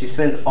 and she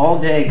spends all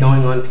day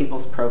going on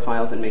people's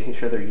profiles and making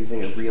sure they're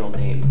using a real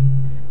name.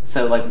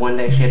 So one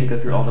day she had to go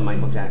through all the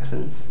Michael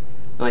Jacksons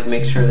and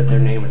make sure that their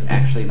name was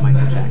actually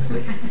Michael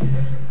Jackson.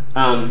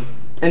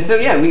 And so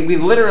yeah, we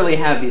literally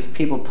have these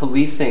people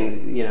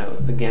policing,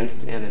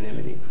 against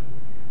anonymity.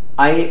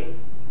 I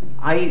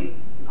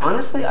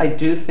honestly, I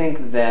do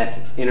think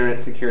that internet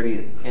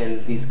security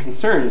and these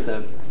concerns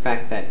of the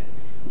fact that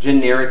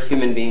generic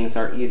human beings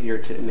are easier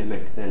to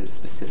mimic than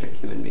specific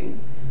human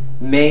beings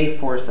may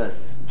force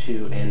us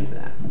to end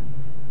that.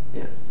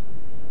 Yeah.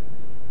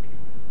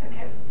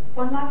 Okay,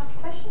 one last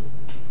question,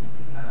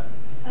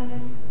 and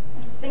then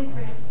I think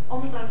we're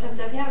almost out of time.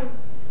 So if you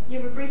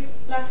have a brief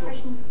last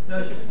question. No, I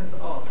was just going to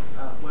ask,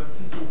 when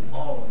people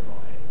are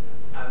online,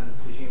 and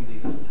presumably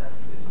this test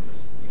is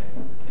just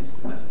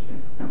instant messaging,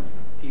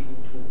 people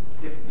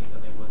talk differently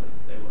than they would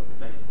if they were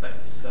face to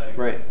face. So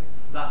right.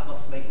 That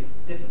must make it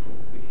difficult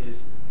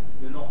because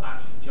you're not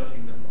actually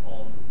judging them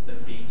on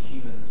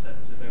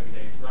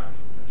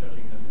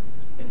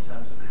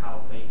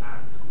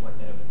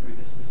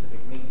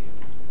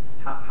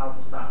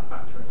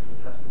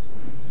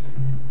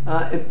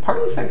It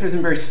partly factors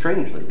in very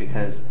strangely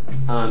because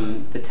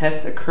the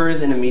test occurs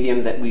in a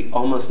medium that we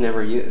almost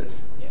never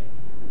use,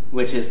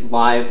 which is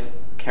live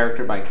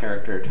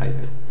character-by-character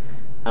typing.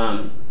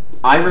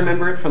 I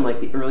remember it from like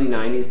the early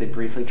 90s. They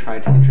briefly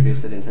tried to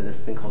introduce it into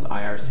this thing called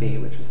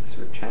IRC, which was the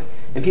sort of chat.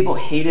 And people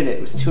hated it.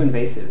 It was too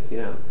invasive, you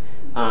know.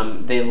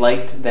 They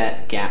liked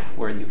that gap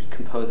where you could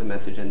compose a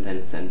message and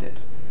then send it.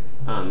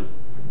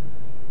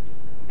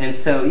 And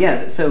so,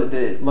 yeah, so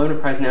the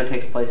Loeb Prize now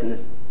takes place in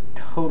this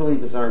totally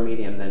bizarre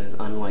medium that is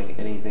unlike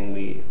anything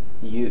we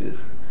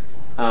use.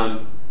 I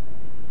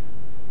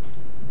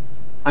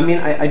mean,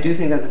 I do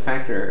think that's a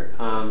factor.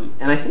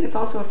 And I think it's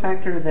also a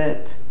factor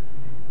that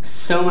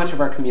so much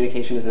of our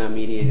communication is now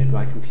mediated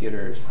by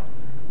computers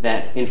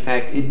that, in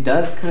fact, it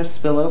does kind of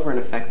spill over and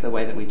affect the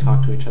way that we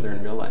talk to each other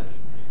in real life.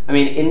 I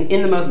mean,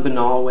 in the most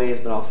banal ways,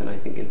 but also, I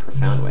think, in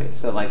profound ways.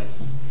 So, like,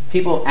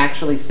 people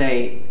actually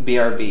say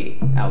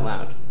BRB out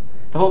loud.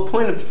 The whole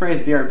point of the phrase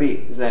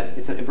BRB is that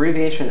it's an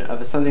abbreviation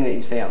of something that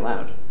you say out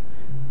loud.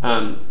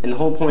 And the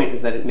whole point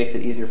is that it makes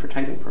it easier for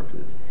typing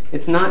purposes.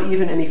 It's not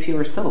even any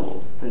fewer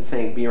syllables than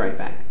saying be right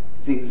back.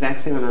 It's the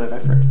exact same amount of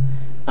effort.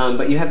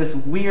 But you have this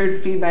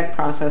weird feedback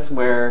process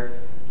where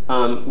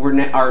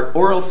our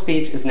oral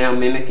speech is now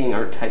mimicking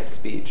our typed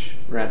speech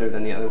rather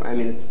than the other way. I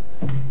mean, it's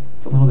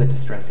a little bit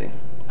distressing.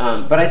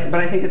 But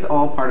I think it's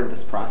all part of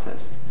this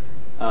process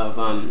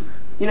of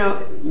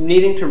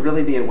needing to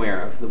really be aware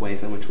of the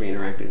ways in which we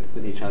interacted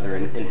with each other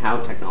and how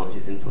technology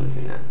is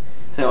influencing that.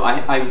 So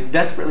I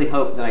desperately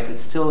hope that I can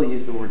still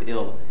use the word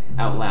ill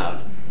out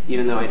loud,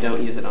 even though I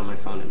don't use it on my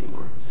phone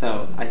anymore.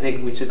 So I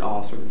think we should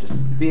all sort of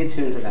just be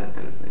attuned to that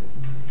kind of thing.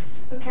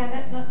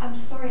 Okay, I'm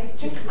sorry.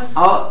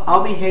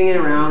 I'll be hanging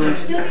around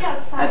You'll be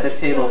outside at the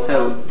table.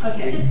 So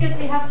okay. Just because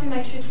we have to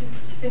make sure to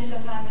finish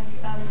on time.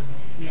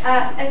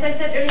 As I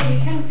said earlier, you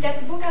can get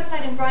the book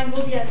outside, and Brian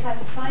will be outside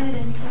to sign it,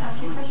 and you can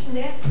ask your question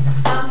there.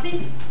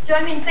 Please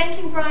join me in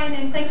thanking Brian,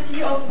 and thanks to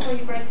you also for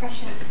your great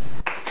questions.